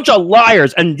you're a bunch of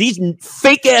liars, and these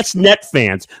fake-ass Net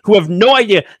fans who have no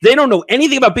idea, they don't know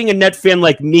anything about being a Net fan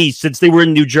like me since they were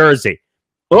in New Jersey.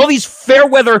 All these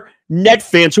fair-weather Net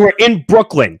fans who are in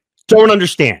Brooklyn don't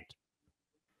understand.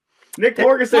 Nick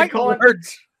Morgasen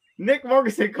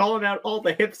calling out all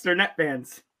the hipster Net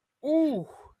fans. Ooh.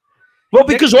 Well,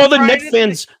 because all the Net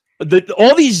fans...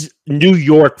 all these New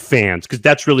York fans, because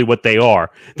that's really what they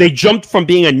are, they jumped from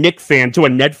being a Knick fan to a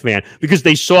Net fan because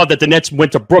they saw that the Nets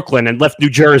went to Brooklyn and left New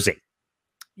Jersey.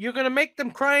 You're going to make them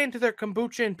cry into their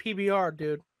kombucha and PBR,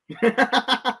 dude.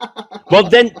 Well,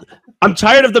 then, I'm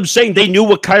tired of them saying they knew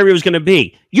what Kyrie was going to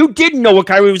be. You didn't know what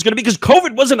Kyrie was going to be because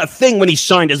COVID wasn't a thing when he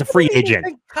signed as a free agent. I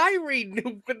think Kyrie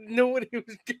knew what he was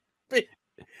going to be.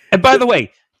 And by the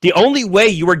way, the only way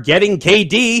you were getting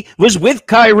KD was with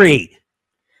Kyrie.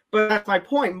 But that's my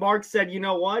point. Mark said, you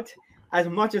know what? As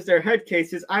much as they're head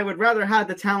cases, I would rather have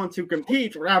the talent to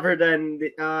compete rather than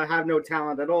have no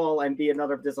talent at all and be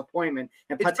another disappointment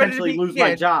and potentially lose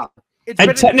my job.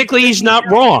 And technically, he's not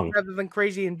wrong. Rather than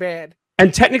crazy and bad.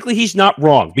 And technically, he's not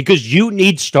wrong because you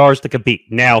need stars to compete.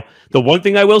 Now, the one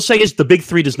thing I will say is the big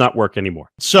three does not work anymore.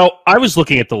 So I was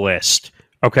looking at the list,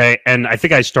 okay? And I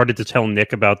think I started to tell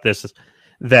Nick about this,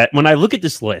 that when I look at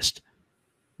this list,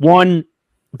 one,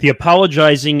 the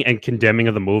apologizing and condemning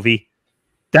of the movie,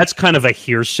 that's kind of a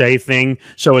hearsay thing.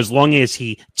 So as long as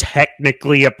he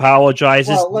technically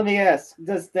apologizes... Well, let me ask,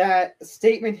 does that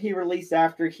statement he released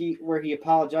where he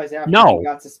apologized after he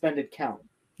got suspended count?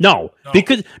 No,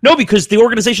 because the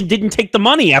organization didn't take the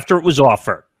money after it was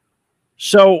offered.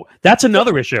 So that's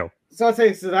another issue. So I'd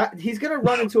say that he's going to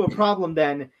run into a problem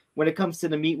then when it comes to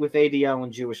the meet with ADL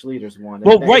and Jewish leaders. They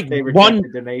reject the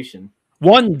donation.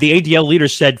 The ADL leader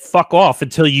said, fuck off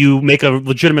until you make a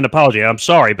legitimate apology. I'm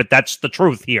sorry, but that's the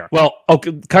truth here. Well,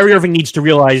 okay, Kyrie Irving needs to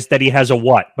realize that he has a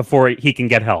what before he can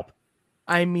get help?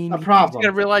 I mean, a problem. He's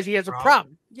going to realize he has a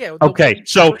problem. Yeah. Okay,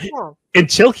 so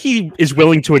until he is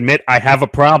willing to admit I have a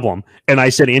problem and I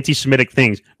said anti-Semitic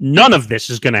things, none of this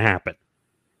is going to happen.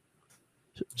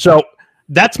 So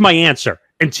that's my answer.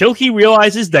 Until he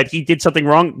realizes that he did something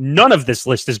wrong, none of this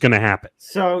list is going to happen.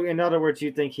 So, in other words,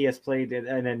 you think he has played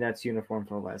in a Nets uniform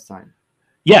for the last time?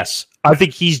 Yes, I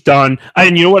think he's done.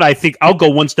 And you know what? I think I'll go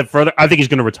one step further. I think he's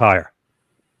going to retire.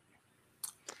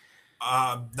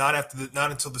 Not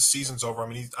until the season's over. I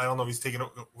mean, I don't know if he's going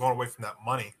away from that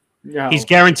money. No. He's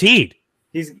guaranteed.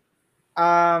 He's. So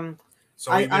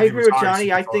I agree with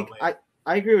Johnny.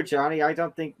 I agree with Johnny. I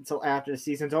don't think until after the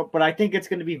season's over, but I think it's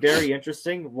going to be very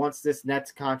interesting once this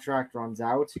Nets contract runs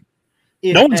out.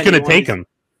 No one's going to take him.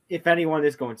 If anyone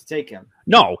is going to take him.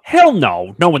 No, hell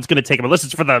no. No one's going to take him unless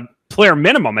it's for the player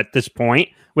minimum at this point,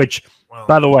 which,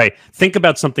 by the way, think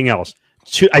about something else.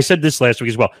 I said this last week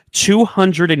as well.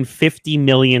 $250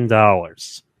 million.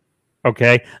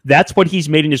 Okay? That's what he's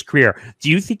made in his career.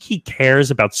 Do you think he cares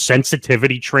about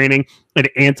sensitivity training and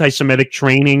anti-Semitic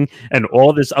training and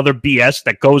all this other BS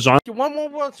that goes on? One more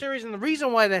World Series, and the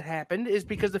reason why that happened is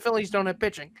because the Phillies don't have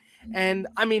pitching. And,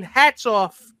 I mean, hats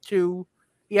off to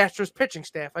the Astros pitching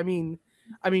staff. I mean,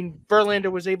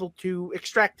 Verlander was able to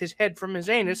extract his head from his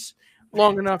anus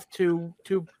long enough to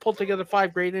pull together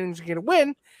 5 great innings and get a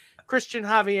win. Christian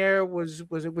Javier was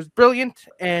brilliant,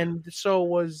 and so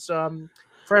was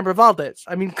Framber Valdez.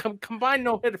 I mean, combined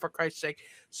no hitter for Christ's sake.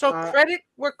 So credit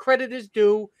where credit is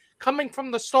due, coming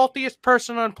from the saltiest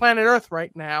person on planet Earth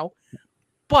right now.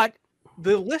 But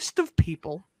the list of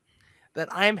people that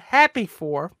I'm happy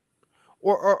for,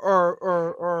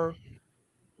 or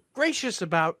gracious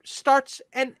about, starts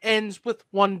and ends with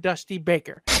one Dusty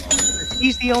Baker.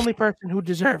 He's the only person who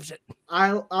deserves it.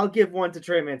 I'll give one to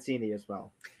Trey Mancini as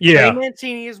well. Yeah, Trey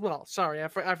Mancini as well. Sorry, I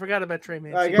forgot about Trey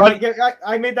Mancini.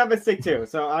 I made that mistake too,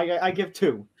 so I give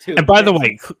two. And by the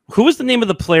way, who was the name of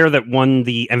the player that won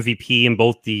the MVP in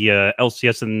both the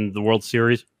LCS and the World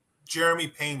Series? Jeremy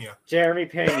Pena.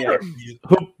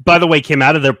 Who, by the way, came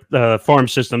out of their farm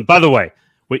system. By the way,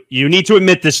 you need to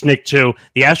admit this, Nick, too.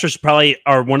 The Astros probably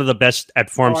are one of the best at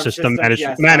farm system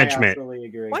management. I absolutely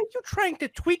agree. Why are you trying to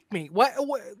tweak me? What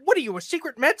are you, a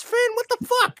secret Mets fan? What the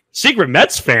fuck? Secret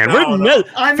Mets fan? No.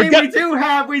 I mean,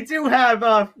 we do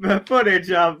have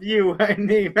footage of you and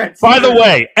the Mets. By the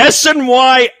way,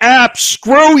 SNY app,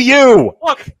 screw you.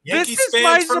 Look, Yankees this is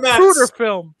my Zapruder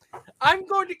film. I'm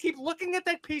going to keep looking at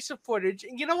that piece of footage,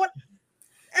 and you know what?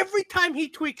 Every time he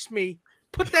tweaks me,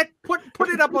 put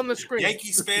it up on the screen.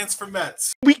 Yankees fans for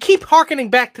Mets. We keep hearkening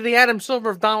back to the Adam Silver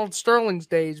of Donald Sterling's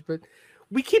days, but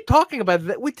we keep talking about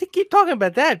that. Keep talking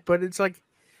about that, but it's like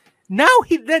now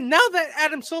that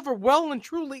Adam Silver well and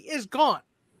truly is gone.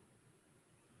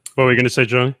 What were you going to say,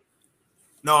 Johnny?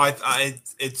 No,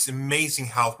 it's amazing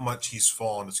how much he's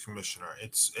fallen as commissioner.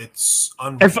 It's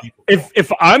unbelievable.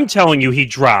 If I'm telling you he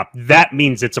dropped, that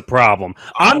means it's a problem.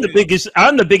 I'm the biggest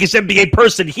NBA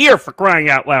person here, for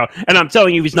crying out loud, and I'm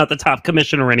telling you he's not the top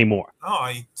commissioner anymore. No,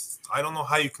 I don't know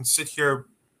how you can sit here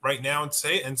right now and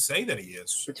say that he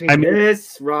is.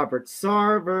 Robert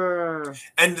Sarver,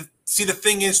 and see, the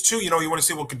thing is too, you want to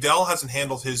say, well, Goodell hasn't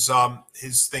handled his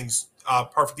things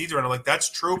perfect either, and I'm like, that's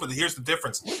true, but here's the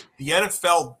difference: the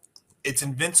NFL, it's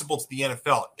invincible to the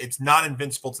NFL. It's not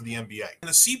invincible to the NBA. When the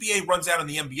CBA runs out in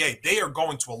the NBA, they are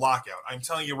going to a lockout. I'm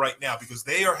telling you right now, because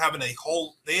they are having a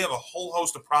whole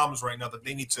host of problems right now that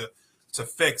they need to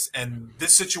fix. And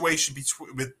this situation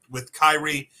with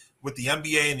Kyrie, with the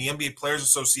NBA and the NBA Players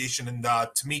Association and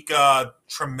Tamika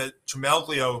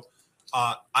Tremeglio,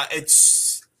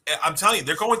 I'm telling you,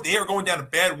 they are going down a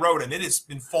bad road, and it has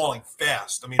been falling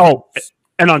fast. I mean,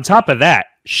 and on top of that,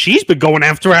 she's been going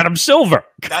after Adam Silver.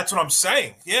 That's what I'm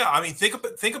saying. Yeah, I mean, think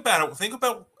about it. Think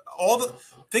about all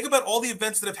the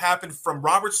events that have happened from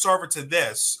Robert Sarver to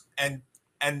this, and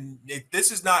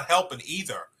this is not helping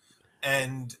either.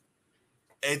 And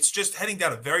it's just heading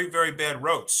down a very, very bad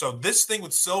road. So this thing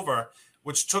with Silver,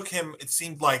 which took him, it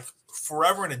seemed like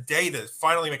forever and a day to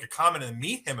finally make a comment and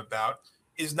meet him about,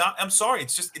 is not. I'm sorry.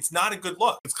 It's not a good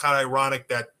look. It's kind of ironic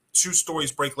that 2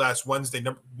 stories break last Wednesday.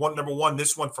 Number one,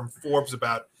 this one from Forbes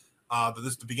about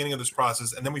the beginning of this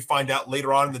process, and then we find out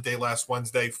later on in the day last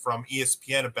Wednesday from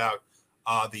ESPN about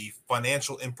the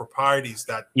financial improprieties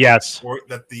that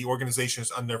the organization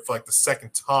is under for like the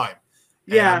second time.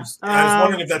 Yeah, I was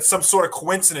wondering if that's some sort of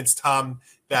coincidence, Tom,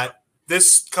 that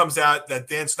this comes out that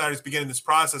Dan Snyder's beginning this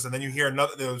process, and then you hear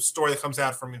the story that comes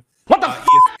out from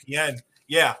ESPN.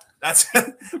 Yeah, that's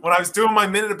when I was doing my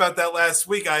minute about that last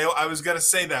week. I was going to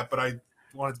say that, but I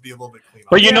wanted to be a little bit clean.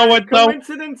 But you know what, though?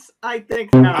 Coincidence? I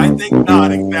think not. I think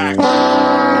not, exactly.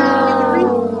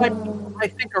 I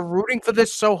think are rooting for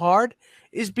this so hard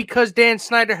is because Dan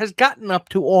Snyder has gotten up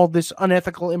to all this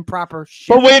unethical, improper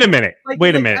shit. But wait a minute.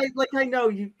 Wait a minute.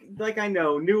 I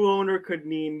know, new owner could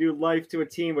mean new life to a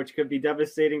team, which could be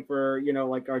devastating for,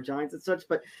 like our Giants and such.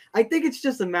 But I think it's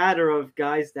just a matter of,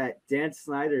 guys, that Dan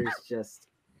Snyder is just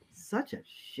such a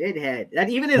shithead. That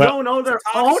even his own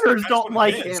owners don't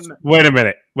like him. Wait a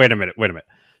minute.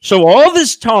 So all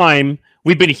this time,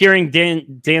 we've been hearing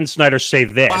Dan Snyder say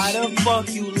this. Why the fuck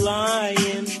you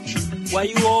lying? Why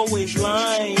you always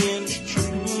lying?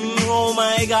 Oh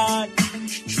my God.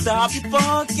 Stop you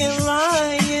fucking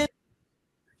lying.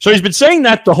 So he's been saying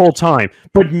that the whole time.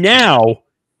 But now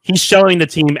he's selling the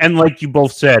team. And like you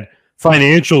both said,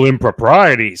 financial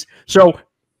improprieties. So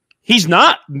he's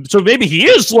not. So maybe he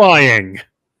is lying.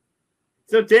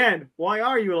 So Dan, why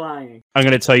are you lying? I'm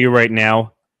going to tell you right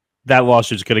now, that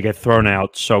lawsuit's going to get thrown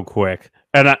out so quick.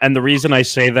 And the reason I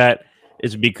say that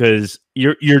is because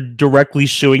you're directly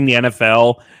suing the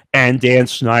NFL and Dan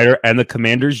Snyder and the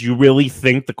Commanders. You really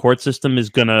think the court system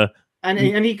is gonna? And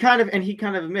he kind of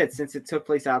admits, since it took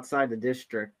place outside the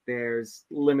district, there's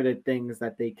limited things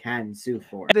that they can sue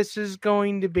for. This is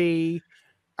going to be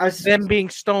them being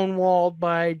stonewalled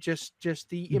by just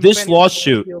the this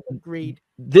lawsuit. Greed.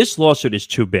 This lawsuit is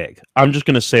too big. I'm just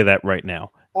going to say that right now.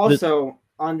 Also,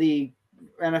 on the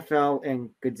NFL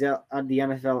and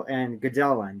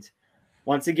Goodell end.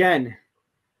 Once again,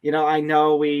 I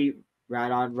know we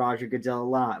rat on Roger Goodell a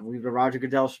lot. Roger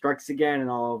Goodell strikes again and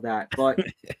all of that. But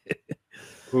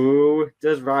who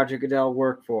does Roger Goodell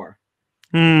work for?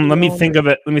 Let me think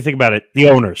about it. The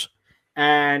owners.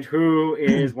 And who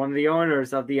is one of the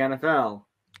owners of the NFL?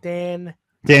 Dan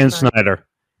Snyder.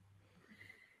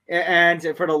 And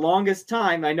for the longest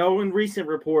time, I know in recent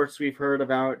reports we've heard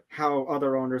about how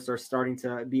other owners are starting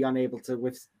to be unable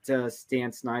to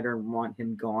stand Snyder and want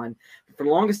him gone. But for the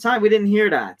longest time, we didn't hear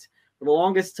that. For the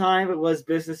longest time, it was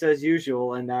business as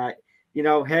usual, and that,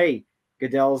 hey,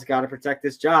 Goodell's got to protect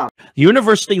his job. The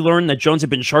university learned that Jones had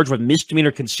been charged with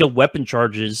misdemeanor concealed weapon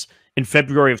charges in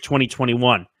February of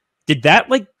 2021. Did that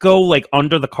go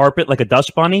under the carpet like a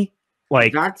dust bunny?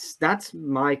 That's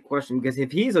my question, because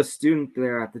if he's a student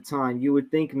there at the time, you would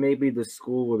think maybe the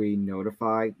school would be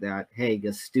notified that, hey,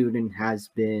 the student has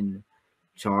been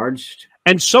charged.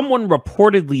 And someone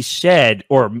reportedly said,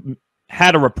 or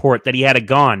had a report, that he had a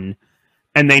gun,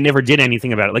 and they never did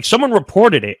anything about it. Like, someone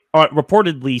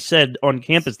reportedly said on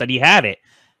campus that he had it,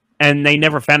 and they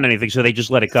never found anything, so they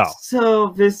just let it go. So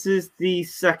this is the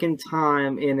second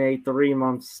time in a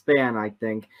 3-month span, I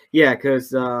think. Yeah,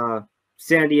 because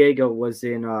San Diego was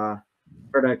in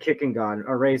for the kicking gun,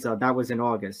 Araiza. That was in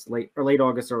August, late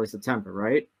August, early September,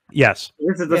 right? Yes.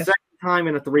 This is the second time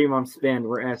in a 3-month span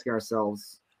we're asking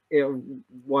ourselves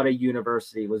what a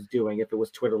university was doing, if it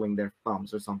was twiddling their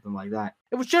thumbs or something like that.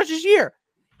 It was Judge's year.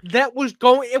 That was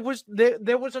going. It was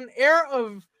there was an air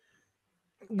of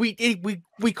we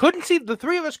couldn't see, the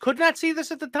three of us could not see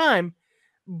this at the time,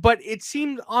 but it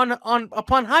seemed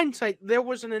upon hindsight there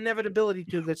was an inevitability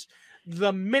to this.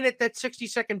 The minute that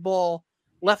 60-second ball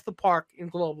left the park in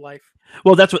Globe Life.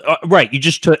 Well, that's what right. You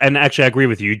just took, and actually I agree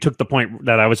with you. You took the point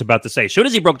that I was about to say. As soon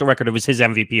as he broke the record, it was his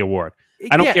MVP award.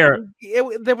 I don't care.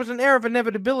 There was an air of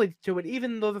inevitability to it,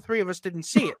 even though the three of us didn't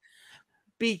see it.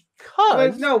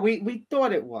 Because we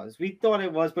thought it was. We thought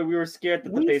it was, but we were scared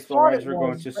that the baseball writers were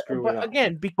going to screw it up.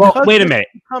 Again, because wait a minute.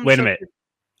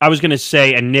 I was going to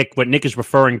say, and what Nick is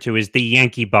referring to is the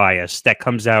Yankee bias that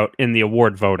comes out in the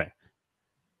award voting.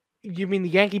 You mean the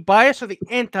Yankee bias or the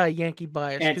anti-Yankee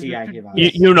bias? Anti-Yankee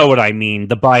bias. You know what I mean,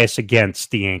 the bias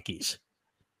against the Yankees.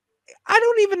 I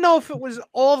don't even know if it was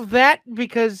all that,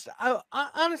 because,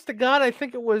 honest to God, I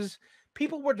think it was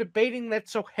people were debating that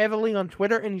so heavily on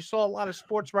Twitter, and you saw a lot of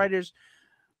sports writers,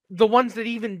 the ones that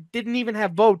didn't even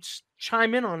have votes,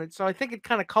 chime in on it. So I think it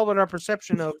kind of colored our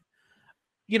perception of,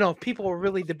 people were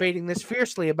really debating this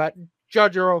fiercely about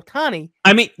Judge or Ohtani.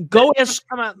 I mean, go ask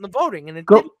come out in the voting, and it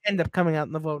didn't end up coming out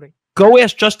in the voting. Go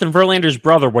ask Justin Verlander's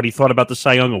brother what he thought about the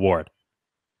Cy Young Award.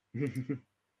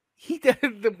 He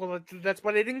did. Well, that's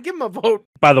why they didn't give him a vote.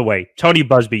 By the way, Tony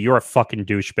Busby, you're a fucking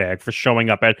douchebag for showing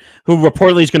up who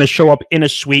reportedly is going to show up in a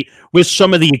suite with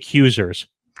some of the accusers.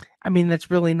 I mean, that's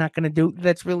really not going to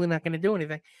do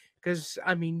anything, because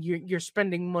I mean, you're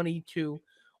spending money to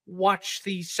watch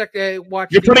the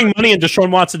You're putting money in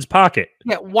Deshaun Watson's pocket.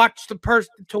 Yeah, watch the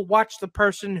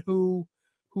person who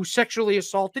who sexually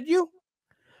assaulted you.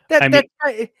 That's kind of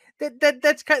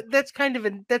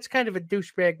a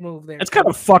douchebag move there. It's kind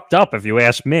of fucked up, if you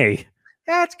ask me.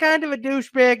 That's kind of a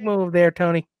douchebag move there,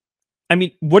 Tony. I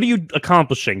mean, what are you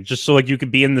accomplishing? Just so like you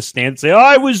could be in the stand and say,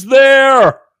 "I was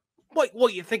there."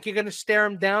 What you think you're going to stare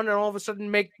him down and all of a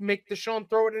sudden make Deshaun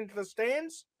throw it into the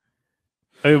stands?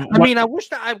 I mean, I wish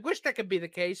that could be the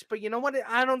case, but you know what?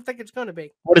 I don't think it's going to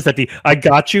be. What is that? I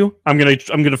got you. I'm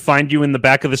gonna find you in the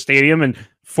back of the stadium and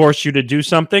force you to do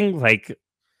something. Like,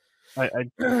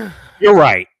 you're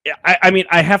right. I mean,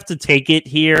 I have to take it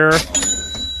here,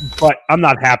 but I'm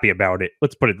not happy about it.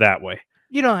 Let's put it that way.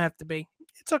 You don't have to be.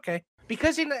 It's okay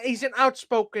because he's an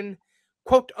outspoken,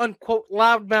 quote unquote,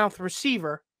 loudmouth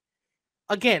receiver.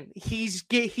 Again, he's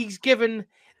given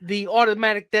the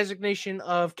automatic designation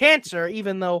of cancer,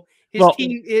 even though his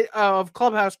team of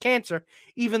clubhouse cancer,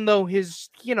 even though his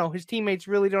teammates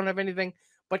really don't have anything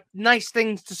but nice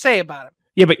things to say about him.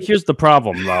 Yeah, but here's the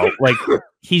problem, though. Like,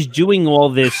 he's doing all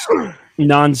this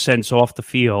nonsense off the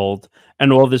field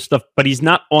and all this stuff, but he's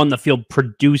not on the field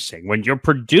producing. When you're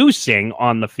producing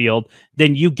on the field,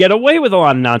 then you get away with a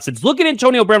lot of nonsense. Look at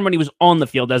Antonio Brown when he was on the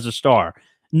field as a star.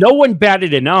 No one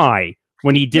batted an eye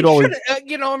when he did all his...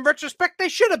 in retrospect, they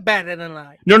should have batted an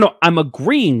eye. No, I'm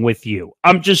agreeing with you.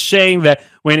 I'm just saying that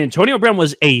when Antonio Brown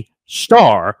was a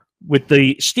star with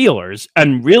the Steelers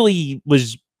and really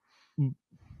was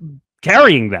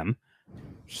carrying them,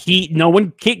 no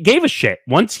one gave a shit.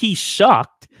 Once he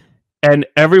sucked and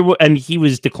he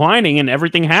was declining and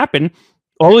everything happened,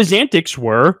 all his antics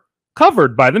were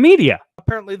covered by the media.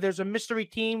 Apparently there's a mystery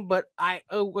team, but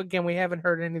again, we haven't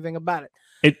heard anything about it.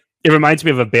 It reminds me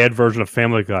of a bad version of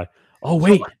Family Guy. Oh,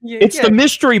 wait, it's the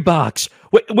mystery box.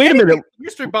 Wait a minute.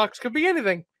 Mystery box could be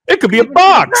anything. It could be a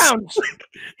box.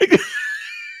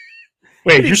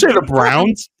 Wait, did you say the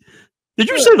Browns? Did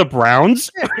you say the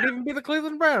Browns? Yeah, it could even be the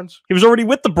Cleveland Browns. He was already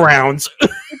with the Browns.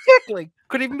 Exactly.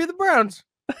 Could even be the Browns.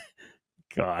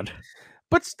 God.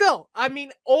 But still, I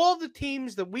mean, all the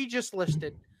teams that we just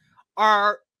listed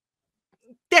are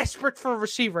desperate for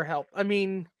receiver help. I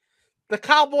mean, the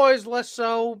Cowboys less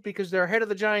so because they're ahead of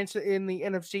the Giants in the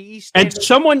NFC East. And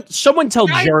someone tell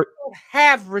Jared don't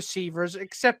have receivers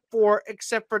except for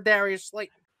Darius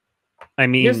Slayton. I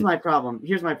mean, here's my problem,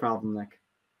 Nick.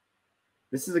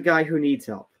 This is a guy who needs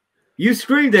help. You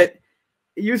screamed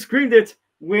it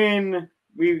when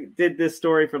we did this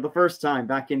story for the first time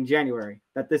back in January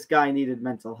that this guy needed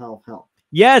mental health help.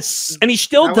 Yes, and he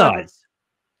still does.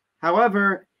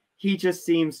 However, he just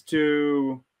seems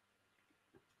to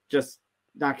just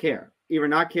not care. Either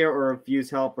not care or refuse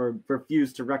help or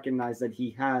refuse to recognize that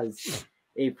he has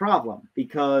a problem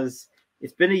because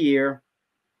it's been a year.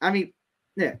 I mean,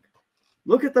 Nick,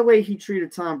 look at the way he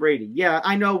treated Tom Brady. Yeah,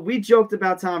 I know we joked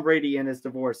about Tom Brady and his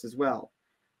divorce as well.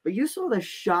 But you saw the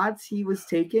shots he was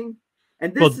taking?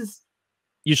 And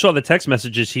you saw the text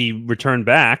messages he returned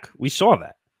back. We saw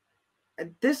that.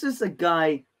 And this is a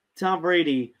guy, Tom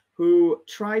Brady, who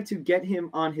tried to get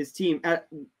him on his team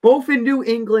both in New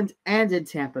England and in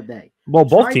Tampa Bay. Well,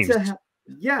 both teams.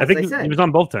 Yeah, I think he was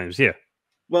on both times. Yeah.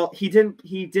 Well, he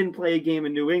didn't play a game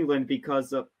in New England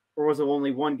because of, or was it only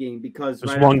one game? Because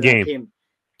right one game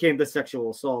came the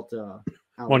sexual assault.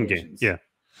 One game. Yeah.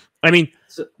 I mean,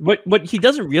 what he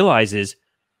doesn't realize is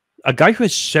a guy who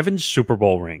has 7 Super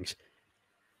Bowl rings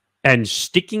and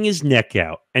sticking his neck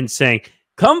out and saying,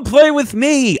 "Come play with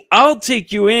me. I'll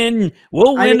take you in.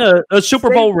 We'll win a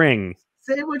Super Bowl ring."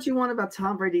 Say what you want about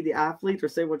Tom Brady, the athlete, or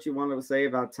say what you want to say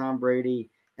about Tom Brady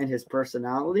and his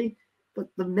personality. But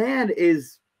the man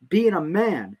is being a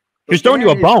man. He's throwing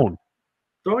you a bone.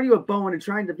 Throwing you a bone and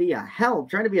trying to be a help,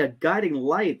 trying to be a guiding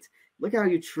light. Look how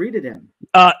you treated him.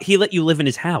 He let you live in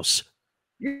his house.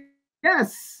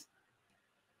 Yes.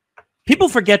 People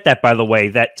forget that, by the way,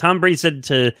 that Tom Brady said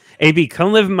to AB,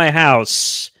 "Come live in my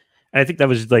house." And I think that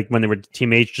was like when they were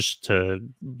teammates, just to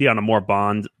be on a more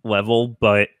bond level.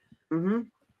 But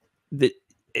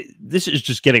this is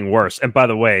just getting worse. And by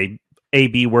the way,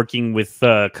 AB working with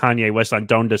Kanye West on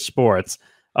Donda Sports,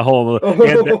 a whole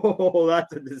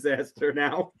that's a disaster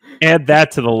now. Add that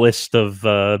to the list of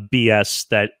BS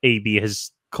that AB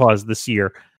has caused this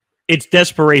year. It's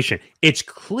desperation. It's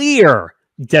clear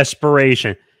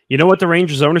desperation. You know what the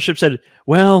Rangers ownership said?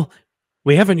 Well,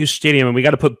 we have a new stadium and we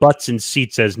got to put butts in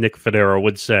seats, as Nick Federo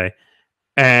would say.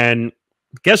 And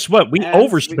guess what? We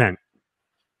overspent.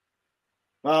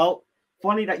 Well,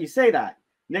 funny that you say that.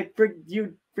 Nick,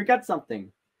 you forget something.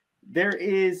 There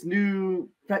is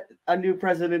a new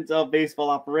president of baseball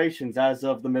operations as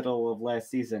of the middle of last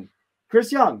season.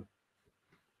 Chris Young.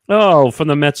 Oh, from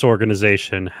the Mets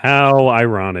organization. How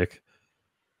ironic.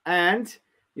 And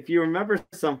if you remember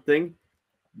something,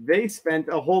 they spent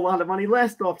a whole lot of money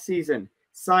last offseason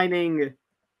signing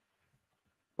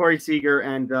Corey Seager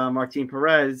and Martin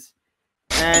Perez,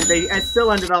 and they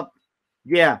still ended up,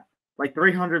 like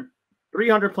 300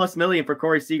 plus million for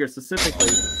Corey Seager specifically,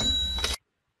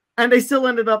 and they still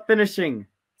ended up finishing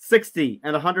 60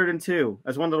 and 102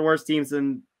 as one of the worst teams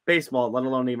in baseball, let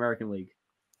alone the American League.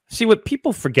 See, what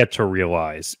people forget to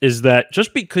realize is that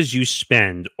just because you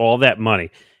spend all that money,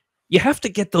 you have to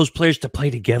get those players to play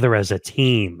together as a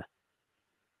team.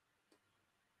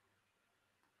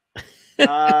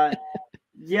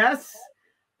 Yes,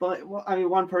 but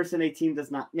one person a team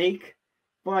does not make,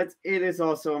 but it is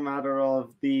also a matter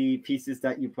of the pieces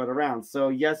that you put around. So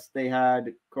yes, they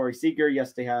had Corey Seager.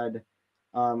 Yes, they had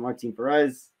Martin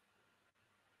Perez.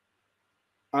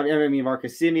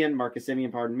 Marcus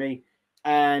Semien, pardon me.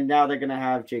 And now they're going to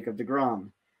have Jacob deGrom.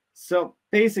 So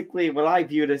basically what I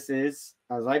view this is,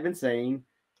 as I've been saying,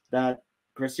 that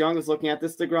Chris Young is looking at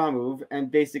this deGrom move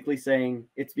and basically saying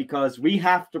it's because we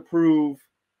have to prove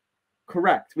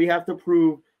correct. We have to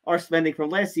prove our spending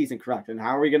from last season correct. And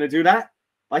how are we going to do that?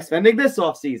 By spending this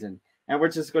offseason. And we're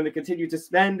just going to continue to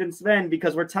spend and spend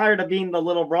because we're tired of being the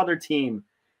little brother team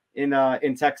in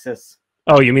Texas.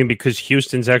 Oh, you mean because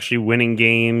Houston's actually winning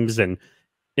games and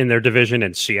in their division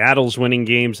and Seattle's winning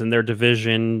games in their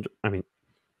division? I mean,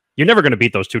 you're never going to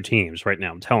beat those two teams right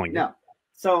now, I'm telling you. No.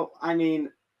 So, I mean,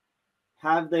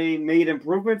 have they made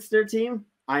improvements to their team?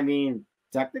 I mean,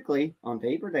 technically, on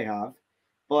paper they have.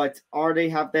 But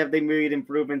have they made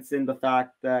improvements in the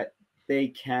fact that they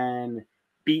can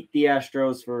beat the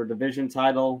Astros for a division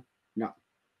title? No.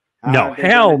 No,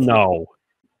 hell no.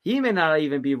 He may not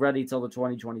even be ready till the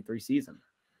 2023 season.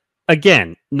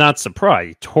 Again, not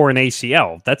surprised. Tore an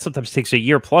ACL. That sometimes takes a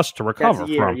year plus to recover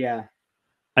from. Yeah.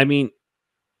 I mean,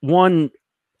 one,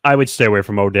 I would stay away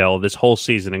from Odell this whole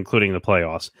season, including the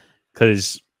playoffs,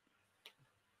 because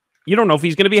you don't know if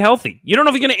he's going to be healthy. You don't know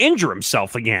if he's going to injure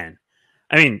himself again.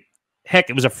 I mean, heck,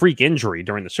 it was a freak injury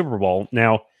during the Super Bowl.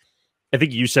 Now, I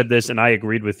think you said this, and I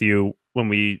agreed with you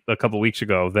a couple of weeks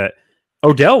ago, that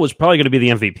Odell was probably going to be the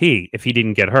MVP if he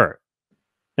didn't get hurt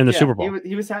in the Super Bowl.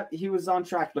 He was on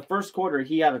track. The first quarter,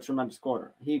 he had a tremendous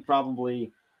quarter. He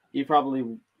probably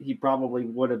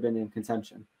would have been in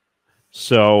contention.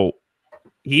 So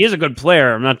he is a good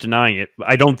player. I'm not denying it.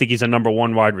 I don't think he's a number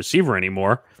one wide receiver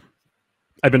anymore.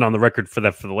 I've been on the record for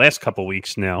that for the last couple of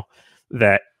weeks now,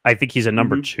 that I think he's a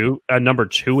number two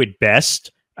at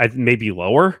best. Maybe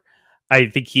lower. I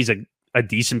think he's a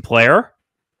decent player,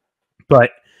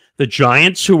 but the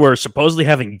Giants, who were supposedly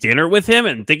having dinner with him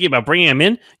and thinking about bringing him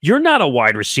in, you're not a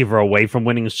wide receiver away from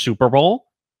winning a Super Bowl.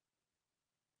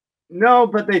 No,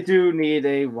 but they do need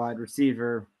a wide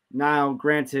receiver. Now,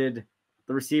 granted,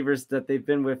 the receivers that they've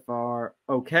been with are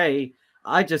okay.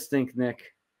 I just think,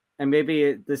 Nick, and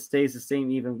maybe this stays the same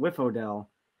even with Odell.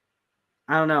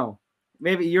 I don't know.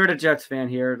 Maybe you're the Jets fan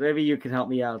here. Maybe you can help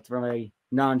me out from a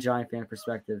non-Giant fan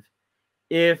perspective.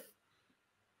 If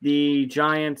the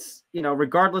Giants,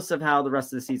 regardless of how the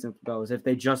rest of the season goes, if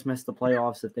they just miss the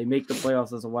playoffs, if they make the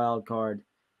playoffs as a wild card,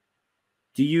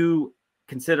 do you,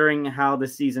 considering how the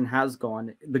season has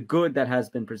gone, the good that has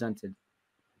been presented,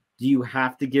 do you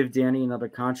have to give Danny another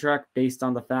contract based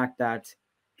on the fact that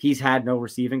he's had no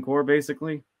receiving core,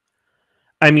 basically?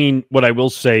 I mean, what I will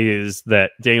say is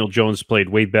that Daniel Jones played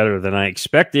way better than I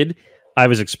expected. I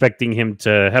was expecting him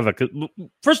to have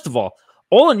first of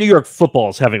all of New York football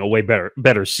is having a way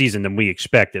better season than we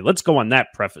expected. Let's go on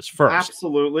that preface first.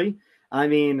 Absolutely. I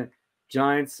mean,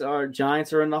 Giants are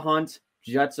in the hunt.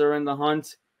 Jets are in the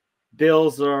hunt.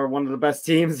 Bills are one of the best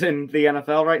teams in the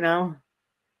NFL right now.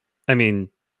 I mean,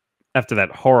 after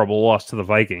that horrible loss to the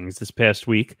Vikings this past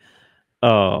week.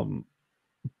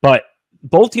 But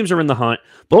both teams are in the hunt.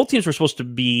 Both teams were supposed to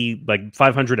be like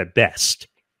 500 at best.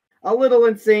 A little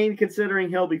insane considering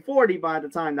he'll be 40 by the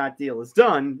time that deal is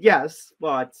done. Yes,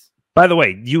 but... By the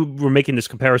way, you were making this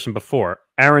comparison before.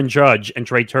 Aaron Judge and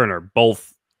Trey Turner,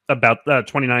 both about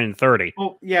 29 and 30.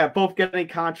 Oh, yeah, both getting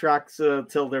contracts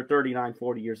till they're 39,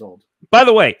 40 years old. By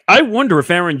the way, I wonder if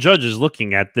Aaron Judge is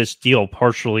looking at this deal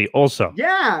partially also.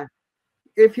 Yeah.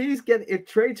 If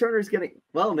Trey Turner's getting...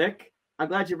 Well, Nick, I'm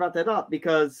glad you brought that up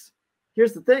because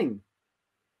here's the thing.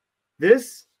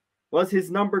 This was his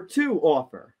number 2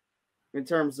 offer in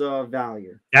terms of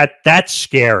value. That's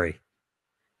scary.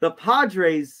 The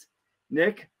Padres,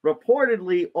 Nick,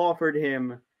 reportedly offered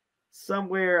him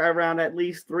somewhere around at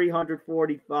least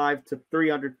 345 to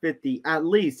 350 at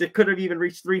least. It could have even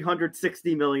reached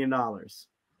 $360 million.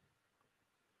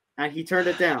 And he turned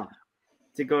it down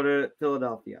to go to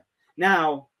Philadelphia.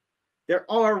 Now, there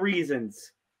are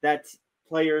reasons that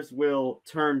players will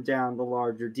turn down the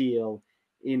larger deal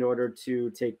in order to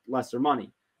take lesser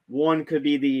money. One could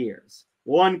be the years.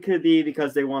 One could be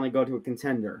because they want to go to a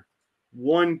contender.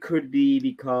 One could be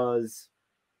because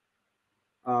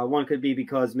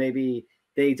maybe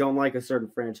they don't like a certain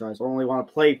franchise or only want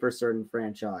to play for a certain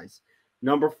franchise.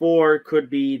 Number 4 could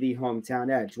be the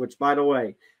hometown edge, which, by the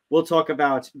way, we'll talk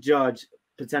about Judge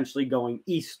potentially going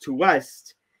east to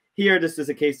west. Here, this is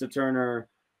a case of Turner.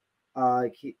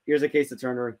 Here's a case of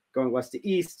Turner going west to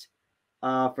east.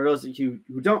 For those of you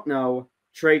who don't know,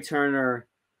 Trey Turner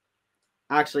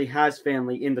actually has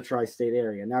family in the tri-state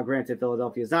area. Now, granted,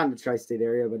 Philadelphia is not in the tri-state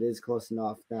area, but it is close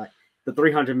enough that the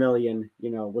 $300 million,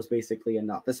 was basically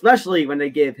enough, especially when they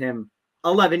gave him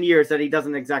 11 years that he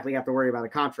doesn't exactly have to worry about a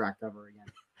contract ever again.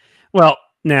 Well,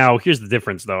 now here's the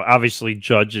difference, though. Obviously,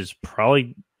 Judge is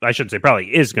probably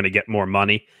is going to get more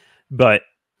money, but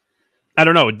I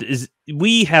don't know.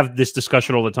 We have this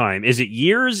discussion all the time. Is it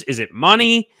years? Is it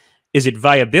money? Is it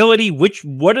viability?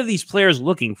 What are these players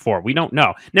looking for? We don't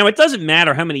know. Now, it doesn't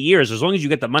matter how many years. As long as you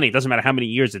get the money, it doesn't matter how many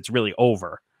years it's really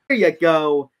over. Here you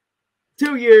go.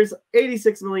 2 years,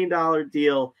 $86 million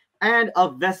deal, and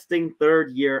a vesting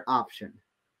third-year option.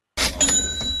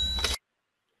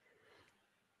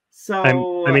 So,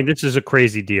 I mean, this is a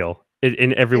crazy deal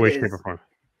in every way, shape, or form.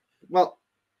 Well,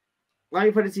 let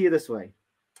me put it to you this way.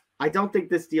 I don't think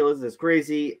this deal is as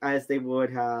crazy as they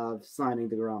would have signing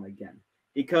DeGrom again.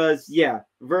 Because, yeah,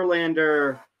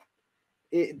 Verlander,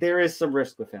 there is some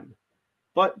risk with him.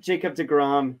 But Jacob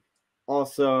DeGrom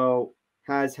also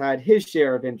has had his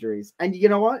share of injuries. And you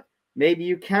know what? Maybe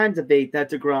you can debate that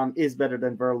DeGrom is better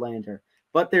than Verlander.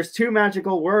 But there's 2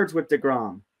 magical words with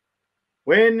DeGrom.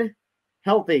 Win,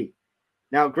 healthy.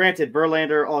 Now, granted,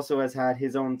 Verlander also has had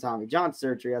his own Tommy John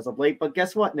surgery as of late. But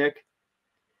guess what, Nick?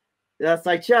 Last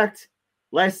I checked,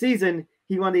 last season,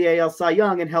 he won the AL Cy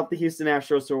Young and helped the Houston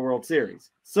Astros to a World Series.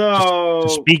 So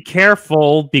just be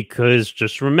careful, because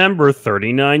just remember,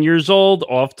 39 years old,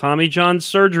 off Tommy John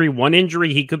surgery, 1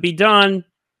 injury, he could be done.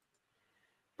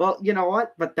 Well, you know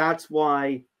what? But that's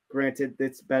why, granted,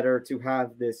 it's better to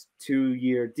have this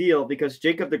 2-year deal, because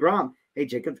Jacob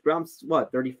DeGrom's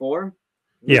what, 34?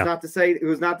 Who's not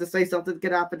to say something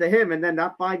could happen to him, and then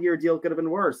that 5-year deal could have been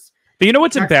worse. But you know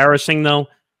what's embarrassing, though?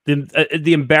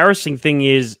 The embarrassing thing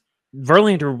is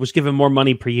Verlander was given more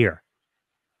money per year.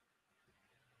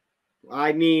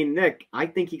 I mean, Nick, I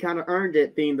think he kind of earned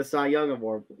it being the Cy Young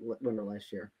Award winner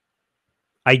last year.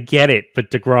 I get it,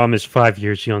 but DeGrom is 5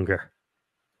 years younger.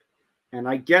 And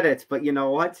I get it, but you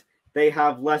know what? They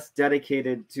have less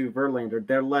dedicated to Verlander.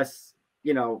 They're less,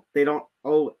 they don't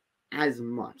owe as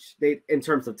much in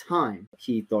terms of time.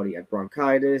 He thought he had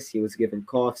bronchitis. He was given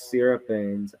cough syrup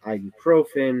and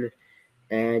ibuprofen.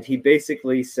 And he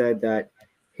basically said that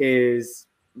his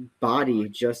body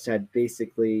just had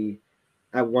basically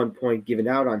at one point given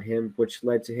out on him, which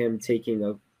led to him taking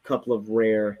a couple of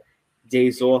rare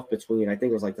days off between, I think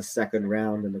it was like the second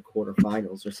round and the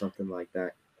quarterfinals or something like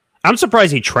that. I'm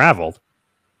surprised he traveled.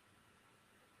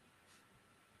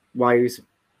 Why is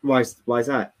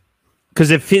that? Because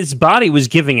if his body was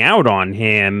giving out on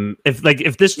him, if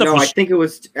this stuff was... I think it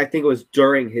was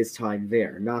during his time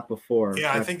there, not before.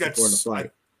 Yeah, I think that's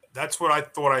what I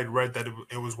thought I'd read, that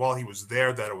it was while he was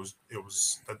there that it was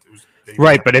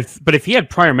right. But if he had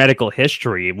prior medical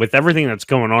history with everything that's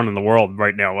going on in the world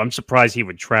right now, I'm surprised he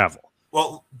would travel.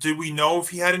 Well, did we know if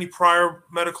he had any prior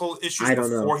medical issues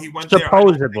before he went there?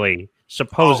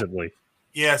 Supposedly.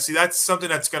 Yeah, see, that's something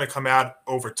that's going to come out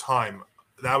over time.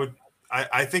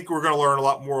 I think we're going to learn a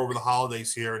lot more over the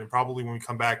holidays here, and probably when we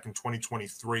come back in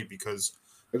 2023, because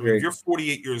if you're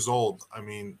 48 years old, I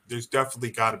mean, there's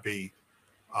definitely got to be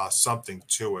something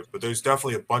to it. But there's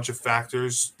definitely a bunch of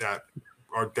factors that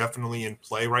are definitely in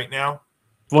play right now.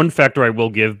 One factor I will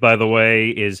give, by the way,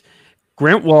 is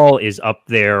Grant Wall is up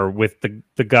there with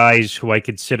the guys who I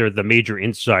consider the major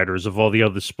insiders of all the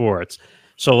other sports.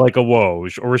 So like a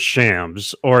Woj or a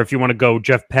Shams, or if you want to go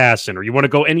Jeff Passan, or you want to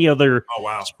go any other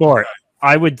sport, okay.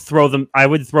 I would throw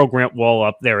Grant Wall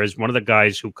up there as one of the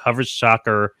guys who covers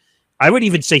soccer. I would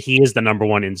even say he is the number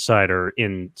 1 insider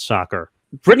in soccer.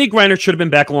 Brittany Griner should have been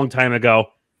back a long time ago.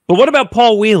 But what about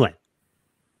Paul Whelan?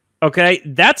 Okay,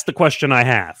 that's the question I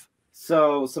have.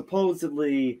 So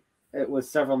supposedly it was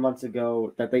several months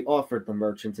ago that they offered the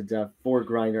merchant to death for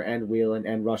Griner and Whelan,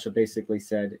 and Russia basically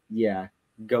said, yeah,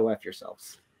 go F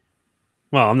yourselves.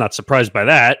 Well, I'm not surprised by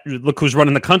that. Look who's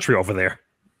running the country over there.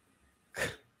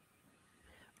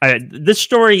 This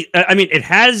story, I mean, it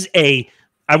has I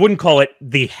wouldn't call it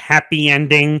the happy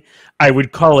ending. I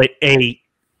would call it a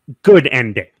good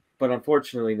ending. But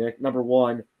unfortunately, Nick, number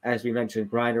 1, as we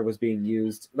mentioned, Griner was being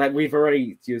used. Like, we've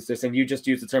already used this, and you just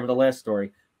used the term in the last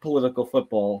story, political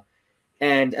football.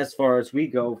 And as far as we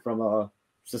go from a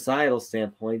societal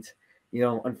standpoint, you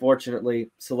know, unfortunately,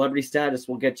 celebrity status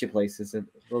will get you places, and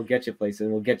will get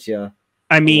you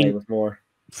I away mean, with more.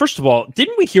 first of all,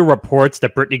 didn't we hear reports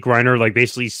that Brittany Griner like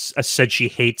basically said she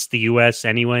hates the U.S.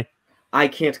 anyway? I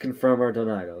can't confirm or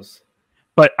deny those.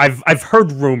 But I've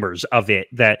heard rumors of it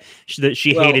that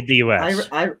she hated the U.S.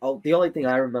 The only thing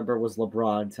I remember was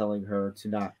LeBron telling her to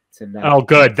not. Oh,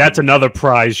 good. That's another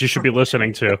prize you should be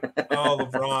listening to. Oh,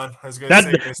 LeBron. I was going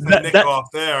to say, Nick off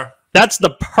there. That's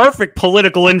the perfect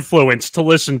political influence to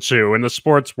listen to in the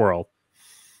sports world.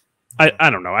 I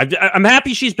don't know. I'm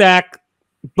happy she's back,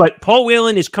 but Paul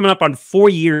Whelan is coming up on 4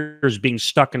 years being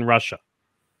stuck in Russia.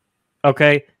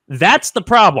 Okay? That's the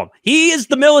problem. He is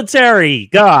the military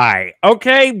guy.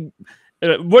 Okay?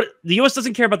 What the U.S.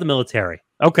 doesn't care about the military.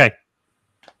 Okay.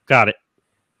 Got it.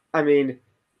 I mean,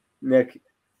 Nick,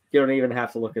 you don't even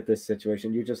have to look at this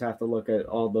situation. You just have to look at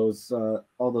all those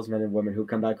men and women who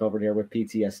come back over here with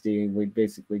PTSD, and we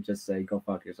basically just say, go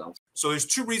fuck yourselves. So there's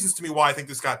two reasons to me why I think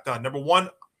this got done. Number one,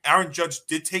 Aaron Judge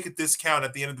did take a discount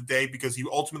at the end of the day because he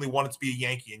ultimately wanted to be a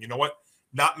Yankee. And you know what?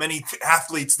 Not many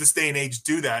athletes this day and age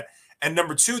do that. And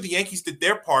number two, the Yankees did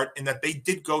their part in that they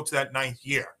did go to that 9th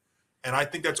year. And I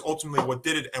think that's ultimately what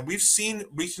did it. And we've seen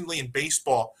recently in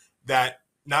baseball that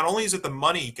not only is it the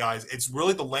money, guys, it's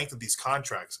really the length of these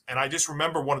contracts. And I just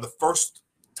remember one of the first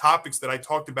topics that I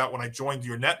talked about when I joined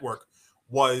your network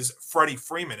was Freddie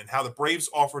Freeman and how the Braves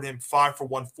offered him 5 for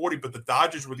 $140, but the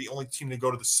Dodgers were the only team to go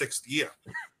to the 6th year.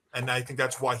 And I think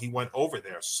that's why he went over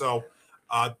there. So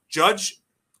Judge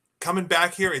coming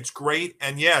back here, it's great.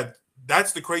 And yeah,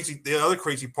 that's the other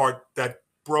crazy part that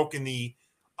broke in the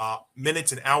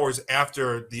minutes and hours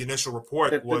after the initial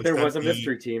report there was a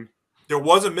mystery team. There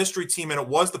was a mystery team, and it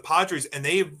was the Padres, and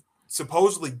they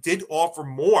supposedly did offer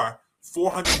more,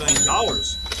 $400 million,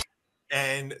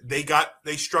 and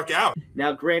they struck out.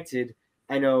 Now, granted,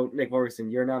 I know, Nick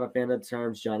Morgasen, you're not a fan of the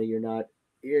terms. Johnny, you're not,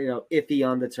 iffy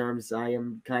on the terms. I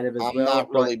am kind of as well. I'm not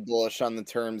really bullish on the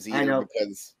terms either. I know.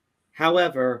 Because,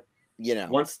 however,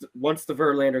 once the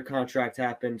Verlander contract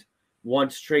happened,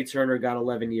 once Trey Turner got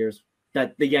 11 years,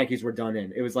 that the Yankees were done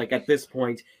in. It was like at this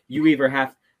point, you either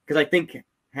have, because I think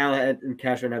Hallahan and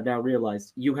Cashman have now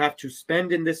realized you have to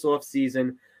spend in this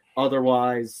offseason,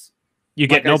 otherwise you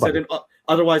get nobody.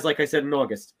 Otherwise, like I said in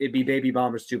August, it'd be Baby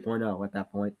Bombers 2.0 at that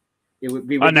point. It would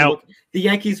be now the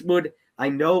Yankees would. I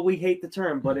know we hate the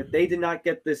term, but if they did not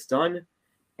get this done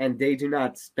and they do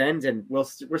not spend, and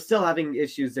we're still having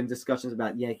issues and discussions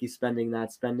about Yankees spending,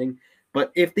 not spending.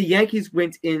 But if the Yankees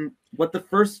went in, what the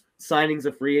first signings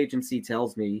of free agency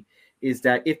tells me is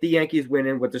that if the Yankees went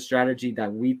in with the strategy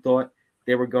that we thought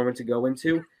they were going to go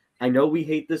into, I know we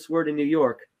hate this word in New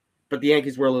York, but the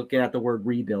Yankees were looking at the word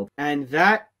rebuild. And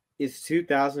that is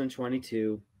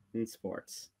 2022 in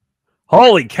sports.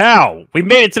 Holy cow. We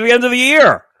made it to the end of the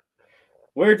year.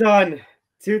 We're done.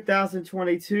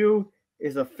 2022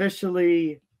 is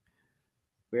officially,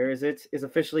 is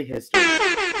officially history.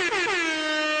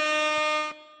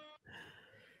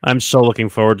 I'm so looking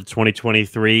forward to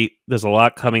 2023. There's a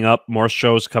lot coming up, more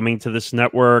shows coming to this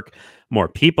network, more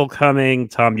people coming.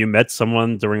 Tom, you met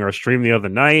someone during our stream the other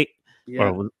night. Yeah.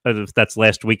 Or if that's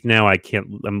last week now,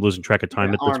 I'm losing track of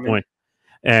time at this point.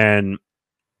 And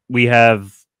we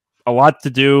have a lot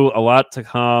to do, a lot to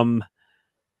come.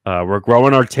 We're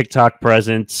growing our TikTok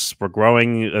presence. We're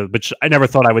growing, which I never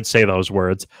thought I would say those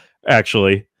words,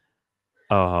 actually.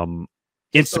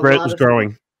 Instagram is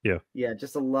growing. Yeah,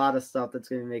 just a lot of stuff that's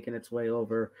going to be making its way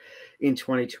over in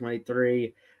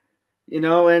 2023. And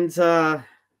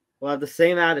we'll have the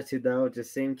same attitude, though,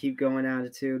 just same keep going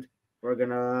attitude. We're going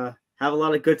to have a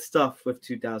lot of good stuff with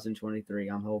 2023,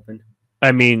 I'm hoping.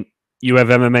 I mean, you have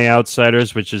MMA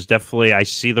Outsiders, which is definitely, I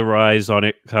see the rise on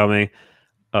it coming.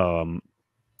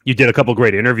 You did a couple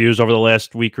great interviews over the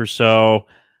last week or so.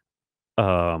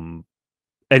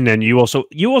 And then you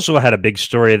also had a big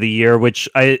story of the year, which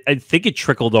I think it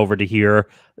trickled over to here,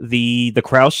 the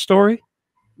Krause story.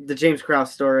 The James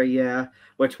Krause story, yeah,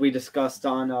 which we discussed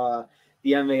on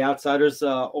the MMA Outsiders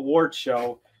award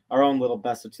show, our own little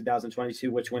best of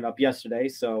 2022, which went up yesterday.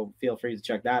 So feel free to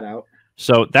check that out.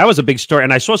 So that was a big story,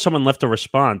 and I saw someone left a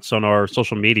response on our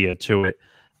social media to it.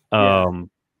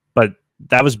 But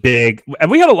that was big.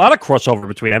 And we had a lot of crossover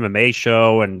between MMA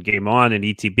show and Game On and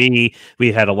ETB.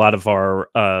 We had a lot of our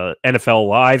NFL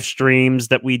live streams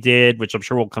that we did, which I'm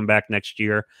sure will come back next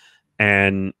year,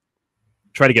 and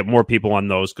try to get more people on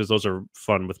those because those are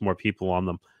fun with more people on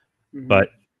them. Mm-hmm. But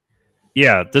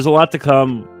yeah, there's a lot to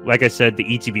come. Like I said, the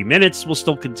ETB minutes will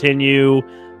still continue.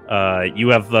 You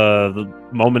have the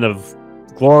moment of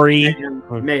glory.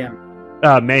 Mayhem.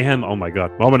 Mayhem. Oh my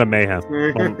God. Moment of mayhem.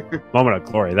 Moment of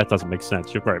glory. That doesn't make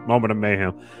sense. You're right. Moment of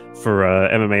mayhem for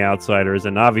MMA outsiders,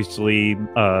 and obviously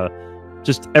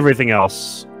just everything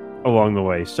else along the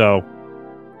way. So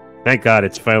thank God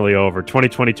it's finally over.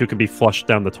 2022 can be flushed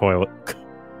down the toilet.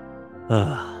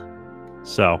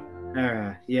 So.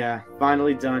 Yeah,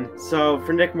 finally done. So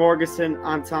for Nick Morgasen,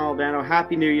 I'm Tom Albano.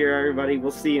 Happy New Year, everybody.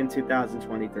 We'll see you in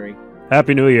 2023.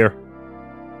 Happy New Year.